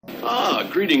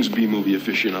Greetings, B-movie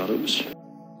aficionados.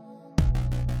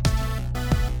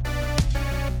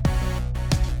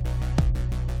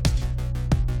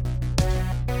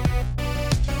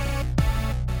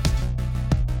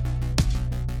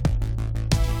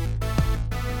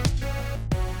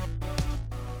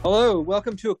 Hello,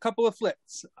 welcome to A Couple of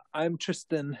Flicks. I'm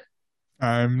Tristan.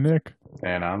 I'm Nick.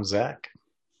 And I'm Zach.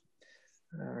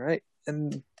 All right.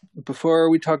 And before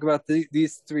we talk about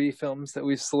these three films that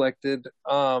we've selected,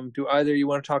 do either of you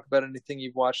want to talk about anything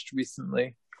you've watched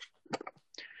recently?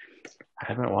 I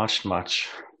haven't watched much.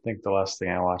 I think the last thing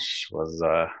I watched was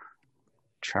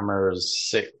Tremors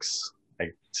 6. I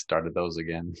started those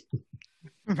again.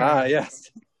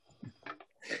 Yes.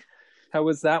 How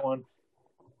was that one?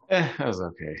 It was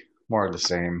okay. More of the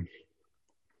same.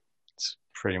 It's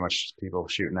pretty much people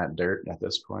shooting at dirt at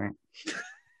this point.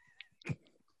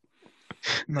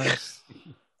 Nice.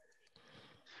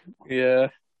 Yeah.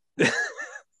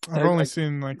 I've only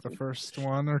seen like the first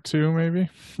one or two, maybe.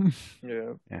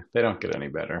 Yeah. Yeah, they don't get any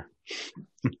better.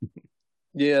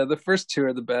 Yeah, the first two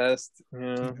are the best.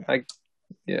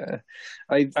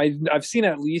 I've seen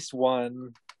at least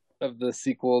one of the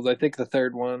sequels. I think the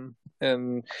third one,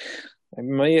 and I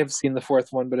may have seen the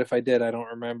fourth one, but if I did, I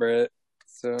don't remember it.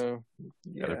 So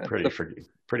yeah, they're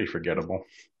pretty forgettable.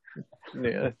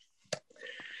 Yeah.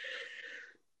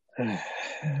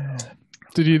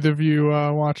 Did either of you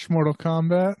watch Mortal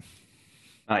Kombat?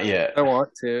 Not yet. I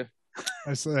want to.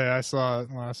 I saw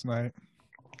it last night.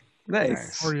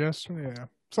 Nice. Or yesterday, yeah.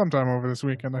 Sometime over this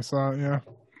weekend I saw it, yeah.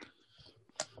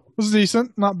 It was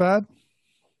decent, not bad.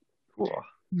 Cool.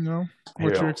 You know,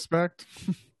 what you expect.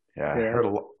 Yeah, I heard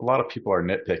a lot of people are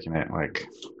nitpicking it. Like,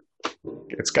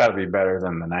 it's got to be better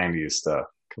than the 90s stuff.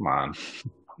 Come on.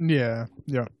 Yeah.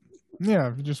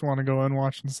 If you just want to go in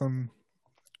watching some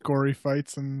gory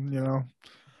fights and, you know,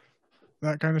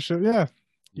 that kind of shit, yeah.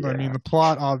 I mean, the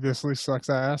plot obviously sucks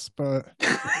ass, but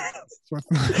what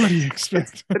do you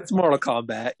expect? It's Mortal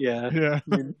Kombat, yeah. Yeah.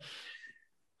 I mean,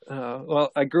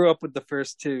 well, I grew up with the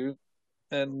first two,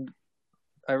 and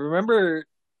I remember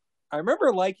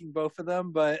liking both of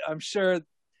them, but I'm sure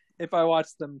if I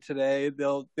watch them today,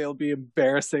 they'll be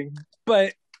embarrassing.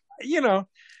 But you know,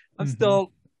 I'm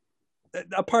still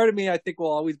a part of me. I think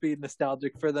will always be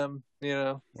nostalgic for them. You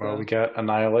know. Well, we got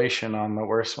Annihilation on the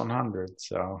worst 100,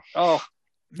 so. Oh,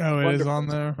 it is on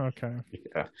there. Okay.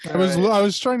 Yeah. I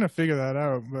was trying to figure that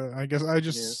out, but I guess I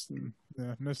just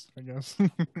missed. I guess.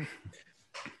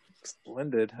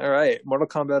 Splendid. All right, Mortal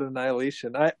Kombat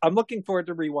Annihilation. I'm looking forward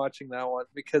to rewatching that one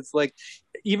because, like,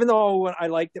 even though I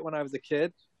liked it when I was a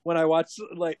kid, when I watched,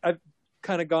 like, I've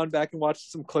kind of gone back and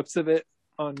watched some clips of it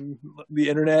on the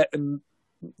internet, and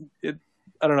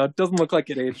I don't know, it doesn't look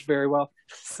like it aged very well.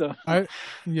 So I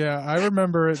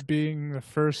remember it being the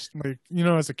first, like, you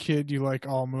know, as a kid, you like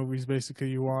all movies basically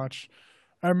you watch.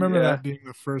 I remember that being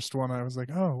the first one. I was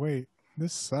like, oh wait,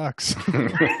 this sucks.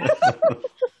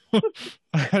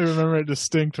 I remember it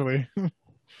distinctly.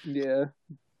 Yeah.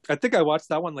 I think I watched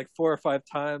that one like 4 or 5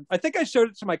 times. I think I showed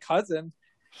it to my cousin.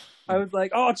 I was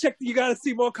like, oh, you got to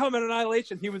see Mortal Kombat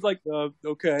Annihilation. He was like,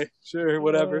 okay, sure,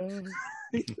 whatever.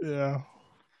 Yeah.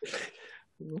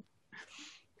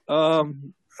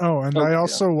 And I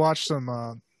also watched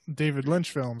some David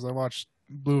Lynch films. I watched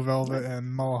Blue Velvet and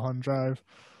Mulholland Drive.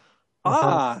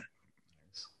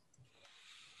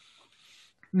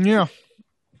 Yeah.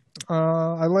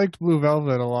 I liked Blue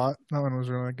Velvet a lot. That one was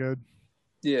really good.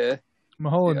 Yeah.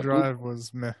 Mulholland Drive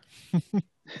was meh.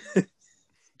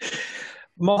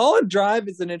 Mulholland Drive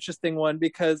is an interesting one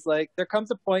because, like, there comes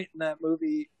a point in that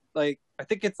movie, like, I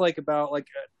think it's like about like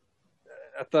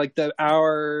at like the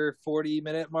hour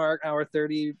 40-minute mark, hour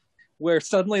 30, where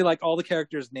suddenly like all the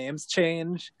characters' names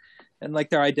change and like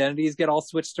their identities get all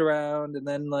switched around, and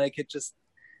then like it just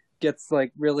gets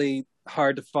like really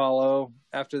hard to follow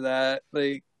after that.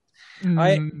 Like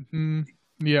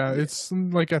it's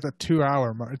like at the 2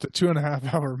 hour mark. It's a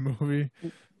 2.5 hour movie.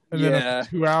 And then at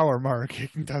the 2 hour mark, he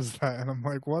does that. And I'm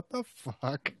like, what the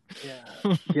fuck?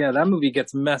 Yeah, that movie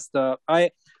gets messed up.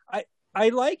 I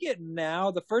like it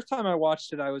now. The first time I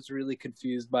watched it, I was really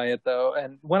confused by it, though.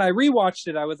 And when I rewatched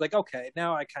it, I was like, okay,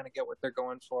 now I kind of get what they're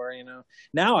going for, you know.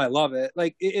 Now I love it.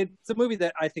 Like, it's a movie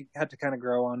that I think had to kind of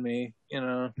grow on me, you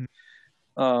know.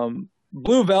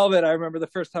 Blue Velvet, I remember the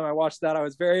first time I watched that, I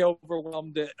was very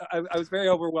overwhelmed. I was very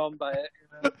overwhelmed by it. You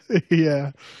know?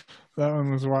 Yeah, that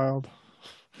one was wild.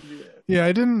 Yeah,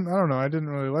 I don't know. I didn't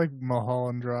really like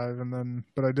Mulholland Drive,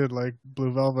 but I did like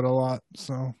Blue Velvet a lot,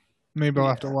 so maybe I'll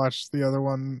have to watch the other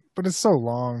one. But it's so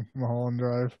long, Mulholland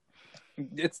Drive.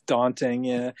 It's daunting,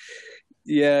 yeah.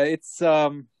 It's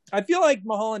I feel like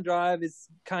Mulholland Drive is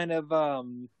kind of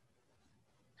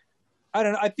I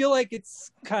don't know. I feel like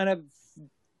it's kind of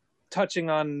touching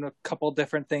on a couple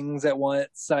different things at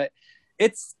once.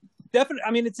 It's definitely.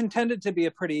 I mean, it's intended to be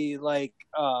a pretty like.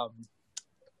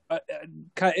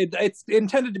 It's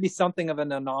intended to be something of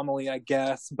an anomaly, I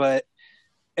guess, but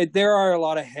there are a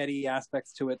lot of heady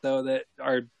aspects to it though that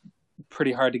are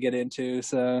pretty hard to get into.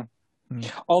 So,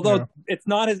 although it's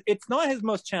not his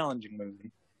most challenging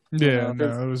movie. Yeah,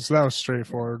 no, that was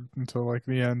straightforward until like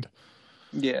the end.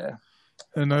 Yeah.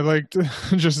 And I liked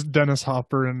just Dennis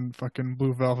Hopper and fucking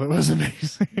Blue Velvet was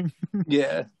amazing.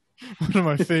 Yeah. One of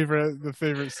my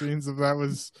favorite scenes of that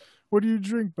was, what do you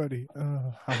drink, buddy?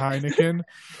 A Heineken.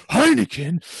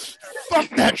 Heineken? Fuck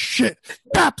that shit.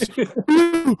 Pabst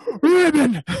Blue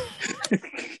Ribbon.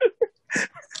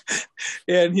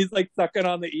 Yeah, and he's like sucking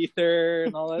on the ether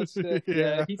and all that shit.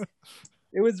 Yeah.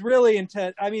 It was really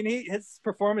intense. I mean, his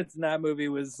performance in that movie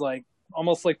was like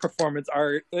almost like performance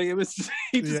art. Like it was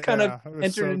he just kind of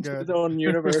entered into his own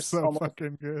universe. It was so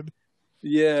fucking good.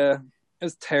 Yeah, it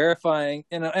was terrifying.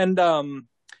 And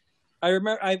I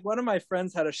remember one of my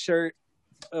friends had a shirt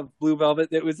of Blue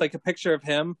Velvet that was like a picture of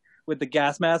him with the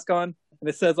gas mask on, and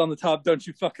it says on the top, "Don't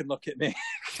you fucking look at me."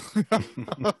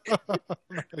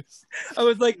 Nice. I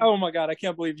was like, "Oh my god, I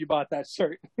can't believe you bought that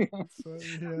shirt." So,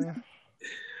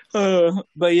 yeah.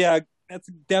 But yeah, that's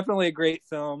definitely a great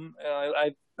film.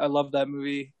 I love that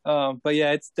movie. But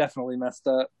yeah, it's definitely messed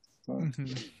up.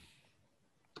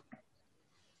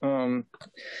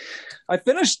 I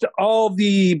finished all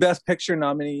the Best Picture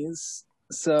nominees.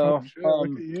 So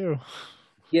look at you.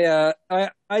 Yeah,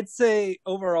 I'd say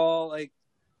overall, like,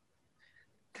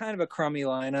 kind of a crummy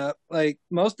lineup. Like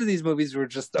most of these movies were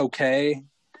just okay.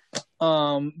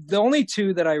 The only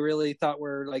two that I really thought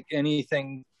were like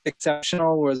anything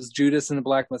exceptional was Judas and the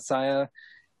Black Messiah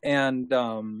and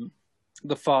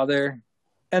The Father.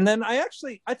 And then I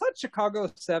thought Chicago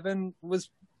 7 was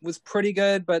pretty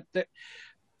good, but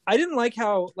I didn't like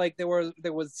how like there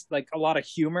was like a lot of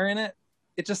humor in it.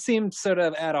 It just seemed sort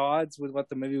of at odds with what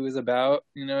the movie was about,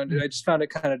 you know. I just found it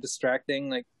kind of distracting.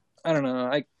 Like, I don't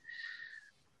know,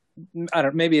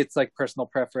 maybe it's like personal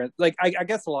preference. Like I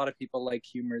guess a lot of people like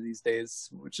humor these days,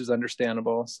 which is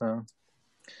understandable. So,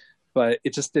 but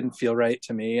it just didn't feel right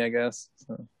to me, I guess.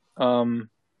 So,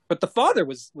 but The Father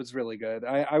was really good.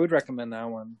 I would recommend that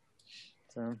one.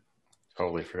 So,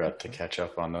 totally forgot to catch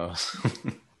up on those.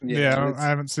 Yeah, I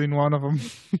haven't seen one of them.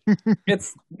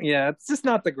 It's just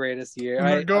not the greatest year.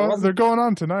 They're going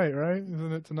on tonight, right?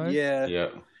 Isn't it tonight? Yeah.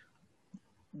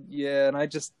 And I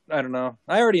don't know.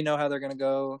 I already know how they're gonna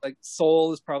go. Like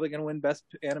Soul is probably gonna win Best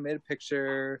Animated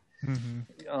Picture.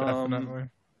 Definitely.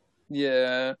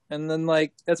 Yeah, and then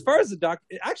like as far as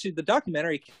the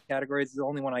documentary category is the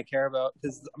only one I care about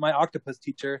because My Octopus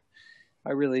Teacher.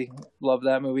 I really love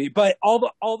that movie, but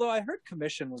although I heard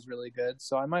Commission was really good,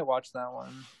 so I might watch that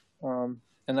one.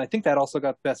 And I think that also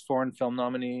got Best Foreign Film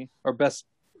nominee or Best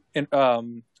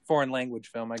Foreign Language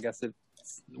Film. I guess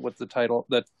what's the title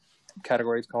that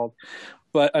category is called.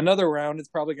 But Another Round is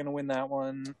probably going to win that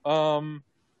one.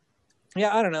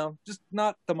 Yeah, I don't know, just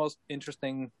not the most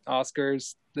interesting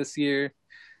Oscars this year.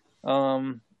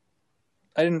 I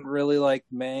didn't really like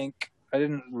Mank. I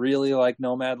didn't really like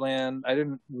Nomadland. I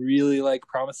didn't really like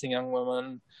Promising Young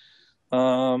Woman.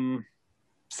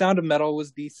 Sound of Metal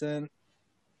was decent.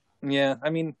 Yeah, I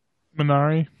mean,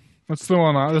 Minari. That's the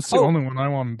one. That's the only one I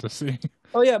wanted to see.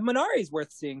 Oh yeah, Minari's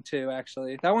worth seeing too.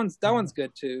 Actually, that one's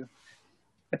good too.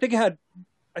 I think it had.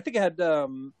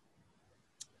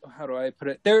 How do I put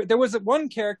it? There was one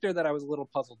character that I was a little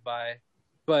puzzled by,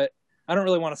 but I don't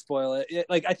really want to spoil it.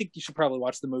 Like, I think you should probably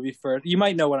watch the movie first. You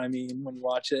might know what I mean when you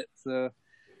watch it. So,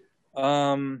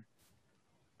 yeah,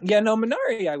 no,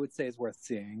 Minari, I would say is worth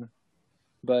seeing.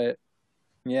 But,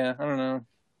 yeah, I don't know.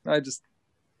 I just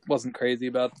wasn't crazy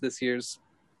about this year's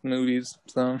movies.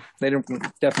 So, they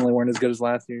definitely weren't as good as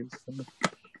last year's. So.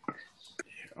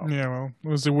 Yeah, well, it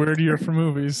was a weird year for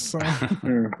movies. So.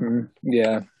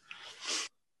 Yeah.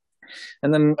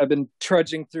 And then I've been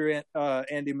trudging through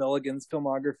Andy Milligan's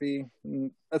filmography. And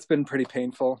that's been pretty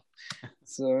painful.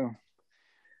 So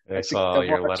I saw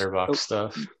your Letterboxd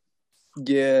stuff.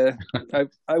 Yeah,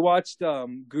 I watched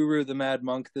Guru the Mad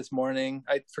Monk this morning.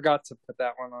 I forgot to put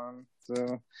that one on.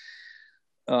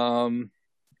 So,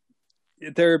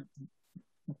 they're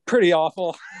pretty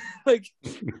awful. Like,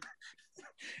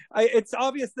 it's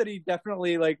obvious that he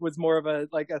definitely like was more of a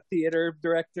theater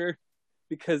director.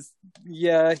 Because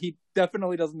he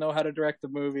definitely doesn't know how to direct a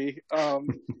movie.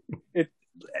 It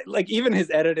like even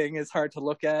his editing is hard to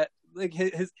look at. Like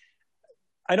I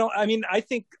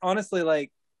think honestly,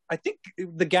 like I think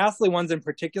the Ghastly ones in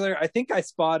particular, I think I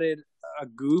spotted a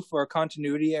goof or a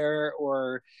continuity error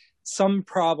or some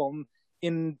problem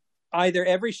in either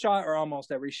every shot or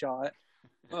almost every shot.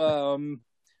 I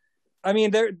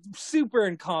mean, they're super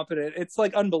incompetent. It's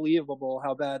like unbelievable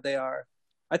how bad they are.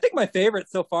 I think my favorite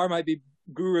so far might be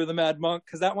Guru the Mad Monk,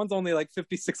 because that one's only like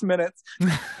 56 minutes.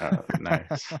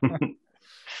 Nice.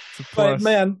 But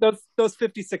man, those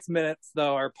 56 minutes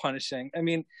though are punishing. I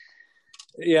mean,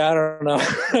 yeah, I don't know.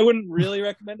 I wouldn't really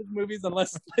recommend his movies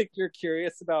unless like you're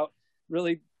curious about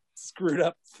really screwed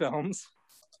up films.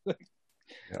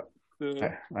 Yeah,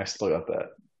 so, I still got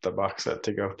the box set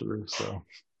to go through, so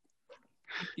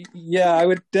yeah, I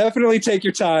would definitely take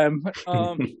your time.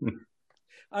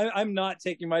 I'm not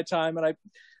taking my time, and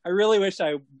I really wish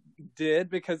I did,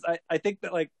 because I think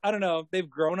that, like, I don't know, they've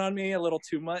grown on me a little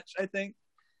too much. I think,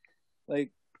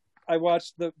 like, I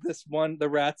watched this one, The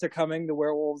Rats Are Coming, The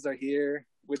Werewolves Are Here,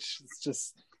 which is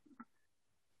just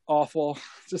awful,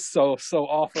 just so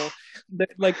awful.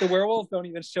 Like, the werewolves don't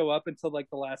even show up until like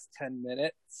the last 10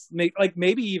 minutes,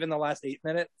 maybe even the last 8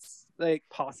 minutes, like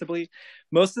possibly.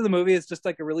 Most of the movie is just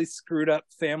like a really screwed up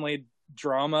family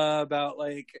drama about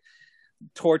like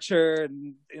torture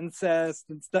and incest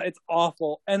and stuff. It's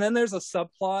awful. And then there's a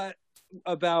subplot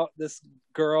about this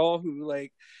girl who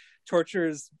like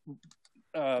tortures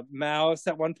mouse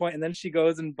at one point, and then she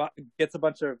goes and gets a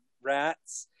bunch of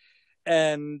rats,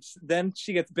 and then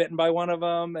she gets bitten by one of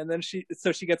them, and then she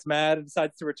gets mad and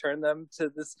decides to return them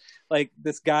to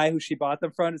this guy who she bought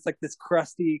them from. It's like this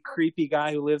crusty, creepy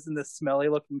guy who lives in this smelly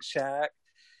looking shack,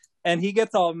 and he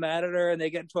gets all mad at her, and they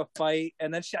get into a fight,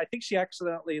 and then I think she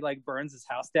accidentally like burns his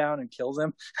house down and kills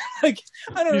him. Like,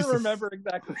 I don't even remember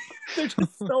exactly. They're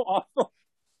just so awful.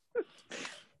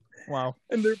 Wow.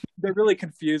 And they're really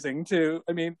confusing too.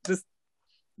 I mean, just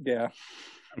yeah.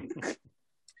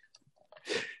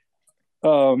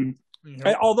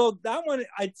 Although that one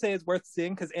I'd say is worth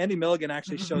seeing, because Andy Milligan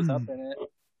actually shows up in it,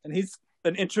 and he's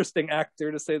an interesting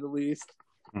actor to say the least.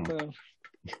 So.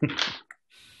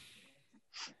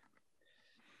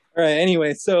 All right.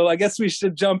 Anyway, so I guess we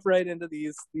should jump right into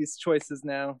these choices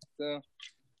now.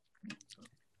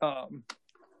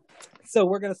 So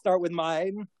we're gonna start with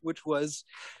mine, which was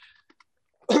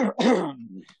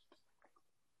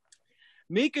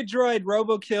Mika Droid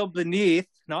Robokill beneath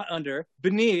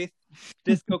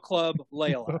Disco Club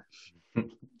Layla.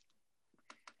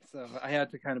 So I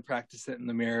had to kind of practice it in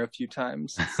the mirror a few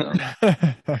times. So.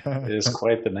 It is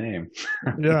quite the name.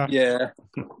 Yeah,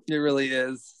 it really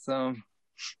is. So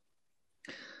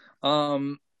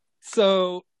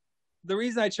the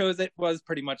reason I chose it was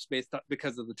pretty much based on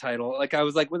because of the title. Like, I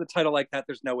was like, with a title like that,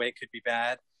 there's no way it could be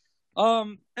bad.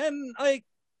 And like,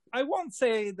 I won't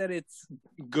say that it's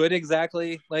good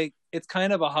exactly. Like, it's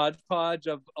kind of a hodgepodge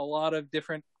of a lot of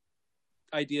different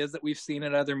ideas that we've seen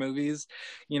in other movies,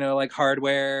 you know, like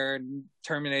Hardware and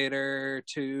Terminator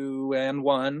 2 and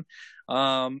 1,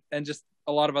 and just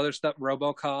a lot of other stuff,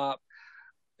 RoboCop.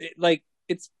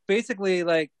 It's basically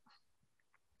like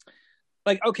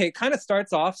okay, it kind of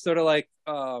starts off sort of like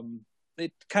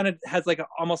it kind of has like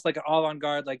almost like an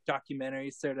avant-garde like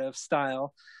documentary sort of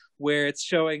style, where it's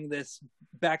showing this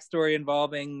backstory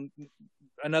involving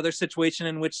another situation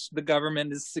in which the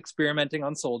government is experimenting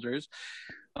on soldiers.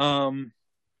 World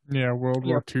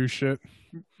War II shit.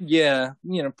 Yeah,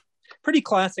 you know, pretty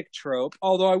classic trope.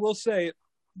 Although I will say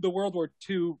the World War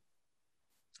II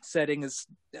setting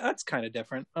that's kind of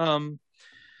different.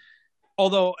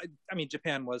 Although, I mean,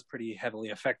 Japan was pretty heavily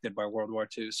affected by World War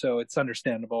II, so it's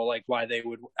understandable like why they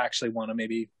would actually want to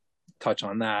maybe touch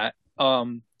on that.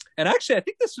 And actually, I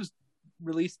think this was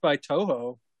released by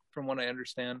Toho, from what I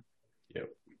understand. Yep.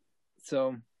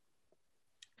 So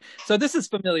this is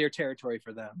familiar territory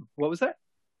for them. What was that?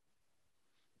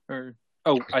 I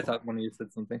thought one of you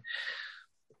said something.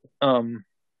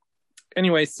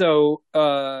 Anyway, so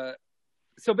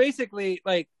basically,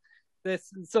 like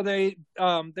this. So they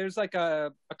there's like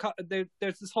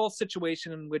there's this whole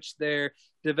situation in which they're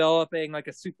developing like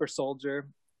a super soldier,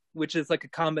 which is like a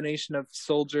combination of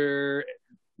soldier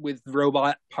with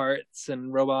robot parts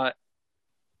and robot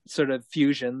sort of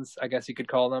fusions, I guess you could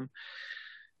call them.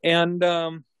 And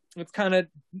it's kind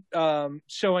of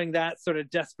showing that sort of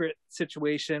desperate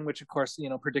situation, which of course, you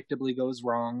know, predictably goes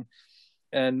wrong.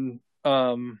 And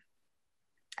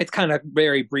it's kind of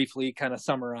very briefly kind of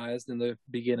summarized in the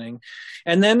beginning.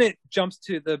 And then it jumps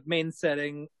to the main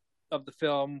setting of the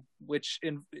film,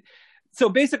 so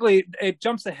basically it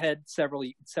jumps ahead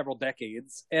several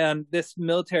decades, and this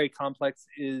military complex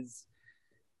is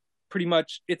pretty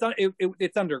much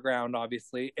it's underground,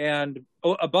 obviously, and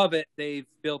above it they've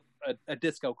built a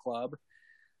disco club,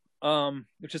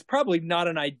 which is probably not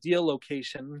an ideal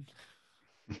location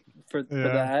for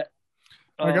that.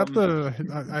 I got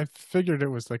I figured it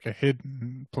was like a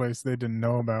hidden place they didn't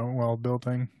know about while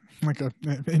building, like a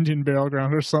Indian burial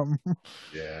ground or something.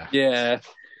 Yeah.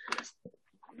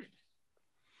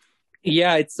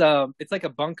 Yeah, it's like a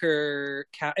bunker.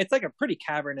 It's like a pretty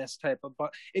cavernous type of.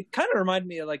 It kind of reminded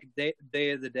me of like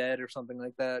Day of the Dead or something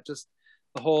like that. Just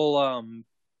the whole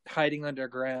hiding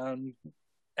underground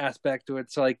aspect to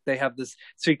it. So like they have this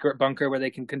secret bunker where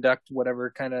they can conduct whatever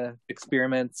kind of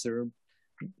experiments or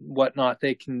whatnot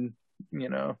they can,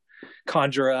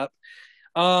 conjure up.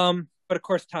 But of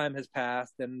course, time has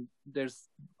passed, and there's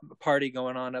a party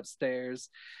going on upstairs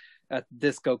at the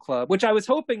disco club, which I was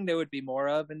hoping there would be more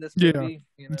of in this movie.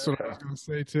 Yeah, that's what I was gonna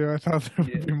say too. I thought there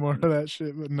would be more of that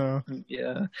shit, but no.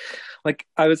 Yeah, like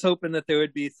I was hoping that there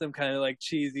would be some kind of like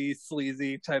cheesy,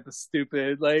 sleazy type of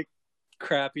stupid, like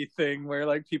crappy thing where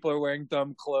like people are wearing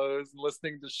dumb clothes and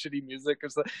listening to shitty music or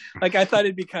something. Like I thought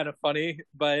it'd be kind of funny,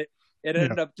 but it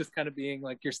ended up just kind of being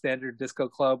like your standard disco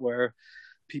club where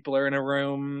people are in a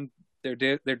room, they're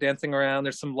dancing around,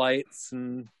 there's some lights,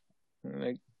 and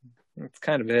like that's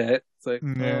kind of it. It's like,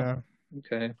 yeah,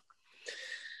 okay.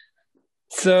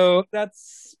 So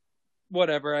that's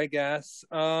whatever, I guess.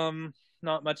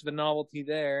 Not much of a novelty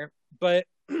there, but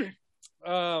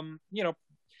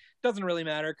doesn't really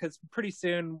matter because pretty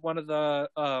soon one of the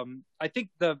I think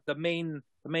the main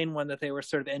one that they were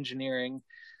sort of engineering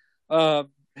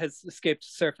has escaped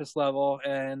surface level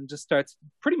and just starts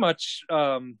pretty much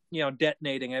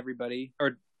detonating everybody,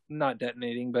 or not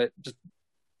detonating, but just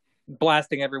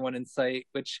blasting everyone in sight,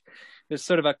 which there's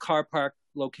sort of a car park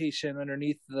location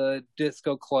underneath the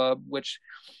disco club, which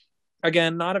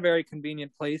again, not a very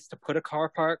convenient place to put a car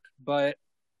park, but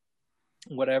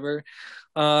whatever.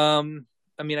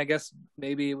 I mean, I guess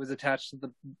maybe it was attached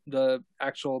to the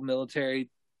actual military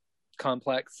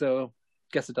complex, so I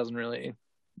guess it doesn't really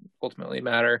ultimately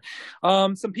matter.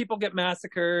 Some people get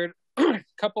massacred. A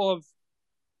couple of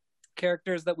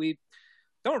characters that we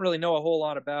don't really know a whole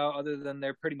lot about other than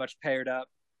they're pretty much paired up.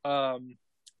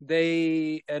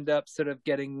 They end up sort of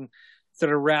getting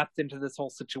wrapped into this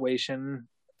whole situation.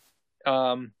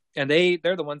 And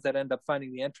they're the ones that end up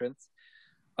finding the entrance.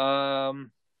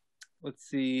 Let's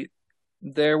see.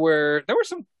 There were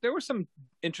some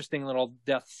interesting little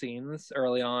death scenes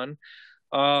early on.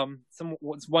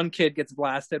 One kid gets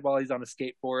blasted while he's on a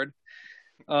skateboard.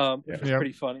 Which was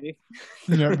pretty funny.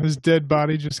 Yeah, his dead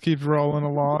body just keeps rolling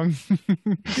along,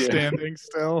 standing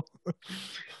still.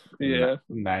 Yeah,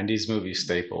 90s movie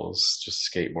staples, just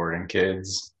skateboarding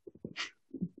kids.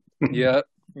 Yeah,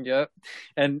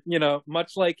 and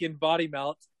much like in Body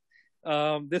Melt,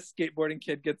 this skateboarding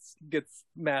kid gets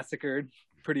massacred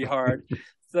pretty hard.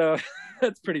 So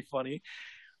that's pretty funny.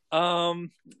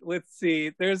 Let's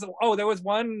see. There was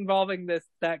one involving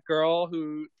that girl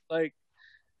who, like,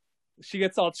 she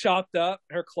gets all chopped up,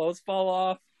 her clothes fall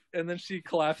off, and then she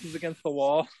collapses against the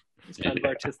wall. It's kind of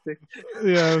artistic.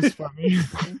 Yeah, it was funny.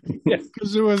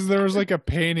 Because there was like a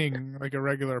painting, like a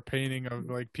regular painting of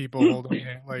like people holding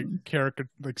like character,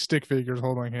 like stick figures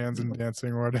holding hands and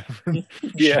dancing or whatever.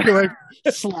 Yeah, she like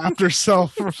slapped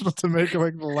herself to make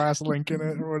like the last link in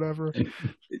it or whatever.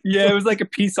 Yeah, it was like a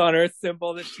peace on earth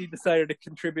symbol that she decided to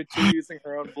contribute to using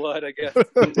her own blood, I guess.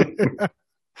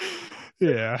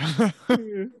 Yeah.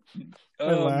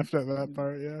 I laughed at that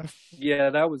part. Yeah,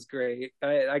 that was great.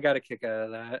 I got a kick out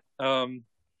of that.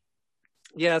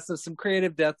 So some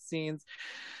creative death scenes.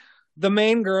 The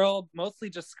main girl mostly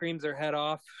just screams her head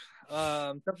off.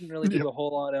 Doesn't really do a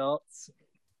whole lot else.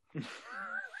 And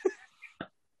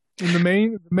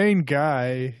the main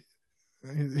guy,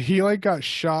 he like got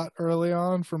shot early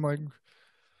on from like,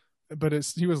 but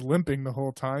he was limping the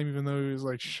whole time, even though he was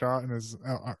like shot in his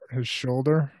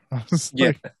shoulder. I was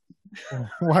like,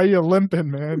 why are you limping,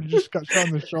 man? You just got shot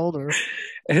in the shoulder.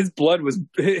 His blood was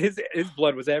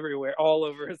everywhere, all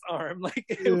over his arm. Like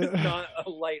it was not a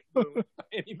light wound by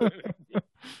any means.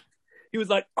 He was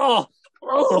like, oh.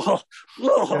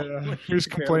 Yeah, he was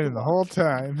complaining the whole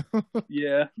time.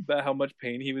 Yeah, about how much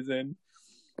pain he was in.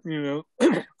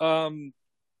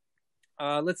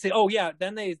 Let's see. Oh yeah,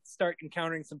 then they start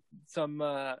encountering some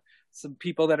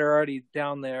people that are already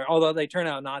down there, although they turn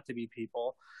out not to be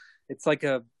people. It's like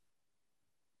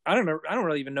I don't know. I don't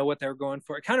really even know what they were going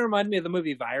for. It kind of reminded me of the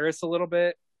movie Virus a little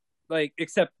bit, like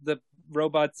except the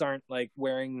robots aren't like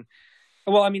wearing.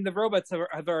 Well, I mean, the robots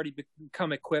have already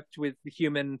become equipped with the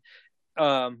human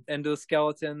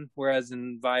endoskeleton, whereas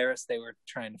in Virus they were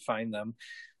trying to find them,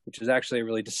 which is actually a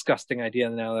really disgusting idea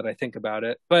now that I think about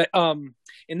it. But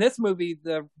in this movie,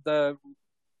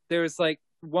 there's like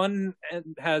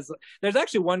there's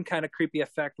actually one kind of creepy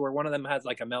effect where one of them has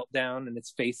like a meltdown and its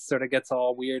face sort of gets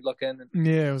all weird looking.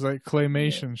 Yeah, it was like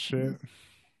claymation shit.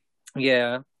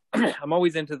 Yeah. I'm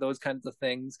always into those kinds of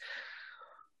things.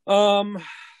 Um,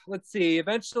 let's see.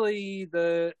 Eventually,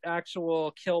 the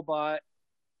actual Killbot,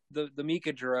 the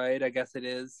Mika droid, I guess it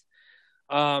is,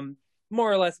 um,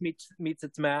 more or less meets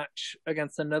its match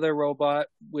against another robot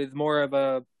with more of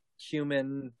a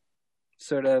human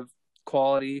sort of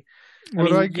quality. I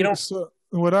What mean, I you don't. so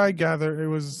what I gather, it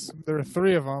was there were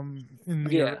three of them in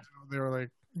the Yeah, original. They were like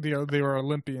they were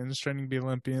Olympians training to be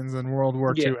Olympians, and World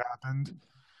War yeah. II happened,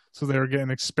 so they were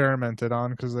getting experimented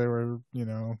on because they were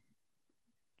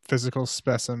physical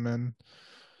specimen.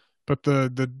 But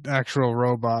the actual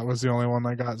robot was the only one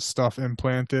that got stuff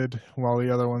implanted, while the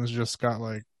other ones just got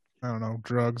like I don't know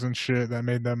drugs and shit that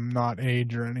made them not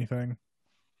age or anything.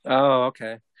 Oh,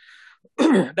 okay.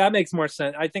 That makes more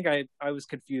sense. I think I was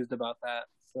confused about that.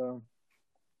 So,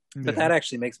 but Yeah, that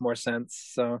actually makes more sense.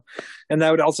 So, and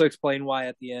that would also explain why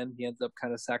at the end he ends up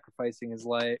kind of sacrificing his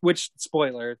life. Which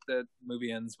spoiler, the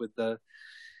movie ends with the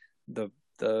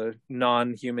the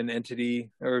non-human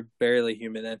entity or barely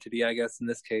human entity, I guess in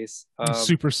this case.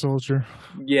 super soldier.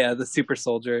 Yeah, the super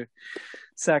soldier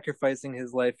sacrificing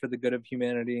his life for the good of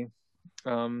humanity.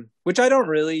 Which I don't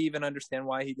really even understand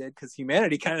why he did, because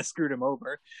humanity kind of screwed him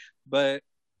over, but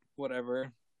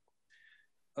whatever.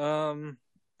 The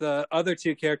other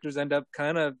two characters end up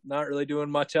kind of not really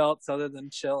doing much else other than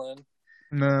chilling.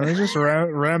 No, they just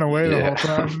ran away the whole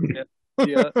time.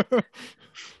 Yeah.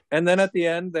 And then at the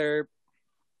end,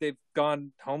 they've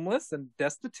gone homeless and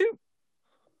destitute,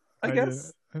 I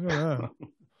guess. I don't know.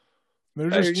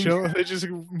 They're just chill. They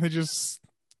just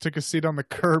took a seat on the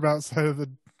curb outside of the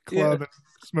club and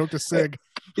smoked a cig.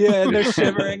 Yeah, and they're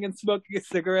shivering and smoking a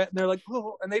cigarette, and they're like,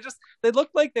 "Oh!" And they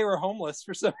looked like they were homeless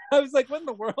for some. I was like, "What in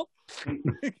the world?"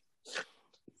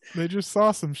 They just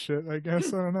saw some shit, I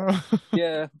guess. I don't know.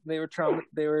 Yeah, they were trauma.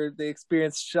 They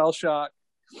experienced shell shock.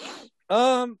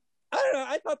 I don't know.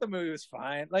 I thought the movie was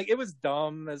fine. Like, it was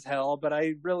dumb as hell, but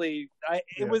I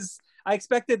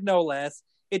expected no less.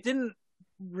 It didn't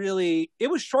really. It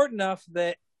was short enough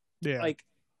that like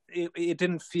it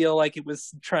didn't feel like it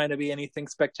was trying to be anything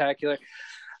spectacular.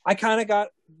 I kind of got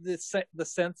the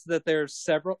sense that there's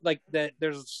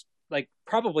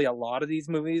probably a lot of these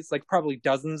movies, like probably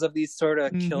dozens of these sort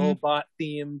of killbot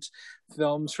themed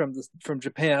films from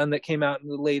Japan that came out in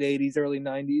the late 80s, early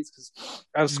 90s, because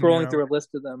I was scrolling through a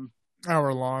list of them.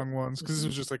 Hour long ones, because it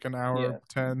was just like an hour,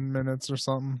 10 minutes or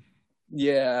something.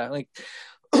 Yeah, like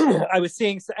I was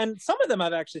seeing, and some of them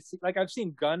I've actually seen, like I've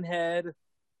seen Gunhead,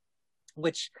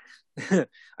 which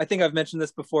I think I've mentioned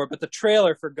this before, but the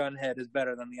trailer for Gunhead is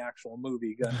better than the actual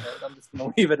movie Gunhead. I'm just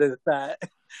gonna leave it at that.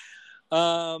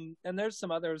 And there's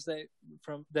some others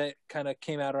that kind of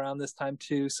came out around this time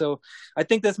too. So I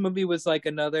think this movie was like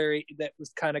another that was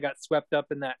kind of got swept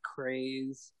up in that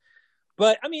craze.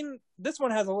 But I mean, this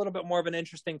one has a little bit more of an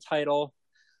interesting title.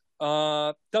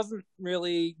 Doesn't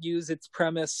really use its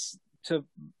premise to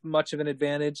much of an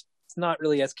advantage. It's not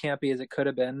really as campy as it could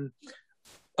have been.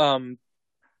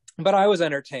 But I was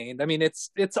entertained. I mean,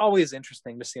 it's always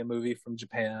interesting to see a movie from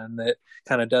Japan that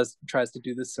kind of tries to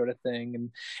do this sort of thing,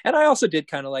 and I also did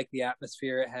kind of like the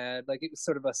atmosphere it had. Like, it was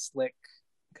sort of a slick,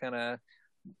 kind of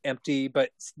empty,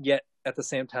 but yet at the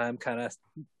same time kind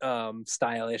of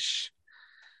stylish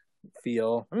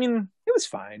feel. I mean, it was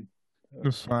fine. It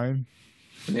was fine.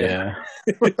 Yeah.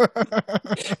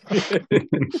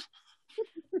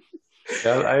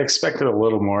 I expected a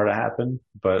little more to happen,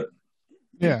 but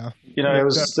yeah, it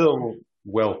was still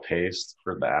well paced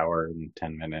for the hour and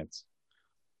 10 minutes.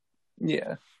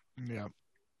 Yeah. I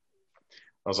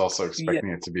was also expecting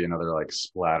it to be another like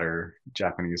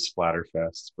Japanese splatter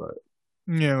fest, but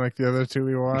like the other two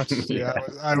we watched. Yeah,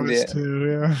 I was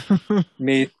too. Yeah,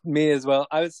 me as well.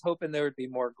 I was hoping there would be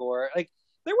more gore. Like,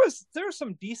 there were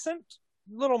some decent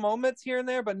little moments here and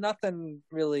there, but nothing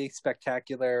really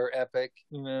spectacular or epic.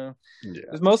 It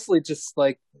was mostly just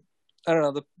like, I don't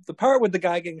know, the part with the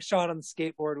guy getting shot on the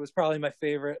skateboard was probably my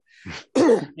favorite.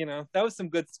 That was some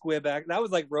good squib act. That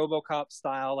was like RoboCop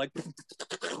style, like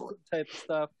type of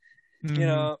stuff.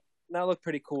 That looked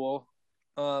pretty cool.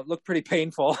 Looked pretty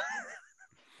painful.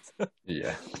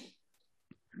 Yeah.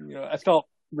 I felt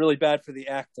really bad for the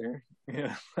actor.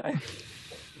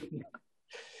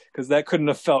 Because that couldn't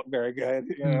have felt very good.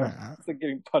 It's like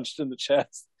getting punched in the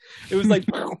chest. It was like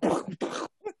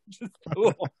just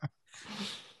cool.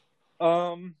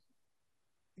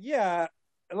 Yeah,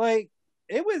 like,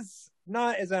 it was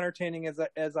not as entertaining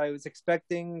as I was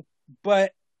expecting,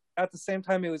 but at the same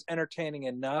time it was entertaining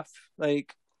enough,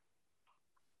 like,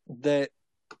 that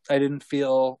I didn't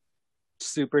feel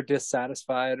super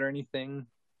dissatisfied or anything.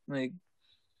 Like,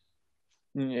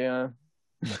 yeah.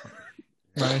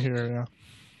 I hear,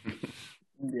 yeah.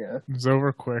 Yeah. It was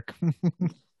over quick.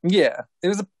 Yeah. It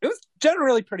was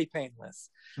generally pretty painless.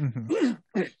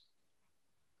 Mm-hmm.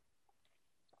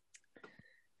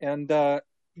 And I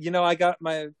got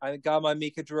my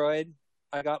Mika droid,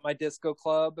 I got my Disco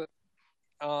Club,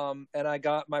 and I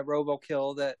got my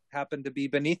Robokill that happened to be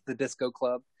beneath the Disco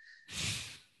Club.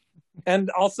 And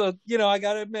also, I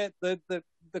gotta admit the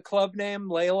club name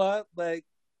Layla, like,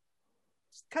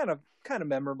 kind of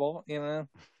memorable, Yeah.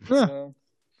 So,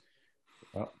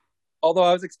 although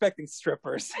I was expecting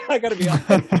strippers, I gotta be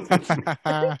honest.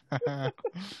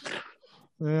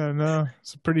 Yeah, no,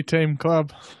 it's a pretty tame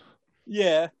club.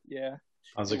 Yeah.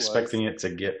 I was expecting it to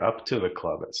get up to the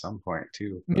club at some point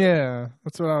too. But... Yeah,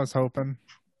 that's what I was hoping.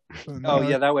 No,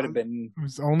 yeah, that would have been. It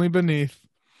was only beneath.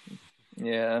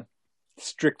 Yeah,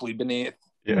 strictly beneath.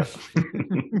 Yeah.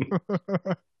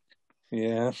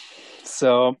 Yeah.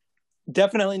 So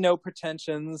definitely no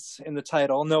pretensions in the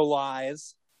title, no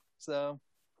lies. So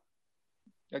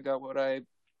I got what I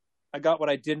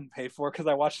didn't pay for because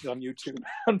I watched it on YouTube.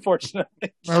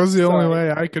 Unfortunately, that was the only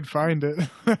way I could find it.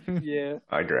 Yeah,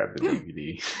 I grabbed the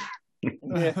DVD.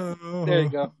 Yeah, there you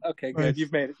go. Okay, good. Nice.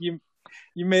 You've made it. You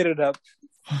made it up.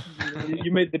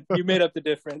 You made up the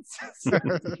difference.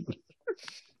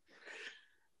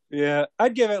 Yeah,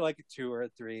 I'd give it like a 2 or a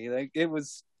 3. Like, it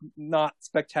was not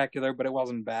spectacular, but it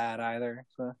wasn't bad either.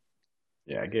 So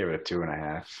Yeah, I gave it a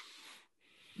 2.5.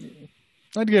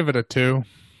 I'd give it a 2.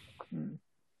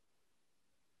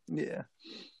 Yeah,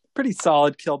 pretty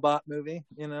solid Killbot movie.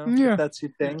 Yeah. If that's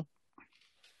your thing.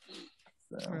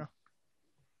 So. Yeah.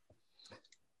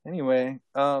 Anyway,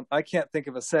 I can't think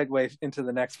of a segue into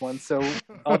the next one, so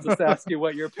I'll just ask you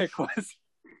what your pick was.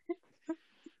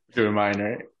 Doing mine,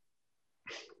 right?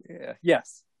 Yeah.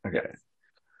 Yes. Okay.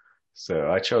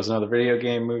 So I chose another video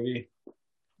game movie,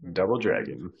 Double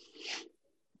Dragon.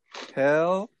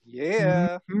 Hell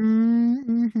yeah.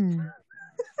 Mm-hmm.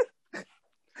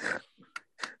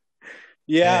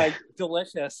 Yeah,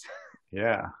 delicious.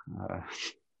 Yeah.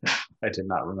 I did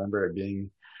not remember it being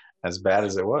as bad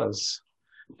as it was.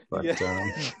 But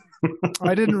Yeah.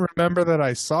 I didn't remember that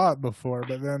I saw it before,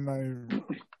 but then I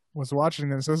was watching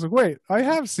this. I was like, wait, I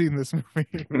have seen this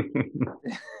movie.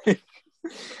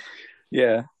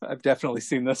 Yeah, I've definitely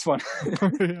seen this one.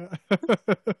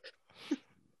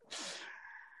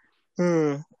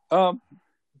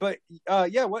 But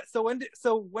yeah,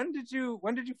 when did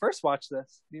you first watch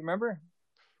this? Do you remember?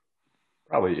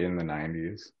 Probably in the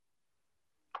 90s.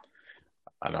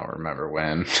 I don't remember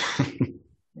when.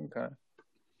 Okay.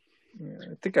 Yeah,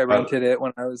 I think I rented it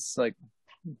when I was like,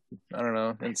 I don't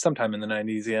know, and sometime in the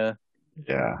 90s. Yeah.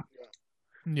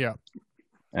 Yeah.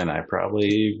 And I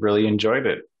probably really enjoyed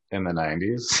it in the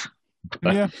 90s.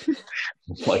 But Yeah.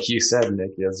 like you said,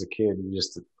 Nick, as a kid, you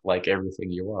just like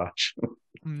everything you watch.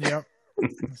 Yep.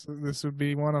 This would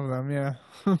be one of them. Yeah.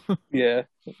 Yeah.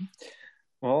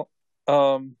 Well,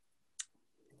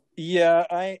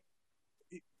 yeah,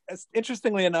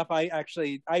 interestingly enough, I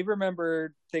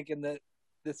remember thinking that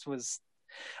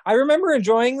I remember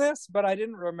enjoying this, but I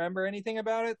didn't remember anything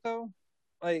about it though.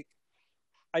 Like,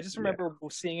 I just remember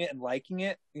seeing it and liking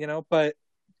it, but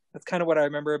that's kind of what I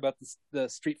remember about the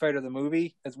Street Fighter, the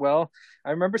movie as well.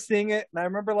 I remember seeing it and I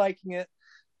remember liking it,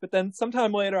 but then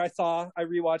sometime later I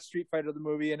rewatched Street Fighter, the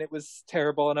movie, and it was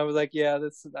terrible. And I was like, yeah,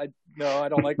 I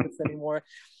don't like this anymore.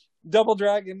 Double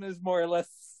Dragon is more or less,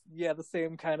 the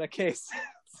same kind of case.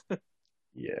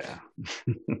 Yeah.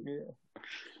 Yeah.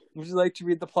 Would you like to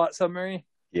read the plot summary?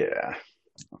 Yeah.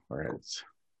 All right.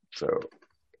 So,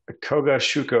 Koga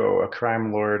Shuko, a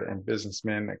crime lord and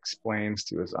businessman, explains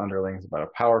to his underlings about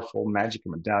a powerful magic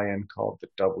medallion called the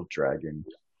Double Dragon,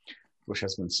 which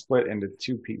has been split into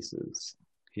 2 pieces.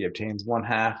 He obtains one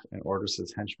half and orders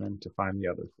his henchmen to find the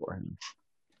other for him.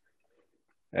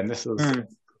 And this is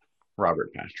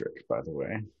Robert Patrick, by the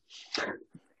way.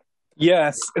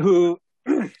 Yes, who...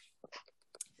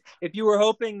 If you were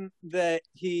hoping that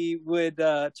he would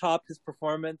top his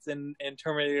performance in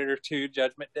Terminator 2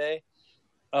 Judgment Day,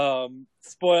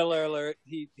 spoiler alert,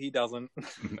 he doesn't.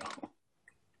 No.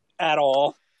 At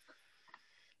all.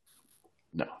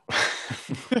 No.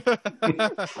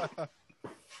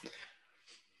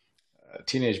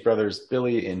 Teenage brothers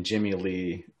Billy and Jimmy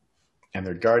Lee and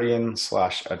their guardian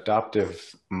 /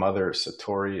 adoptive mother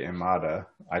Satori Imada.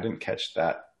 I didn't catch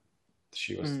that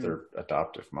she was their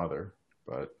adoptive mother,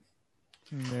 but...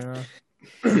 Yeah.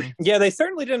 Yeah, they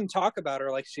certainly didn't talk about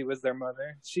her like she was their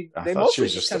mother. I thought she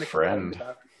was just a friend.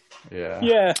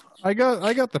 Yeah. I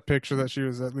got the picture that she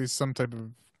was at least some type of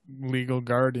legal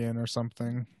guardian or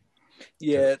something.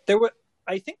 Yeah,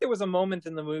 I think there was a moment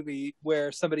in the movie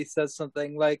where somebody says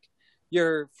something like,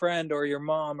 your friend or your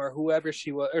mom or whoever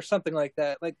she was or something like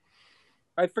that. Like,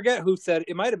 I forget who said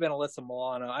it. Might have been Alyssa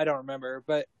Milano. I don't remember,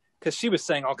 but because she was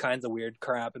saying all kinds of weird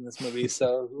crap in this movie,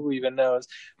 so who even knows?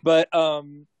 But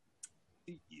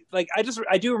like I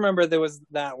do remember there was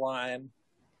that line,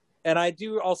 and I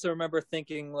do also remember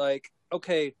thinking like,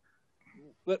 okay,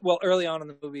 well, early on in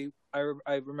the movie, I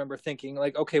remember thinking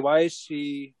like, okay, why is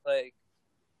she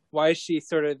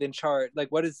sort of in charge?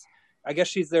 Like, what is? I guess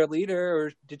she's their leader,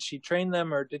 or did she train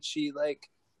them, or did she like?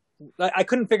 I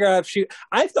couldn't figure out if she.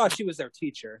 I thought she was their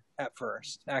teacher at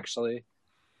first, actually,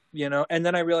 and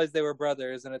then I realized they were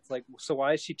brothers, and it's like, so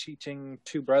why is she teaching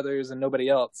two brothers and nobody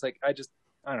else? Like, I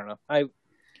don't know.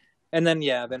 And then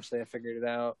eventually I figured it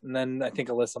out, and then I think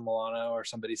Alyssa Milano or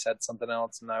somebody said something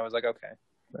else, and I was like, okay.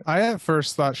 I at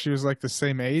first thought she was like the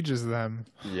same age as them.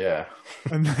 Yeah.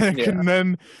 And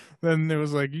then it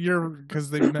was like because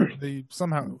they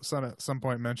somehow at some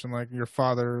point mentioned like your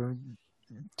father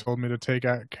told me to take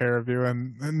care of you,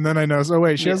 and then I noticed, oh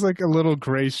wait, she has like a little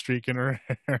gray streak in her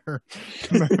hair.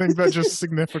 And I think that just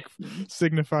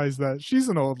signifies that she's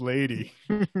an old lady.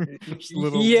 And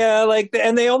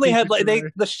they only had like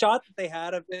the shot that they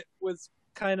had of it was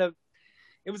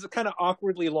it was a kind of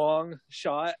awkwardly long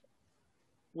shot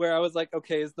where I was like,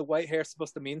 okay, is the white hair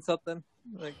supposed to mean something?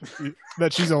 Like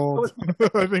that she's old.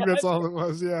 I think that's all it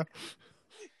was. Yeah.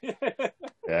 Yeah,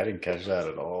 I didn't catch that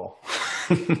at all.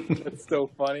 That's so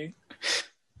funny.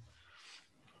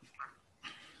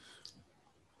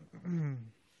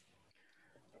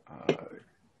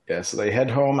 So they head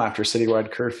home after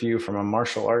citywide curfew from a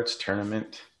martial arts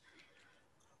tournament.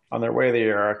 On their way, they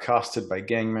are accosted by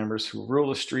gang members who rule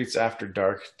the streets after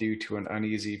dark due to an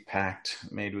uneasy pact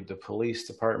made with the police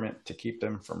department to keep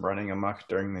them from running amok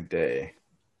during the day.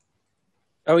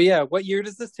 Oh yeah, what year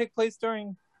does this take place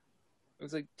during? It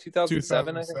was like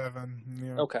 2007, I think.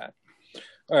 Yeah. Okay.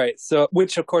 All right. So,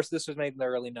 which of course this was made in the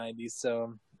early 90s.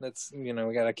 So that's, we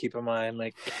got to keep in mind,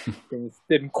 like, things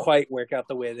didn't quite work out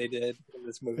the way they did in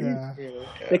this movie. Yeah.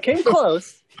 They came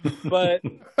close, but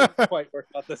didn't quite work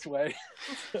out this way.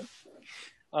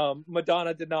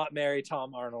 Madonna did not marry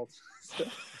Tom Arnold. So.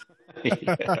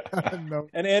 No.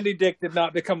 And Andy Dick did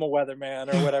not become a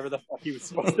weatherman or whatever the fuck he was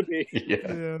supposed to be.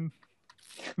 Yeah.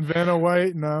 Vanna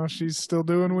White, no, she's still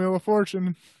doing Wheel of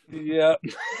Fortune. Yeah.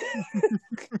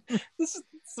 This is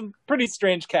some pretty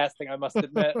strange casting, I must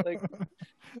admit. Like,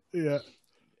 yeah.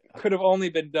 Could have only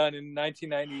been done in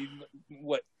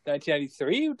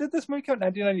 1993? Did this movie come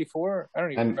out 1994? I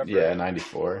don't even remember. Yeah,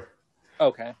 94.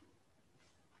 Okay.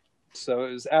 So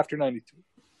it was after 92.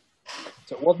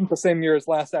 So it wasn't the same year as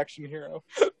Last Action Hero.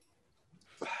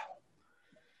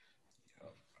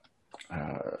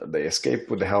 They escape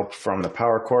with the help from the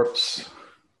Power Corps,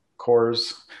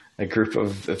 a group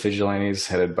of vigilantes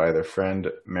headed by their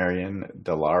friend Marion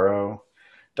Delaro,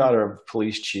 daughter of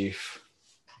police chief.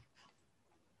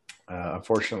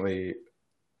 Unfortunately,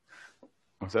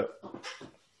 what's that?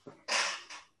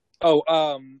 Oh,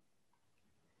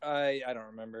 I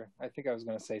don't remember. I think I was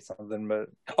going to say something, but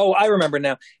I remember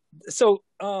now. So,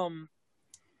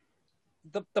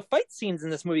 the fight scenes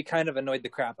in this movie kind of annoyed the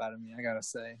crap out of me, I gotta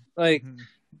say. Like,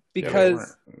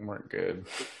 because they weren't good.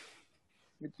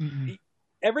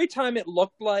 Every time it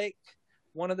looked like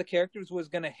one of the characters was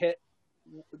going to hit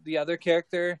the other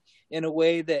character in a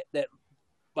way that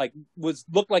like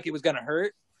looked like it was going to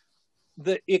hurt,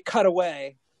 it cut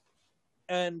away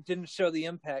and didn't show the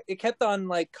impact. It kept on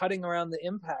like cutting around the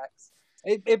impacts.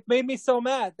 It made me so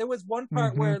mad. There was one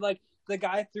part where like the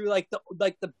guy threw like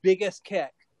the biggest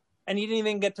kick, and you didn't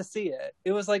even get to see it.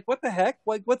 It was like, what the heck?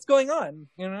 Like, what's going on?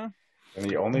 And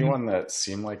the only one that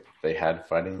seemed like they had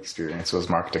fighting experience was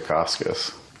Mark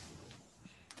Dacascos.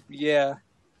 Yeah,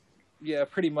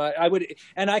 pretty much.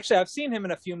 Actually, I've seen him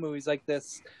in a few movies like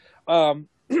this. There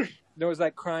was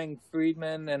like Crying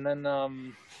Freedman, and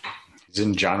then he's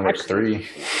in John Wick 3.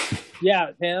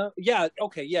 Yeah, him. Yeah,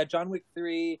 okay, yeah, John Wick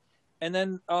 3, and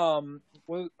then one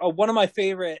of my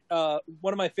favorite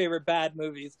bad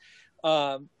movies.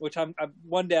 Which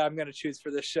one day I'm going to choose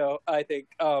for this show. I think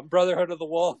Brotherhood of the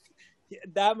Wolf.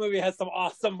 That movie has some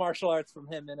awesome martial arts from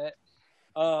him in it.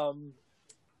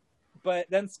 But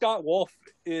then Scott Wolf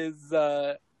is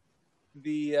the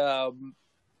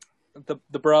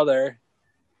brother,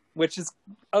 which is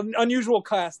an unusual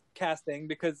casting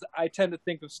because I tend to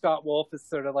think of Scott Wolf as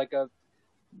sort of like a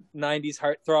 90s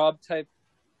heartthrob type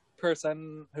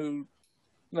person who,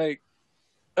 like,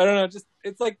 I don't know, just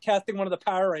it's like casting one of the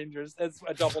Power Rangers as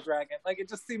a double dragon. Like, it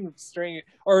just seemed strange,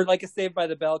 or like a Saved by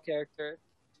the Bell character.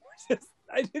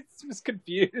 I just was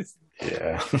confused.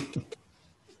 Yeah.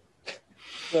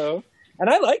 So, And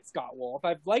I like Scott Wolf.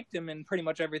 I've liked him in pretty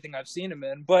much everything I've seen him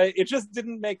in, but it just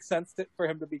didn't make sense for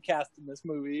him to be cast in this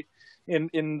movie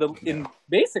in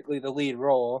basically the lead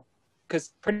role,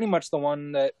 because pretty much the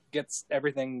one that gets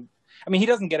everything. I mean, he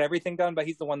doesn't get everything done, but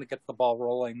he's the one that gets the ball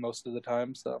rolling most of the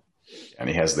time. So, and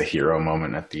he has the hero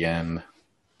moment at the end.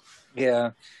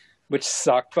 Yeah, which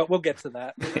sucked, but we'll get to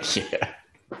that. Yeah.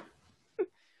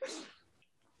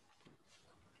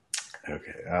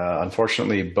 Okay.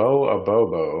 Unfortunately, Bo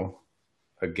Abobo,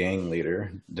 a gang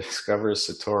leader, discovers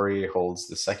Satori holds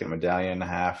the second medallion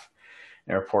half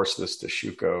and reports this to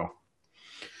Shuko.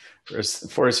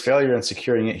 For his failure in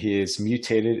securing it, he is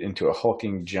mutated into a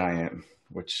hulking giant,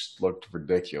 which looked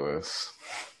ridiculous.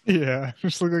 Yeah,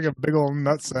 just looked like a big old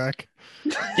nutsack.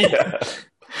 Yeah.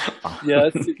 Yeah,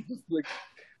 it's like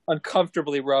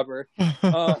uncomfortably rubber.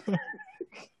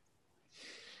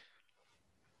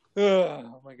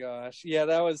 Oh my gosh. Yeah,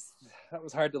 that was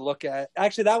hard to look at.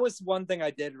 Actually, that was one thing I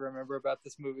did remember about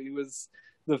this movie was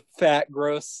the fat,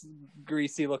 gross,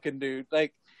 greasy looking dude.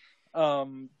 Like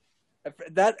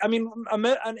that, I mean,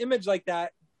 an image like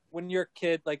that when you're a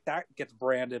kid, like that gets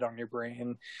branded on your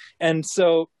brain. And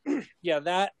so yeah,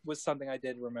 that was something I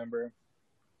did remember.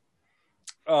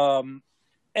 And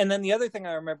then the other thing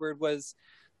I remembered was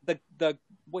the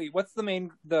wait, what's the main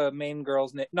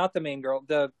girl's name? Not the main girl,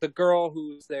 the girl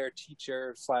who's their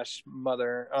teacher /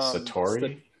 mother.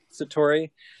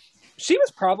 Satori. She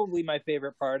was probably my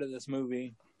favorite part of this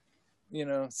movie. You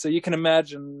know, so you can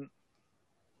imagine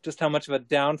just how much of a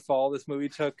downfall this movie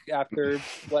took after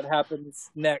what happens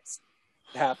next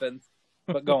happened.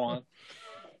 But go on.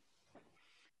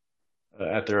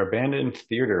 At their abandoned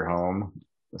theater home,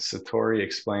 Satori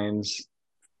explains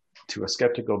to a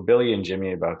skeptical Billy and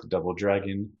Jimmy about the double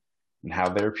dragon and how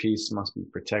their piece must be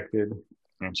protected,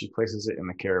 and she places it in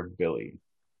the care of Billy.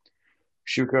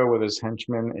 Shuko, with his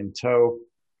henchmen in tow,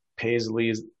 pays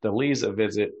the Lees a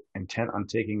visit, intent on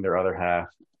taking their other half.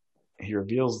 He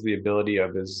reveals the ability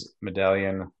of his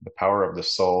medallion, the power of the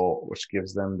soul, which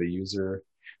gives the user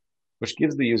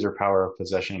power of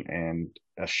possession and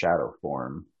a shadow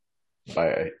form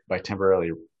by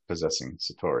temporarily possessing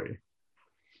Satori.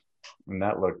 And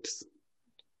that looked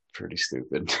pretty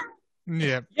stupid.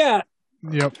 Yeah. Yeah.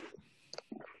 Yep.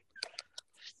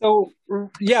 So,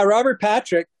 yeah, Robert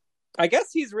Patrick, I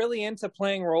guess he's really into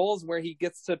playing roles where he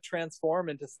gets to transform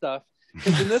into stuff.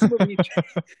 Because in this movie,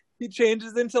 he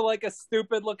changes into like a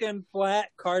stupid looking flat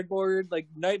cardboard, like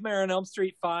Nightmare on Elm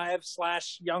Street 5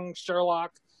 / Young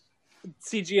Sherlock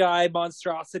CGI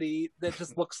monstrosity that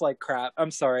just looks like crap.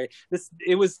 I'm sorry.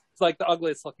 It was like the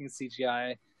ugliest looking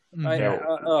CGI.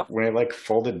 When it like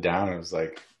folded down, it was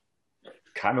like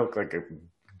kind of looked like a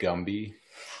Gumby.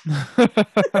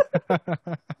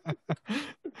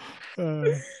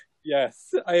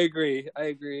 Yes, I agree.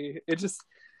 It just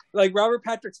like Robert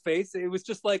Patrick's face. It was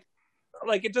just like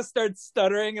it just started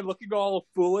stuttering and looking all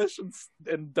foolish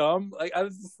and dumb. Like I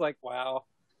was just like, wow,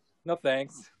 no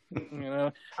thanks. You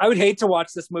know, I would hate to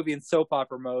watch this movie in soap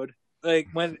opera mode, like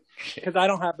because I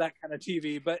don't have that kind of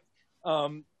TV. But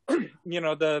you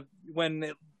know, when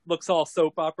it looks all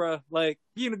soap opera, like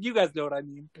you guys know what I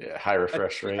mean. Yeah, high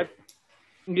refresh rate.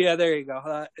 Yeah, there you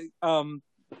go.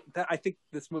 I think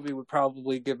this movie would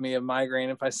probably give me a migraine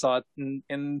if I saw it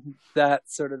in that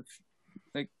sort of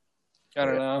like I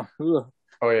don't know. Ugh.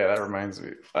 Oh yeah, that reminds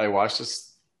me. I watched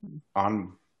this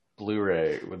on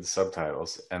Blu-ray with the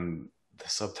subtitles, and the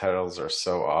subtitles are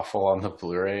so awful on the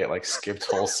Blu-ray. It like skipped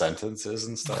whole sentences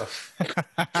and stuff.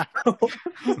 Oh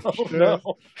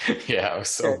no! Yeah, it was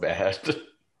so bad.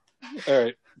 All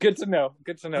right, good to know.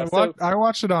 I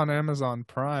watched it on Amazon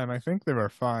Prime. I think they were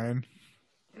fine.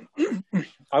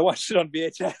 I watched it on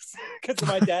VHS because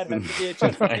my dad had the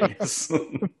VHS.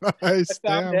 Nice. I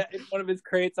found it in one of his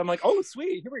crates. I'm like, oh,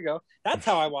 sweet, here we go. That's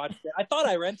how I watched it. I thought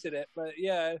I rented it, but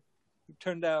yeah, it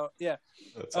turned out, yeah.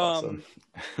 That's awesome.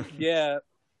 Yeah.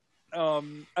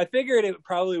 I figured it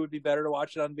probably would be better to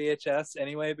watch it on VHS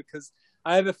anyway, because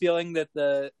I have a feeling that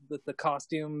the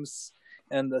costumes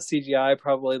and the CGI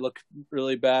probably look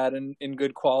really bad in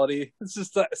good quality. It's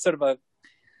just sort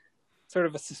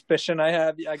of a suspicion I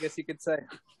have, I guess you could say.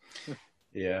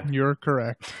 Yeah. You're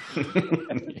correct.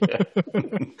 Yeah.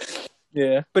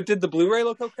 Yeah. But did the Blu-ray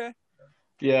look okay?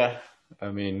 Yeah.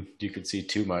 I mean, you could see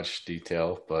too much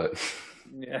detail, but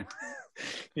yeah.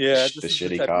 Yeah. The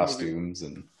shitty costumes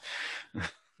and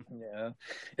yeah.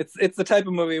 It's the type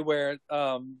of movie where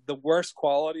the worse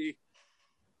quality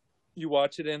you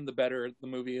watch it in, the better the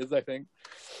movie is, I think.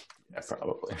 Yeah,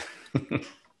 probably.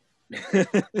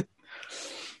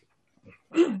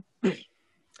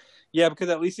 Yeah, because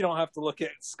at least you don't have to look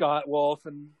at Scott Wolf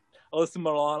and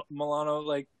Alyssa Milano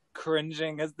like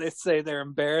cringing as they say their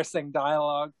embarrassing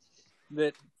dialogue.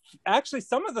 That actually,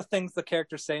 some of the things the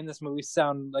characters say in this movie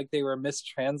sound like they were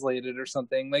mistranslated or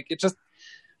something. Like it just,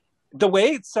 the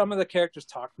way some of the characters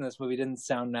talked in this movie didn't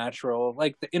sound natural.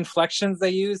 Like the inflections they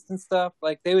used and stuff.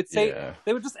 Like they would say,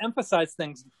 they would just emphasize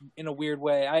things in a weird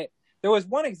way. There was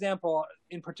one example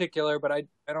in particular, but I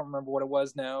don't remember what it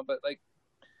was now. But like,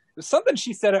 it was something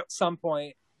she said at some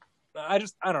point. I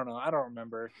don't know. I don't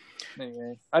remember.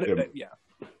 Anyway, I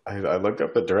looked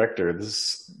up the director.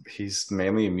 He's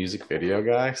mainly a music video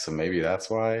guy, so maybe that's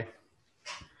why.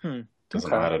 Doesn't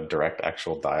know how to direct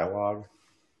actual dialogue.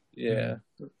 Yeah,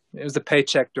 it was a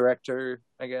paycheck director,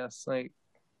 I guess. Like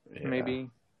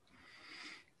maybe.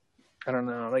 I don't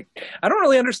know. Like, I don't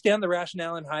really understand the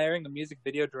rationale in hiring a music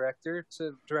video director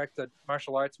to direct a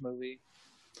martial arts movie.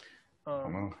 I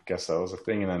don't know. I guess that was a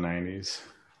thing in the 90s.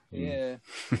 Yeah.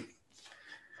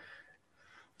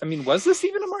 I mean, was this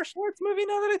even a martial arts movie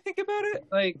now that I think about it?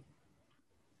 Like,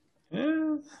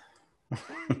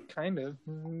 kind of.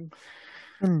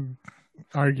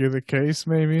 Argue the case,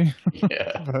 maybe.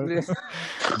 Yeah.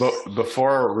 But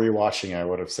before rewatching, I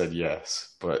would have said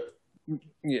yes, but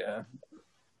yeah.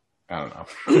 I don't know.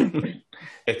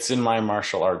 It's in my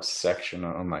martial arts section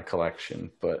on my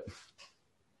collection, but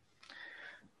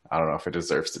I don't know if it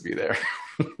deserves to be there.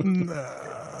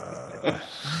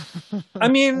 I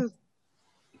mean,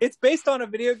 it's based on a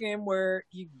video game where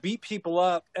you beat people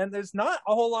up, and there's not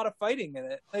a whole lot of fighting in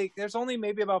it. Like, there's only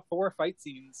maybe about 4 fight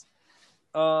scenes,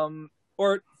 or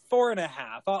 4.5.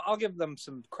 I'll give them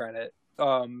some credit.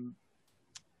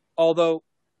 Although,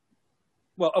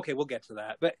 well, okay, we'll get to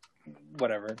that, but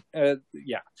whatever.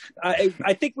 Yeah,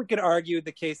 I think we could argue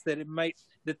the case that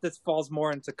that this falls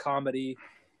more into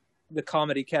the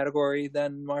comedy category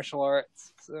than martial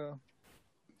arts. So,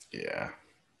 yeah.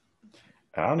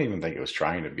 I don't even think it was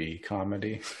trying to be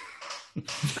comedy.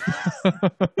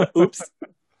 Oops.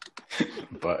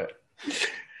 But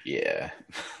yeah.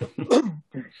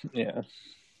 Yeah.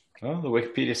 Well, the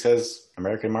Wikipedia says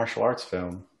American martial arts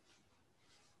film.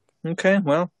 Okay,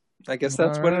 well, I guess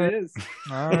that's what it is.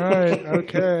 All right,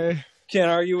 okay. Can't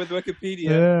argue with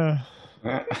Wikipedia.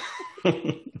 Yeah.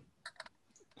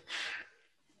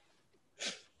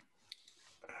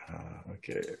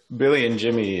 Okay. Billy and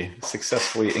Jimmy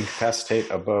successfully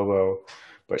incapacitate a Bobo,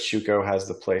 but Shuko has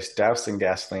the place doused in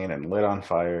gasoline and lit on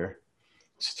fire.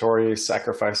 Satori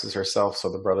sacrifices herself so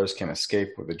the brothers can escape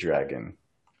with the dragon.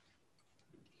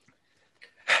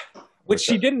 Which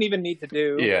she didn't even need to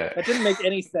do. Yeah. That didn't make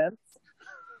any sense.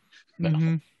 No.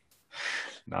 Mm-hmm.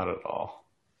 Not at all.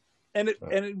 And it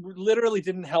literally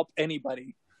didn't help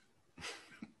anybody.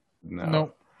 No.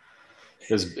 Nope.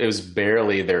 It was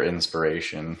barely their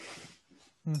inspiration.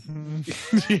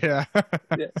 Mm-hmm. Yeah.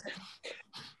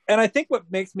 And I think what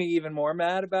makes me even more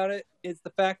mad about it is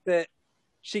the fact that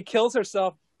she kills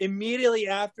herself immediately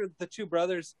after the two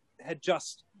brothers had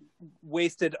just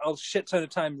wasted a shit ton of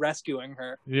time rescuing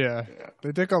her. Yeah.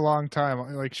 They took a long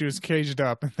time. Like, she was caged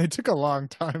up, and they took a long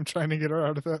time trying to get her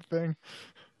out of that thing.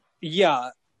 Yeah,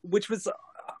 which was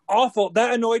awful.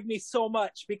 That annoyed me so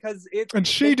much because and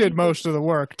she did most of the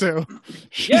work too.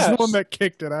 She's the one that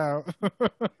kicked it out.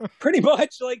 Pretty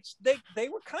much. Like, they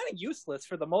were kind of useless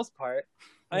for the most part.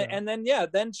 Yeah. And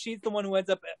then she's the one who ends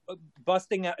up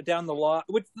busting down the lock,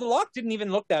 which the lock didn't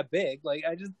even look that big. Like,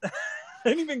 I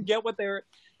didn't even get what they were.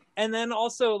 And then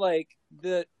also, like,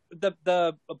 the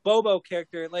Bobo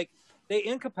character, like, they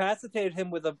incapacitated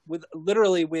him with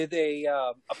literally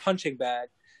a punching bag.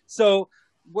 So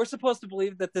we're supposed to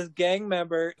believe that this gang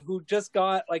member who just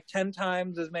got like 10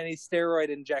 times as many steroid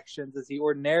injections as he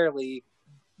ordinarily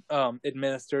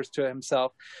administers to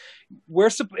himself,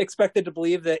 we're expected to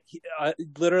believe that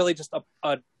literally just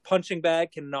a punching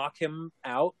bag can knock him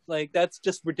out. Like, that's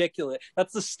just ridiculous.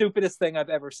 That's the stupidest thing I've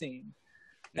ever seen.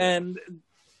 Yeah.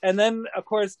 And then, of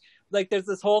course, like, there's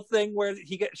this whole thing where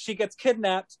she gets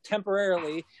kidnapped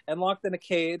temporarily and locked in a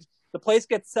cage. The place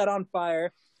gets set on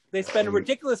fire. They spend a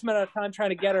ridiculous amount of time trying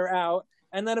to get her out.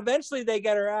 And then eventually they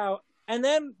get her out. And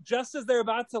then just as they're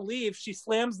about to leave, she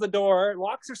slams the door,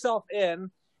 locks herself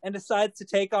in, and decides to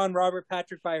take on Robert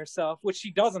Patrick by herself, which she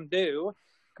doesn't do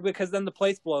because then the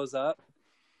place blows up.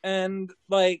 And,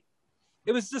 like,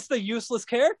 it was just a useless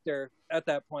character at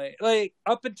that point. Like,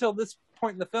 up until this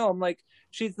point in the film, like,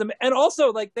 and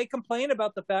also, like, they complain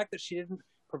about the fact that she didn't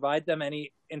provide them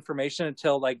any information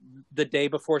until like the day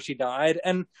before she died.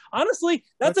 And honestly,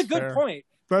 that's a good point.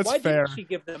 Why didn't she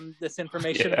give them this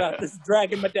information about this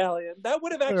dragon medallion? That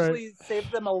would have actually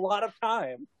saved them a lot of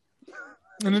time.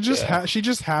 And it just she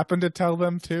just happened to tell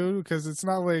them too, because it's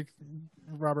not like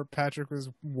Robert Patrick was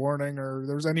warning, or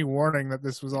there was any warning that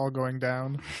this was all going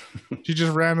down. She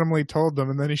just randomly told them,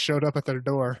 and then he showed up at their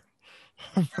door.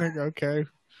 I'm like, okay,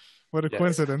 what a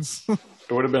coincidence. It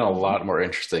would have been a lot more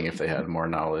interesting if they had more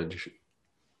knowledge.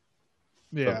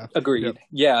 Yeah. Agreed.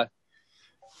 Yeah.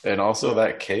 And also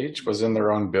that cage was in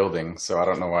their own building, so I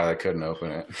don't know why they couldn't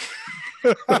open it.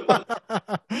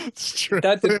 It's true.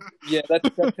 That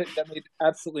made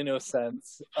absolutely no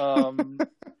sense.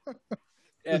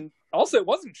 And also, it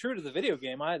wasn't true to the video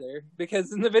game either,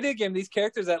 because in the video game, these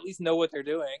characters at least know what they're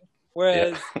doing,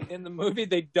 whereas in the movie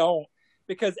they don't.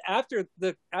 Because after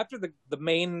the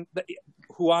main,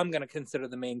 who I'm going to consider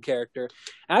the main character,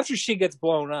 after she gets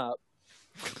blown up,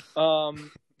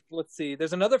 let's see,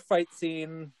 there's another fight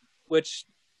scene which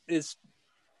is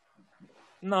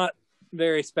not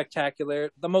very spectacular.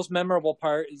 The most memorable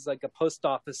part is like a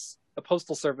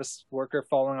postal service worker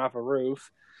falling off a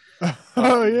roof.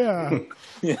 Oh yeah.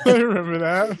 I remember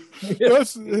that.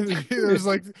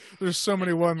 There's so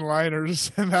many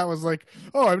one-liners, and that was like,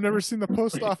 oh, I've never seen the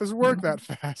post office work that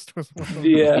fast. Was one of them.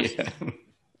 Yeah.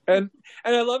 And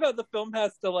I love how the film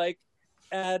has to like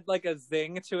add like a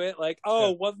zing to it, like,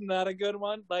 oh, wasn't that a good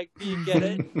one? Like, do you get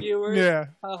it, viewers? Yeah.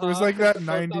 It was like that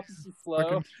 90s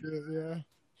slow. Shit, yeah.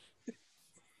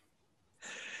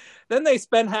 Then they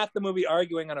spend half the movie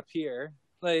arguing on a pier.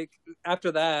 Like,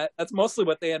 after that, that's mostly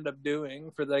what they end up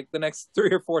doing for like the next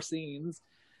 3 or 4 scenes.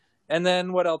 And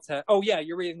then what else? Oh yeah,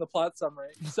 you're reading the plot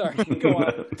summary. Sorry, go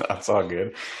on. That's all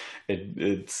good.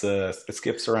 It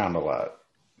skips around a lot.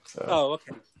 So. Oh,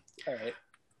 okay. All right.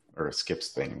 Or it skips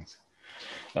things.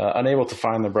 Unable to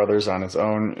find the brothers on his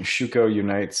own, Shuko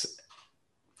unites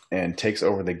and takes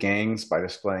over the gangs by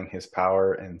displaying his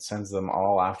power and sends them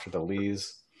all after the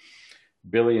Lees.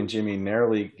 Billy and Jimmy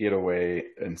narrowly get away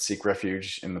and seek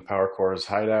refuge in the Power Corps'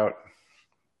 hideout.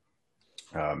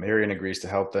 Marion agrees to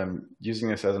help them, using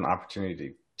this as an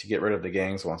opportunity to get rid of the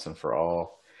gangs once and for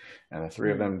all. And the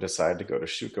 3 of them decide to go to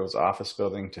Shuko's office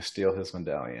building to steal his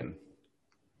medallion.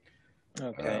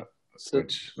 Okay.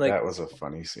 That was a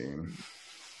funny scene.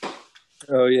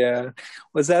 Oh yeah,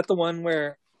 was that the one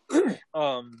where,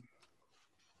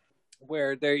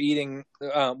 where they're eating,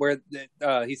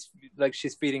 he's like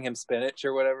she's feeding him spinach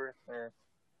or whatever? Or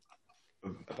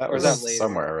that was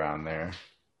somewhere around there.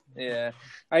 Yeah,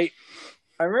 I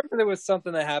remember there was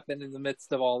something that happened in the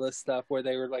midst of all this stuff where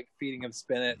they were like feeding him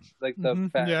spinach, like the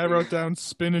fat. Yeah, I wrote down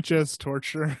spinach as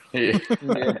torture. Yeah.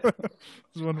 It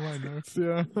was one of my notes.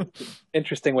 Yeah.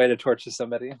 Interesting way to torture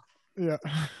somebody. Yeah.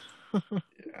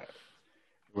 Yeah.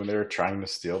 When they were trying to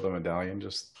steal the medallion,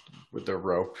 just with the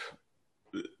rope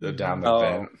down the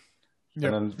vent,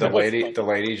 Yep. and then the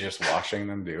lady just watching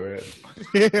them do it.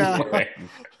 Yeah.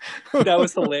 That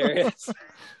was hilarious.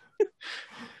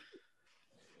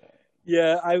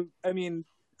 Yeah, I mean,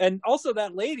 and also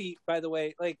that lady, by the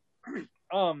way, like,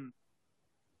 was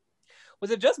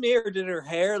it just me or did her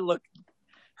hair look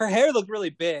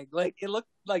really big? Like, it looked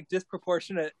like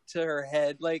disproportionate to her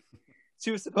head. Like,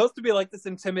 she was supposed to be like this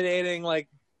intimidating, like,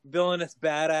 villainous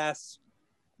badass,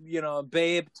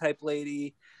 babe type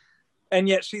lady, and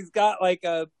yet she's got like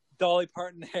a Dolly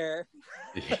Parton hair.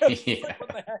 Yeah.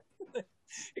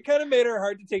 It kind of made her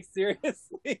hard to take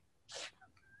seriously.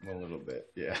 A little bit,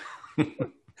 yeah.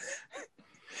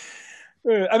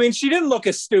 I mean, she didn't look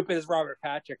as stupid as Robert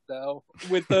Patrick, though,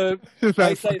 with the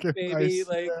ice baby.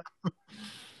 Like,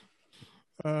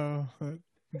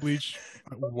 bleach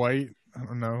white. I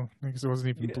don't know. I guess it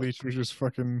wasn't even bleach. It was just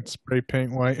fucking spray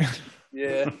paint white.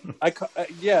 Yeah,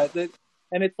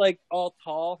 and it's like all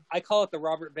tall. I call it the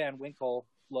Robert Van Winkle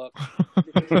look,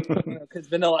 because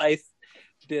Vanilla Ice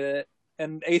did it,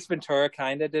 and Ace Ventura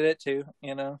kind of did it too.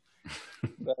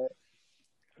 But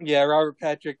yeah, Robert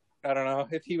Patrick. I don't know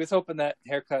if he was hoping that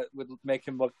haircut would make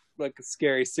him look like a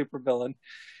scary supervillain.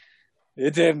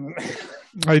 It didn't.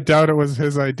 I doubt it was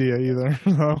his idea either.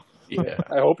 No. Yeah,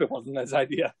 I hope it wasn't his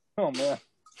idea. Oh man,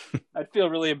 I'd feel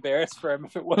really embarrassed for him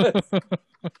if it was.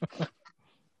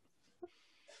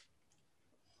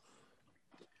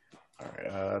 All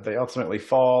right, they ultimately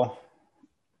fall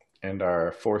and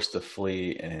are forced to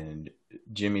flee, and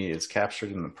Jimmy is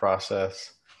captured in the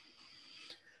process.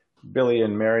 Billy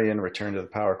and Marion return to the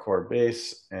Power Corps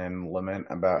base and lament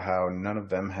about how none of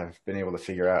them have been able to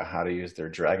figure out how to use their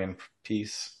dragon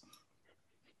piece.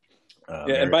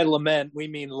 And by lament, we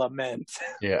mean lament.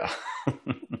 Yeah.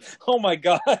 Oh my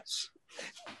gosh.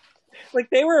 Like,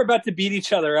 they were about to beat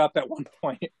each other up at one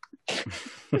point.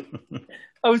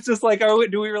 I was just like,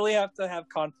 do we really have to have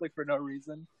conflict for no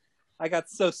reason? I got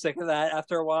so sick of that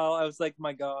after a while. I was like,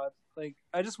 my God. Like,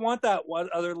 I just want that one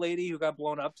other lady who got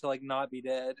blown up to, like, not be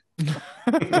dead.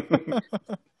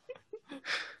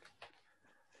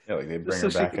 Yeah, like they bring Just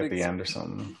her so she back could at the end or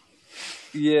something.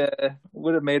 Yeah,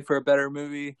 would have made for a better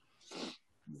movie.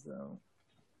 So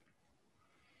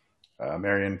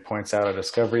Marion points out a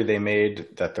discovery they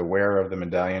made that the wearer of the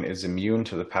medallion is immune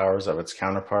to the powers of its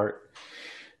counterpart,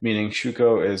 meaning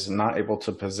Shuko is not able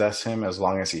to possess him as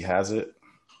long as he has it.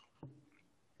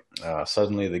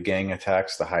 Suddenly, the gang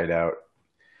attacks the hideout.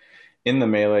 In the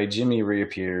melee, Jimmy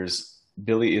reappears.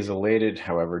 Billy is elated,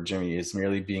 however, Jimmy is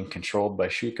merely being controlled by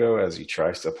Shuko as he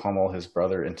tries to pummel his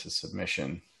brother into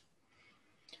submission.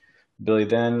 Billy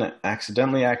then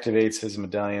accidentally activates his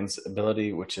medallion's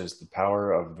ability, which is the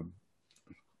power of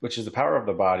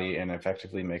the body, and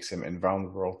effectively makes him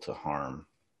invulnerable to harm.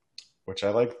 Which I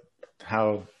like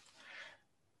how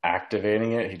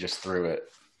activating it, he just threw it.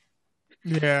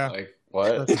 Yeah. Like,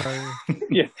 what?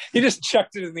 yeah, he just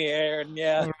chucked it in the air, and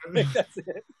that's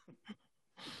it.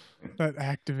 That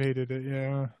activated it,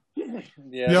 yeah.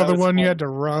 Yeah, the other one fun. you had to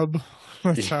rub.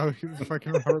 That's how you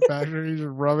fucking rub it back. You just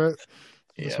rub it.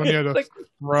 This one you had to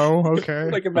throw.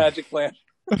 Okay. Like a magic lamp.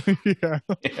 Yeah.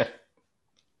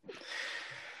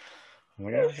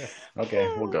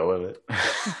 Okay, we'll go with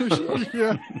it.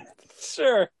 Yeah.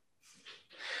 Sure.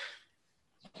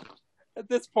 At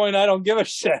this point, I don't give a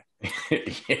shit.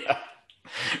 Yeah,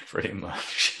 pretty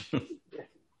much.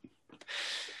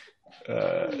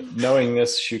 Knowing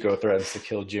this, Shuko threatens to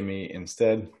kill Jimmy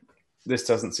instead. This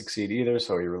doesn't succeed either,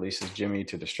 so he releases Jimmy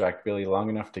to distract Billy long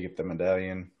enough to get the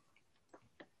medallion.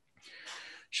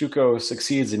 Shuko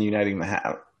succeeds in uniting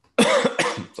the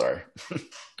Sorry.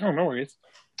 Oh, no worries.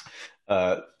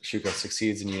 Shuko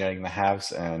succeeds in uniting the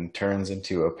halves and turns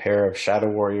into a pair of shadow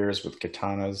warriors with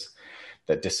katanas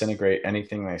that disintegrate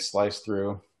anything they slice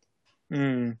through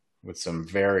with some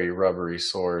very rubbery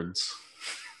swords.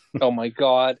 Oh my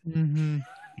god. Mm-hmm.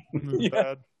 Yeah.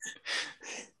 Bad.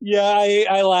 Yeah,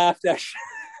 I laughed actually.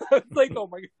 I was like, oh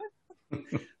my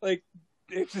god. Like,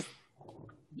 it just,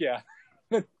 yeah.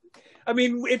 I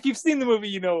mean, if you've seen the movie,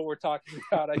 you know what we're talking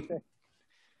about, I think.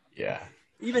 Yeah.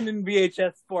 Even in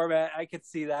VHS format, I could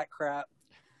see that crap.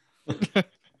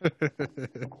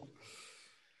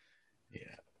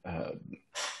 Yeah.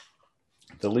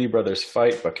 The Lee brothers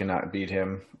fight but cannot beat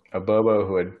him. Abobo,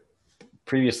 who had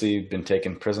previously been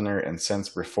taken prisoner and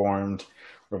since reformed,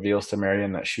 reveals to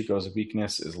Marion that Shuko's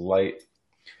weakness is light.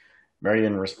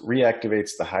 Marion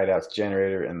reactivates the hideout's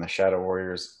generator and the Shadow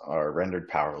Warriors are rendered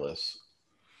powerless.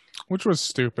 Which was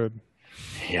stupid.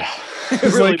 Yeah.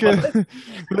 It's really like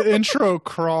the intro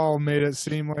crawl made it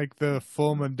seem like the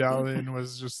full medallion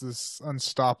was just this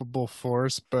unstoppable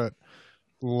force, but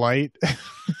light.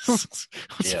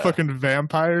 It's fucking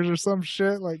vampires or some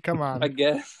shit. Like, come on. I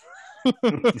guess.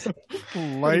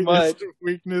 Light is the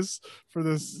weakness for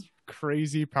this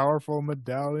crazy powerful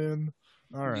medallion.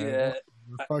 All right. Yeah.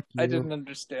 Fuck you. I didn't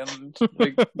understand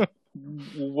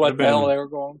what the hell they were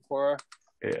going for.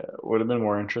 Yeah, it would have been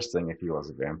more interesting if he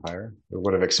was a vampire. It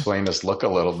would have explained his look a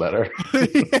little better.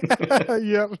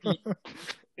 Yep.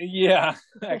 Yeah,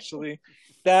 actually.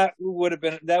 That would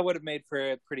have made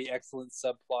for a pretty excellent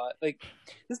subplot. Like,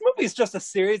 this movie is just a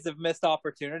series of missed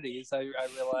opportunities, I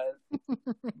realize.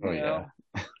 Oh, yeah.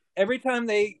 Every time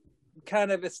they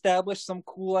kind of establish some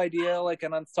cool idea, like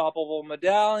an unstoppable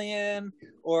medallion,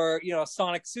 or,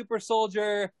 Sonic Super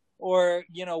Soldier, or,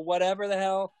 whatever the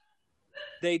hell,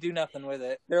 they do nothing with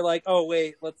it. They're like, oh,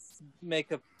 wait, let's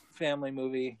make a family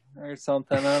movie or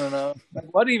something. I don't know.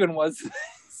 What even was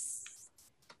this?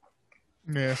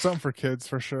 Yeah, something for kids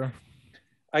for sure.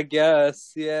 I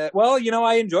guess, yeah. Well,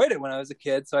 I enjoyed it when I was a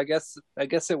kid, so I guess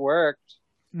it worked.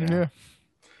 Yeah.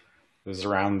 It was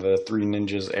around the Three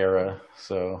Ninjas era,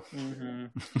 so. Mm-hmm.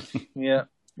 Yeah,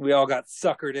 we all got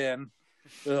suckered in.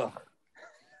 Ugh.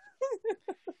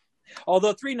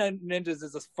 Although Three Ninjas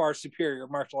is a far superior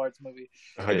martial arts movie.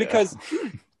 Because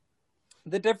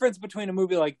the difference between a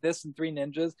movie like this and Three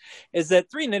Ninjas is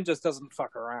that Three Ninjas doesn't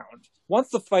fuck around. Once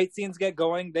the fight scenes get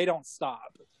going, they don't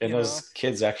stop. And those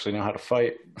kids actually know how to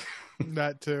fight.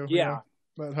 That too. Yeah.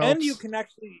 That helps. And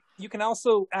you can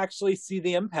also actually see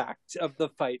the impact of the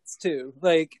fights too.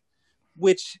 Like,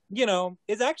 which,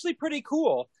 is actually pretty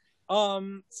cool.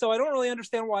 So I don't really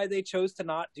understand why they chose to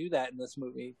not do that in this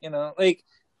movie. Like,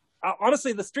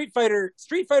 honestly, the Street Fighter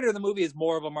the movie is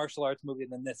more of a martial arts movie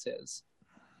than this is.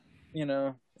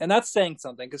 And that's saying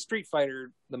something, because Street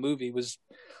Fighter the movie was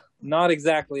not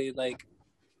exactly like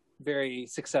very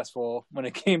successful when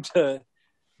it came to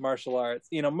martial arts.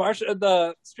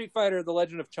 The Street Fighter: The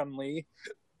Legend of Chun-Li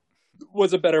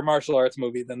was a better martial arts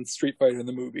movie than Street Fighter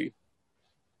the movie.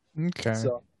 Okay.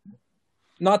 So,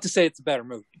 not to say it's a better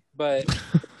movie, but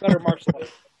it's better martial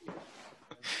arts.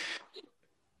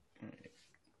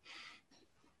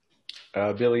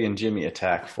 Billy and Jimmy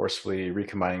attack, forcefully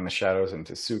recombining the shadows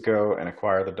into Suko and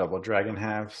acquire the double dragon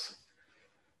halves.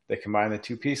 They combine the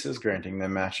two pieces, granting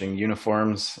them matching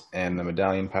uniforms and the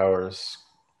medallion powers.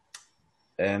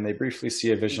 And they briefly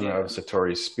see a vision of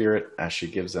Satori's spirit as she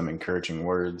gives them encouraging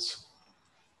words.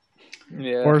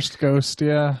 Yeah. Worst ghost,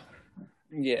 yeah.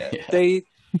 Yeah. They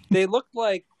looked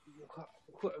like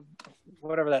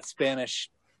whatever that Spanish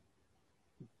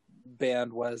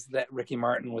band was that Ricky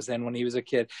Martin was in when he was a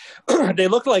kid. They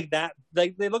look like that.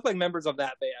 They look like members of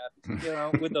that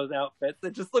band, with those outfits.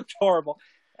 It just looked horrible.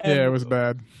 And, yeah, it was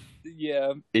bad.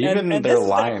 Yeah. Even their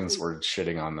lines were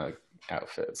shitting on the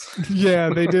outfits. Yeah,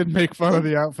 they did make fun of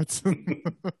the outfits.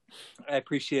 I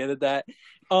appreciated that.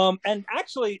 And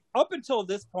actually, up until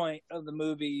this point of the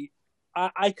movie,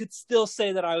 I could still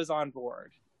say that I was on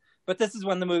board. But this is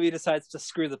when the movie decides to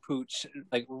screw the pooch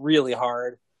like really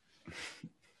hard.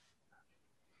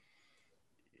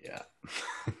 Yeah.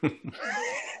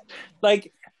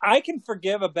 Like, I can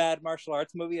forgive a bad martial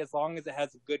arts movie as long as it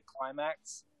has a good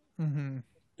climax. Mm-hmm.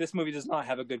 This movie does not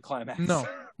have a good climax. No,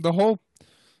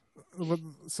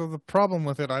 so the problem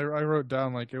with it, I wrote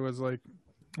down, like, it was like,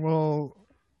 well,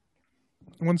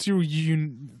 once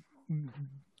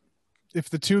if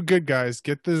the two good guys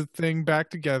get the thing back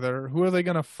together, who are they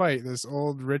gonna fight? This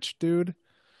old rich dude?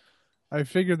 I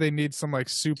figured they need some like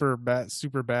super bad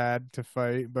to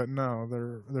fight, but no,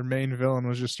 their main villain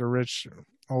was just a rich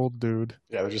old dude.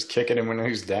 Yeah, they're just kicking him when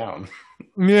he's down.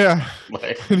 Yeah.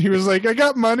 And he was like, I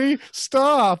got money,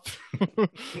 stop.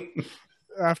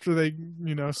 After they,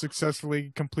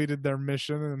 successfully completed their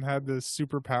mission and had the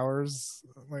superpowers,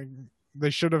 like, they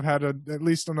should have had at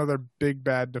least another big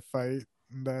bad to fight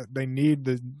that they need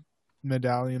the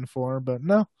medallion for, but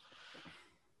no.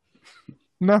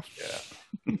 Yeah.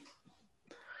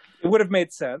 It would have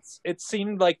made sense. It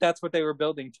seemed like that's what they were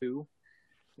building to,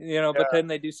 but then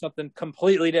they do something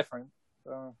completely different.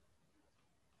 So.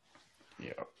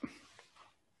 Yeah.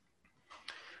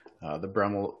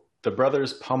 The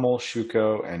brothers pummel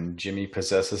Shuko, and Jimmy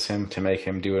possesses him to make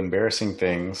him do embarrassing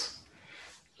things.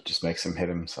 Just makes him hit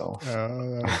himself.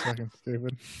 Oh, that was fucking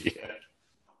stupid. Yeah.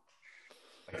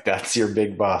 Like, that's your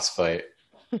big boss fight.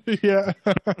 Yeah.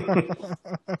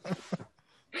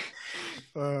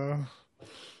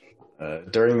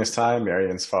 During this time,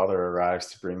 Marion's father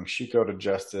arrives to bring Shuko to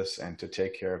justice and to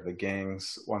take care of the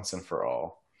gangs once and for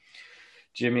all.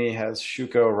 Jimmy has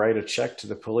Shuko write a check to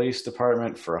the police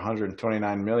department for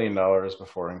 $129 million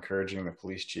before encouraging the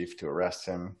police chief to arrest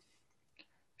him.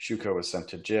 Shuko was sent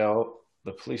to jail.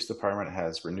 The police department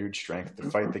has renewed strength to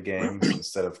fight the gangs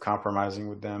instead of compromising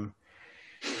with them.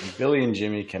 And Billy and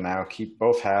Jimmy can now keep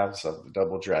both halves of the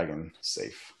Double Dragon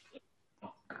safe.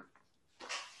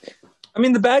 I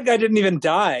mean, the bad guy didn't even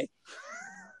die.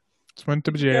 Just went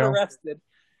to He jail. got arrested.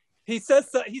 He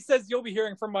says you'll be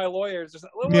hearing from my lawyers.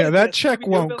 Yeah, that check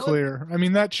won't clear. I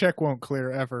mean, that check won't clear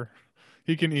ever.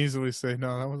 He can easily say,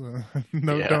 no, that wasn't.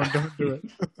 No, Yeah. don't do it.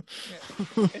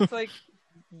 Yeah. It's like,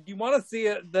 you want to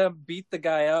see them beat the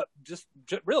guy up just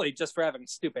for having a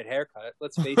stupid haircut.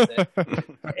 Let's face it.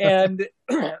 And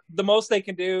the most they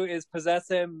can do is possess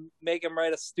him, make him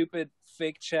write a stupid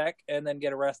fake check, and then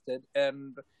get arrested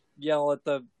and yell at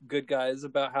the good guys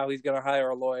about how he's going to hire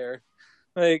a lawyer.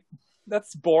 Like,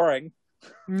 that's boring.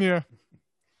 Yeah.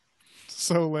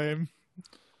 So lame.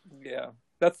 Yeah.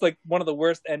 That's like one of the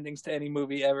worst endings to any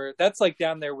movie ever. That's like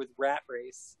down there with Rat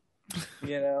Race.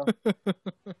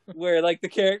 Where like the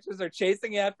characters are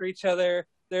chasing after each other,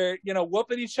 they're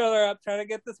whooping each other up trying to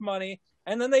get this money,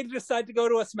 and then they decide to go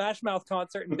to a Smash Mouth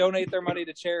concert and donate their money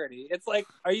to charity. It's like,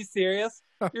 are you serious?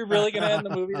 You're really gonna end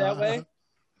the movie that way?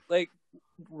 Like,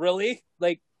 really?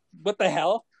 Like, what the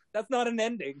hell? That's not an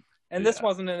ending. And this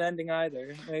wasn't an ending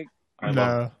either. Like,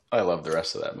 I love the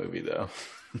rest of that movie though.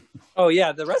 Oh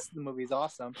yeah, the rest of the movie is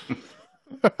awesome.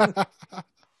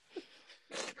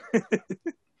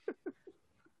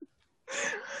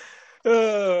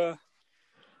 Oh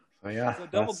yeah, so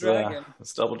Double Dragon.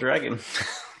 It's Double Dragon.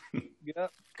 Yeah,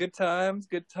 good times.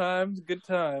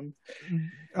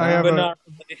 I have a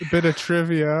bit of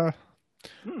trivia.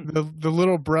 The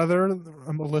little brother,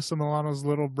 Alyssa Milano's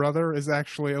little brother, is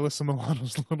actually Alyssa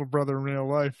Milano's little brother in real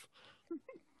life.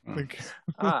 Okay.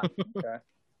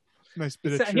 Nice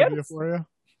bit of trivia for you.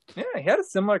 Yeah, he had a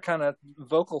similar kind of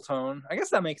vocal tone. I guess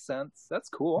that makes sense. That's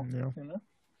cool. Yeah. I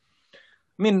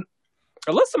mean,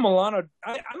 Alyssa Milano,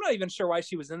 I'm not even sure why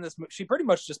she was in this movie. She pretty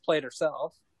much just played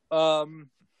herself.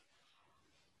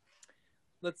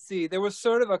 Let's see. There was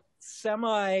sort of a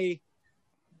semi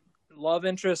love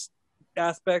interest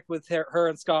aspect with her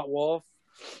and Scott Wolf.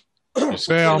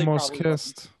 They almost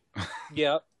kissed.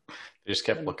 Yeah. They just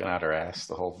kept looking at her ass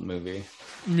the whole movie.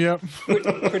 Yep.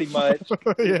 Pretty much.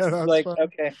 Yeah, It's that's like, fun.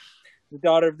 okay, the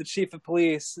daughter of the chief of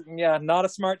police. Yeah, not a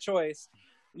smart choice.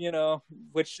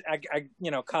 Which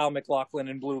Kyle MacLachlan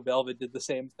and Blue Velvet did the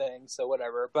same thing. So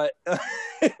whatever, but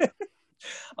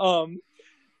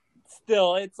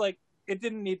still, it's like it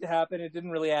didn't need to happen. It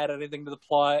didn't really add anything to the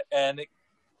plot, and it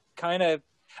kind of,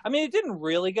 it didn't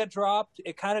really get dropped.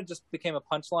 It kind of just became a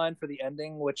punchline for the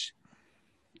ending, which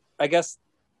I guess,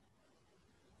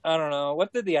 I don't know.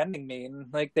 What did the ending mean?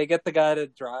 Like, they get the guy to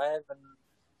drive and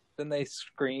then they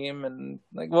scream, and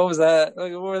like, what was that?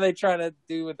 Like, what were they trying to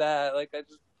do with that? Like,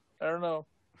 I don't know.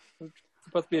 It's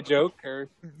supposed to be a joke, or?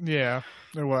 Yeah,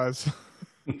 it was.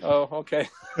 Oh, okay.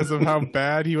 Because of how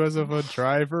bad he was of a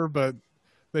driver, but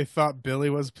they thought Billy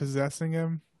was possessing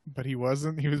him, but he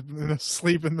wasn't. He was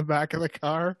asleep in the back of the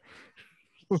car.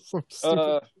 Some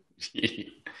stupid-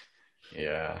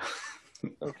 Yeah.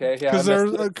 Okay, yeah. Because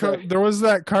there was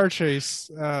that car chase,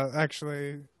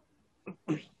 actually,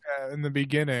 in the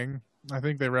beginning. I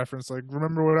think they referenced, like,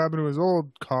 remember what happened to his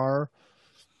old car?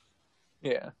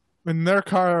 Yeah. In their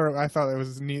car, I thought it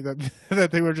was neat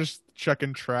that they were just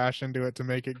chucking trash into it to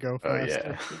make it go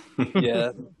faster. Oh, yeah.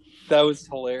 Yeah, that was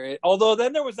hilarious. Although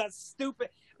then there was that stupid...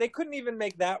 They couldn't even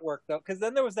make that work, though, because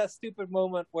then there was that stupid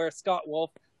moment where Scott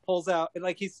Wolf pulls out, and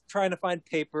like he's trying to find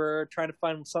paper, trying to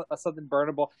find something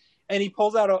burnable, and he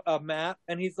pulls out a map,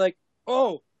 and he's like,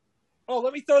 oh,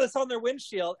 let me throw this on their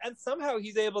windshield, and somehow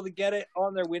he's able to get it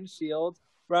on their windshield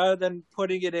rather than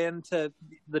putting it into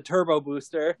the turbo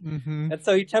booster. Mm-hmm. And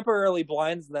so he temporarily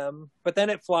blinds them, but then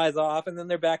it flies off, and then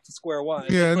they're back to square one.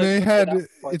 Yeah, and they had,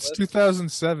 it's it's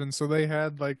 2007, so they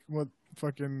had, like, what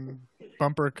fucking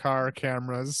bumper car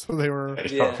cameras, so they were...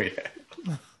 Yeah. Oh,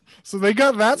 yeah. So they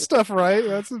got that stuff right.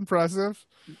 That's impressive.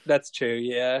 That's true,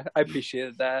 yeah. I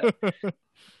appreciated that.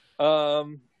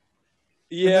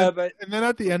 Yeah, and then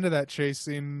at the end of that chase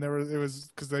scene, it was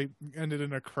because they ended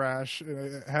in a crash.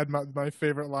 And it had my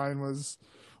favorite line was,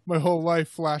 "My whole life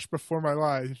flashed before my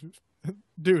life."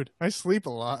 Dude, I sleep a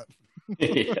lot.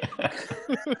 Yeah.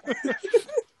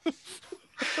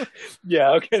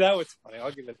 Yeah, okay, that was funny.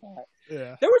 I'll give it that.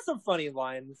 Yeah, there were some funny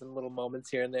lines and little moments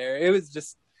here and there. It was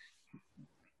just,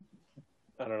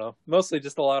 I don't know, mostly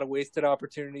just a lot of wasted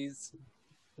opportunities.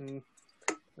 And,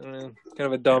 kind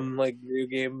of a dumb, like, video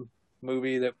game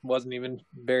movie that wasn't even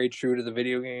very true to the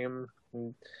video game.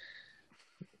 And,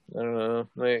 I don't know,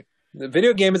 like, the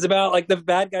video game is about, like, the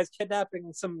bad guys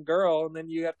kidnapping some girl, and then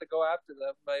you have to go after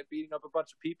them by beating up a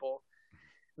bunch of people.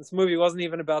 This movie wasn't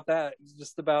even about that. It was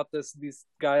just about these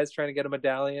guys trying to get a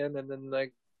medallion, and then,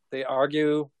 like, they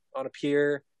argue on a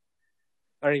pier.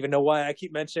 I don't even know why I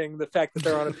keep mentioning the fact that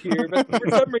they're on a pier, but for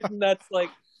some reason that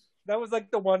was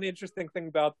like the one interesting thing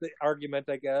about the argument,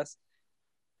 I guess.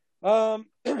 And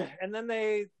then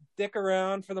they dick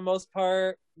around for the most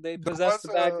part. They possess the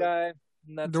bad guy.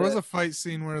 And there was a fight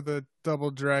scene where the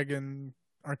Double Dragon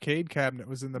arcade cabinet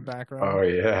was in the background. Oh,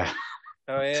 yeah.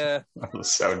 Oh, yeah. That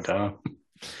was so dumb.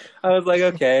 I was like,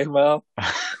 okay, well.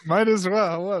 Might as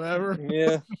well, whatever.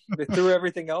 Yeah. They threw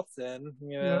everything else in,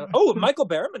 Yeah. Oh, Michael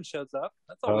Berryman shows up.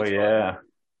 That's always fun. Yeah.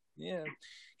 Yeah.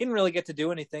 He didn't really get to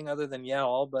do anything other than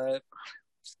yell, but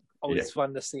it's always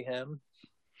fun to see him.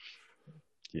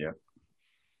 Yeah.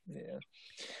 Yeah.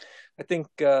 I think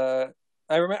I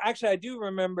do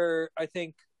remember, I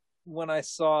think when I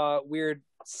saw Weird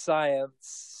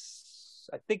Science,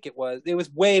 I think it was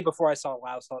way before I saw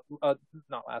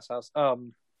not Last House,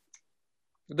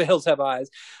 The Hills Have Eyes.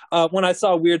 When I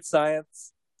saw Weird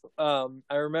Science, I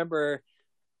remember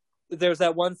there was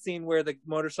that one scene where the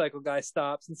motorcycle guy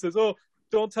stops and says, "Oh,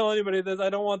 don't tell anybody this. I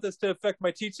don't want this to affect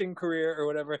my teaching career," or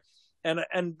whatever.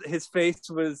 And his face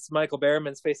was Michael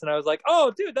Berryman's face, and I was like,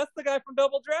 "Oh, dude, that's the guy from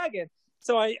Double Dragon."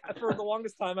 So for the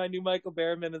longest time, I knew Michael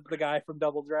Berryman as the guy from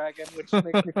Double Dragon, which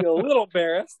makes me feel a little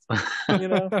embarrassed,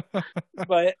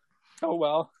 But oh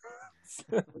well.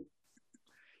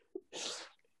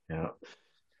 Yeah.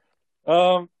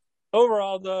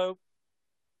 Overall, though,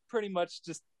 pretty much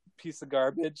just piece of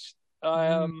garbage.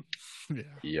 Yeah.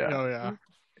 Yeah. Oh yeah.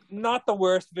 Not the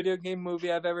worst video game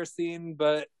movie I've ever seen,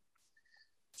 but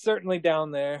certainly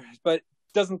down there. But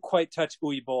doesn't quite touch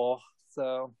Ouija Bowl,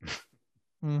 so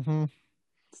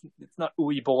it's not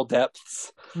Ouija Bowl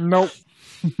depths. Nope.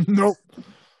 Nope.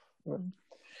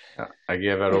 I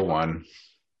give it a 1.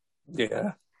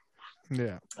 Yeah.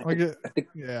 Yeah. I'll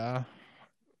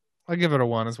give it a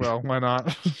 1 as well. Why not?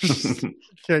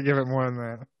 Can't give it more than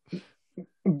that.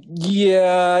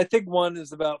 Yeah, I think 1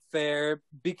 is about fair,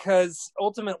 because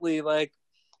ultimately, like,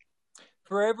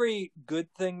 for every good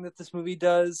thing that this movie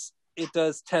does, it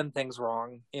does 10 things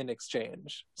wrong in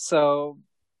exchange. So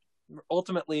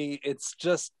ultimately, it's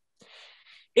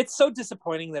so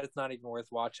disappointing that it's not even worth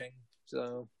watching.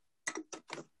 So.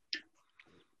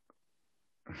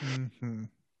 Mm-hmm.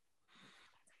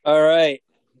 All right.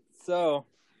 So,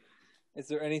 is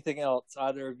there anything else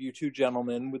either of you two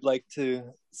gentlemen would like to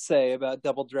say about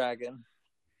Double Dragon?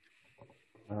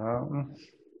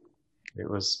 It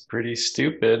was pretty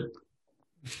stupid.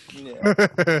 Yeah.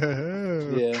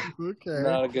 Yeah. Okay.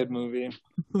 Not a good movie.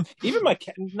 Even my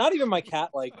cat, not even my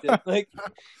cat liked it.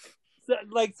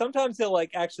 Like sometimes he'll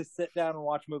like actually sit down and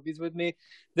watch movies with me.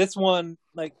 This one,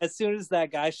 like as soon as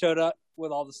that guy showed up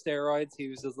with all the steroids, he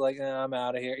was just like, I'm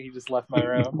out of here. He just left my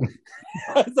room.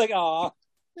 I was like, aw.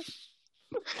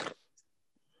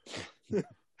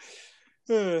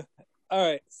 All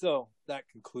right, so that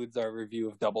concludes our review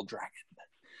of Double Dragon.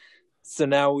 So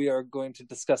now we are going to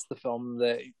discuss the film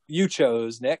that you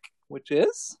chose, Nick, which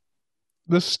is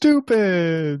The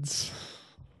Stupids.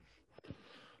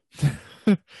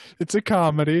 It's a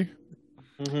comedy,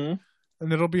 and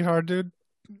it'll be hard to,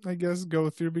 I guess, go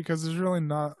through because there's really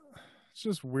not. It's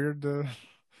just weird to.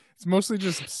 It's mostly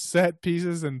just set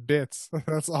pieces and bits.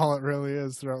 That's all it really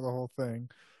is throughout the whole thing.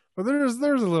 But there's a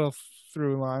little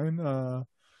through line.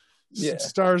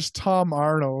 Stars Tom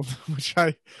Arnold, which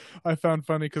I found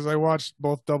funny because I watched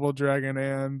both Double Dragon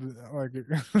and like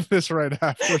this right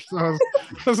after. So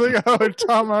I was like, oh,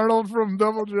 Tom Arnold from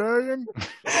Double Dragon,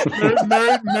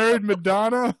 married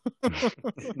Madonna.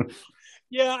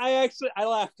 Yeah, I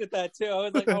laughed at that too. I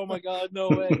was like, oh my god, no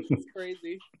way, it's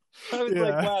crazy. I was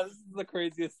like, wow, this is the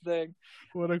craziest thing.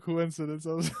 What a coincidence.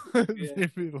 It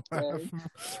made me laugh.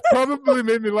 Probably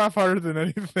made me laugh harder than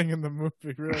anything in the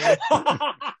movie, really.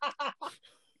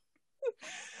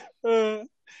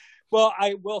 Well,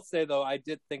 I will say though, I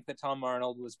did think that Tom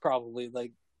Arnold was probably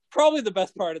the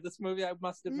best part of this movie. I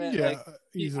must admit, I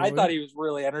thought he was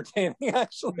really entertaining,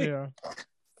 actually. Yeah.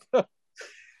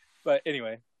 But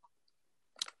anyway,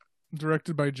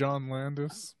 directed by John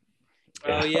Landis.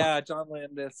 Oh yeah, John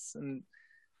Landis, and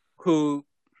who,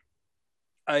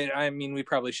 I mean, we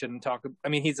probably shouldn't talk. I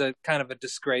mean, he's a kind of a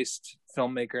disgraced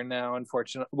filmmaker now,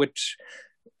 unfortunately, which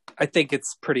I think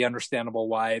it's pretty understandable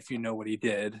why if you know what he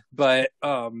did. But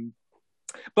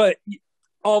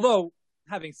although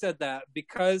having said that,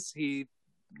 because he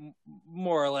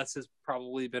more or less has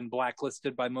probably been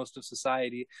blacklisted by most of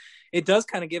society, it does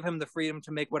kind of give him the freedom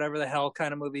to make whatever the hell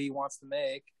kind of movie he wants to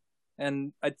make.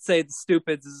 And I'd say The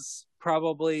Stupids is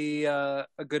probably a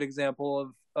good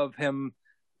example of him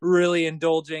really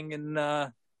indulging in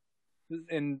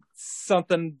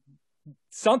something.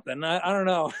 I don't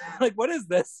know. Like, what is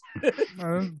this? I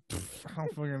don't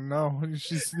fucking know. It's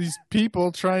just these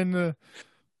people trying to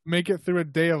make it through a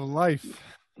day of life.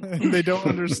 And they don't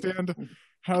understand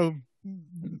how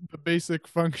the basic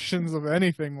functions of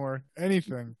anything work.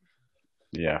 Anything.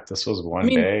 Yeah, if this was one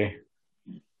day.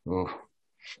 Ooh.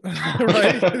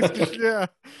 Right? Yeah.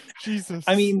 Jesus.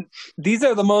 I mean, these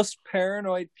are the most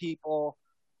paranoid people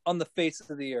on the face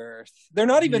of the earth. They're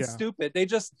not even stupid. They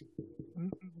just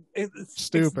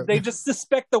stupid. They just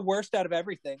suspect the worst out of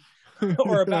everything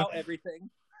or about everything,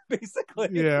 basically.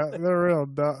 Yeah, they're real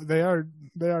dumb. They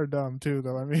are dumb too,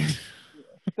 though. I mean,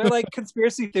 they're like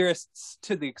conspiracy theorists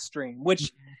to the extreme,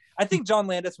 which I think John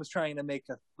Landis was trying to make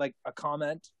a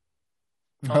comment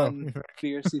on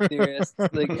conspiracy theorists,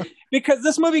 because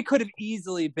this movie could have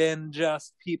easily been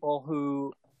just people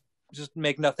who just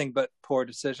make nothing but poor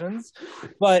decisions,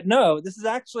 but no, this is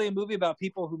actually a movie about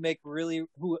people who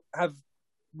have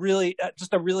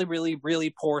just a really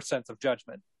poor sense of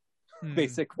judgment,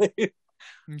 basically.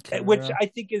 Okay, which I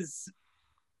think is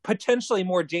potentially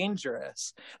more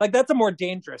dangerous. Like, that's a more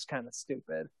dangerous kind of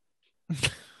stupid.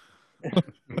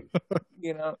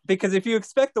 You know, because if you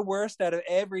expect the worst out of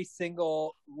every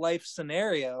single life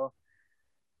scenario,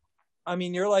 I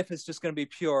mean, your life is just going to be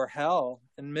pure hell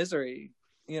and misery,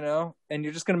 you know, and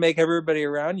you're just going to make everybody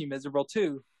around you miserable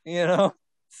too, you know.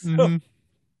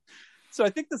 So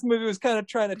I think this movie was kind of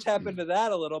trying to tap into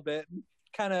that a little bit,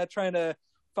 kind of trying to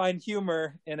find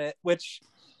humor in it, which,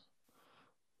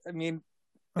 I mean,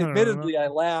 admittedly, I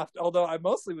laughed, although I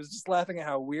mostly was just laughing at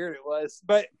how weird it was.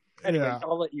 But anyway,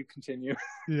 I'll let you continue.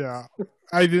 Yeah,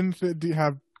 I didn't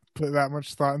have put that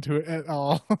much thought into it at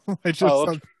all. I just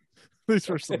thought these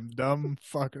were some dumb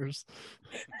fuckers.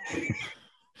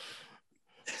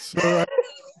 So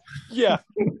yeah,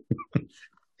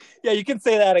 you can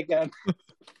say that again.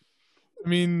 I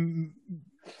mean,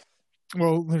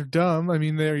 well, they're dumb. I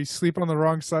mean, they sleep on the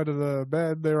wrong side of the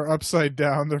bed. They were upside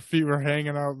down. Their feet were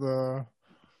hanging out that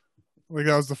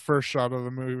was the first shot of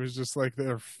the movie. It was just like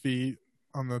their feet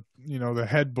on the, the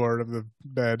headboard of the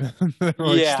bed. Like,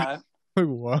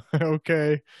 what?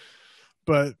 Okay.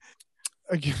 But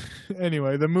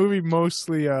Anyway, the movie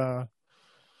mostly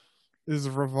is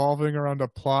revolving around a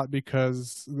plot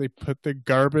because they put the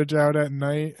garbage out at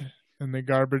night and the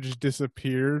garbage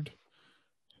disappeared.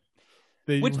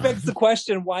 Which begs the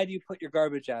question: why do you put your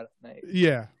garbage out at night?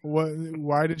 Yeah,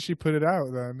 why did she put it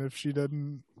out then if she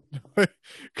didn't?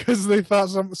 Because they thought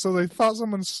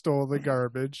someone stole the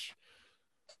garbage.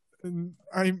 And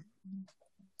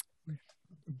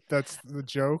that's the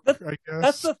joke, I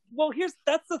guess.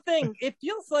 That's the thing. It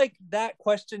feels like that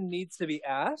question needs to be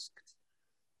asked,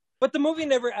 but the movie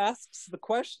never asks the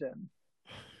question.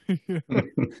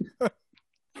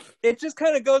 It just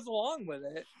kind of goes along with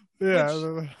it.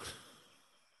 Yeah.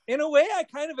 In a way, I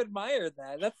kind of admire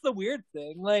that. That's the weird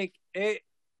thing. Like it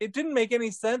didn't make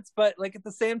any sense, but like at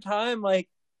the same time, like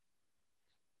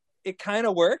it kind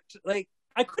of worked. Like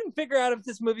I couldn't figure out if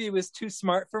this movie was too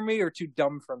smart for me or too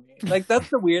dumb for me. Like that's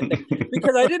the weird thing,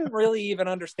 because I didn't really even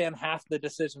understand half the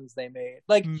decisions they made.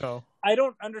 Like no. I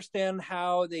don't understand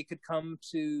how they could come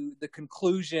to the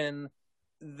conclusion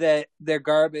that their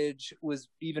garbage was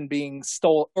even being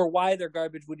stolen, or why their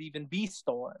garbage would even be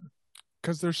stolen.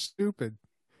 Because they're stupid.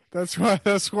 That's why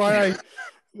I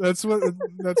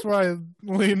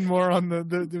lean more on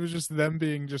the it was just them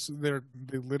being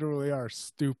they literally are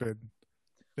stupid.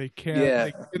 They can't. Yeah.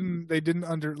 They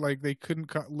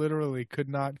could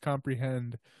not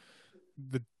comprehend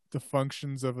the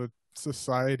functions of a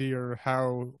society or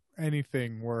how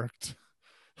anything worked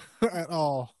at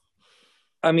all.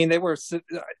 I mean,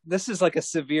 this is like a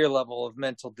severe level of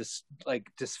mental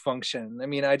dysfunction. I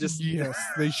mean, yes,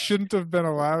 they shouldn't have been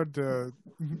allowed to,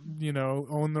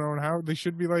 own their own house. They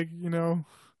should be like,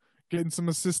 getting some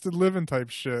assisted living type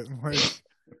shit. Like,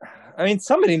 I mean,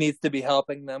 somebody needs to be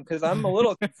helping them, because I'm a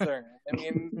little concerned. I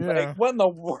mean, like, what in the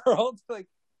world? Like,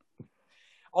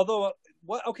 although,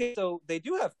 okay, so they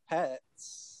do have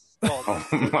pets. Well, oh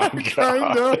my God.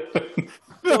 Kind of.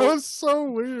 That was so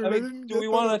weird. I mean, do we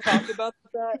want to talk about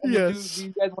that? I mean, yes. Do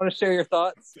you guys want to share your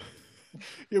thoughts?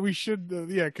 Yeah, we should.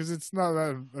 Because it's not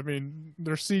that. I mean,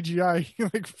 they're CGI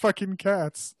like fucking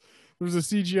cats. There's a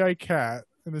CGI cat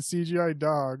and a CGI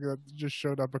dog that just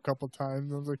showed up a couple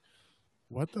times. I was like,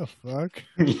 what the fuck?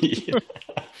 Yeah.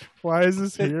 Why is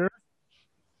this here?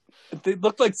 They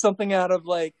look like something out of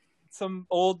like some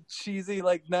old cheesy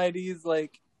like 90s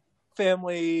like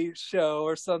family show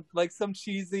or something, like some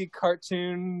cheesy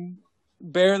cartoon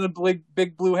Bear in the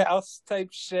Big Blue House type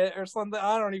shit or something.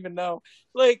 I don't even know.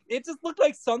 Like it just looked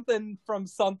like something from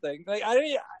something. Like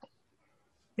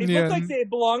it looked like it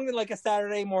belonged in like a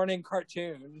Saturday morning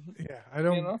cartoon. Yeah, I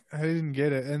didn't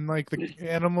get it. And like the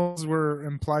animals were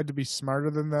implied to be smarter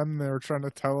than them. They were trying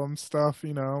to tell them stuff,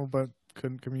 but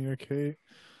couldn't communicate.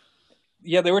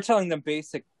 Yeah, they were telling them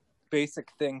basic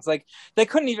things. Like they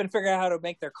couldn't even figure out how to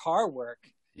make their car work.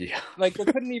 Yeah. Like they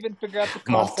couldn't even figure out the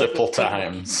multiple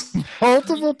times.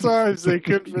 Multiple times they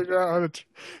couldn't figure out how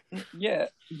to. Yeah,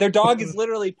 their dog is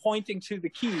literally pointing to the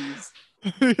keys.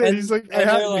 He's like, he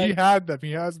had them.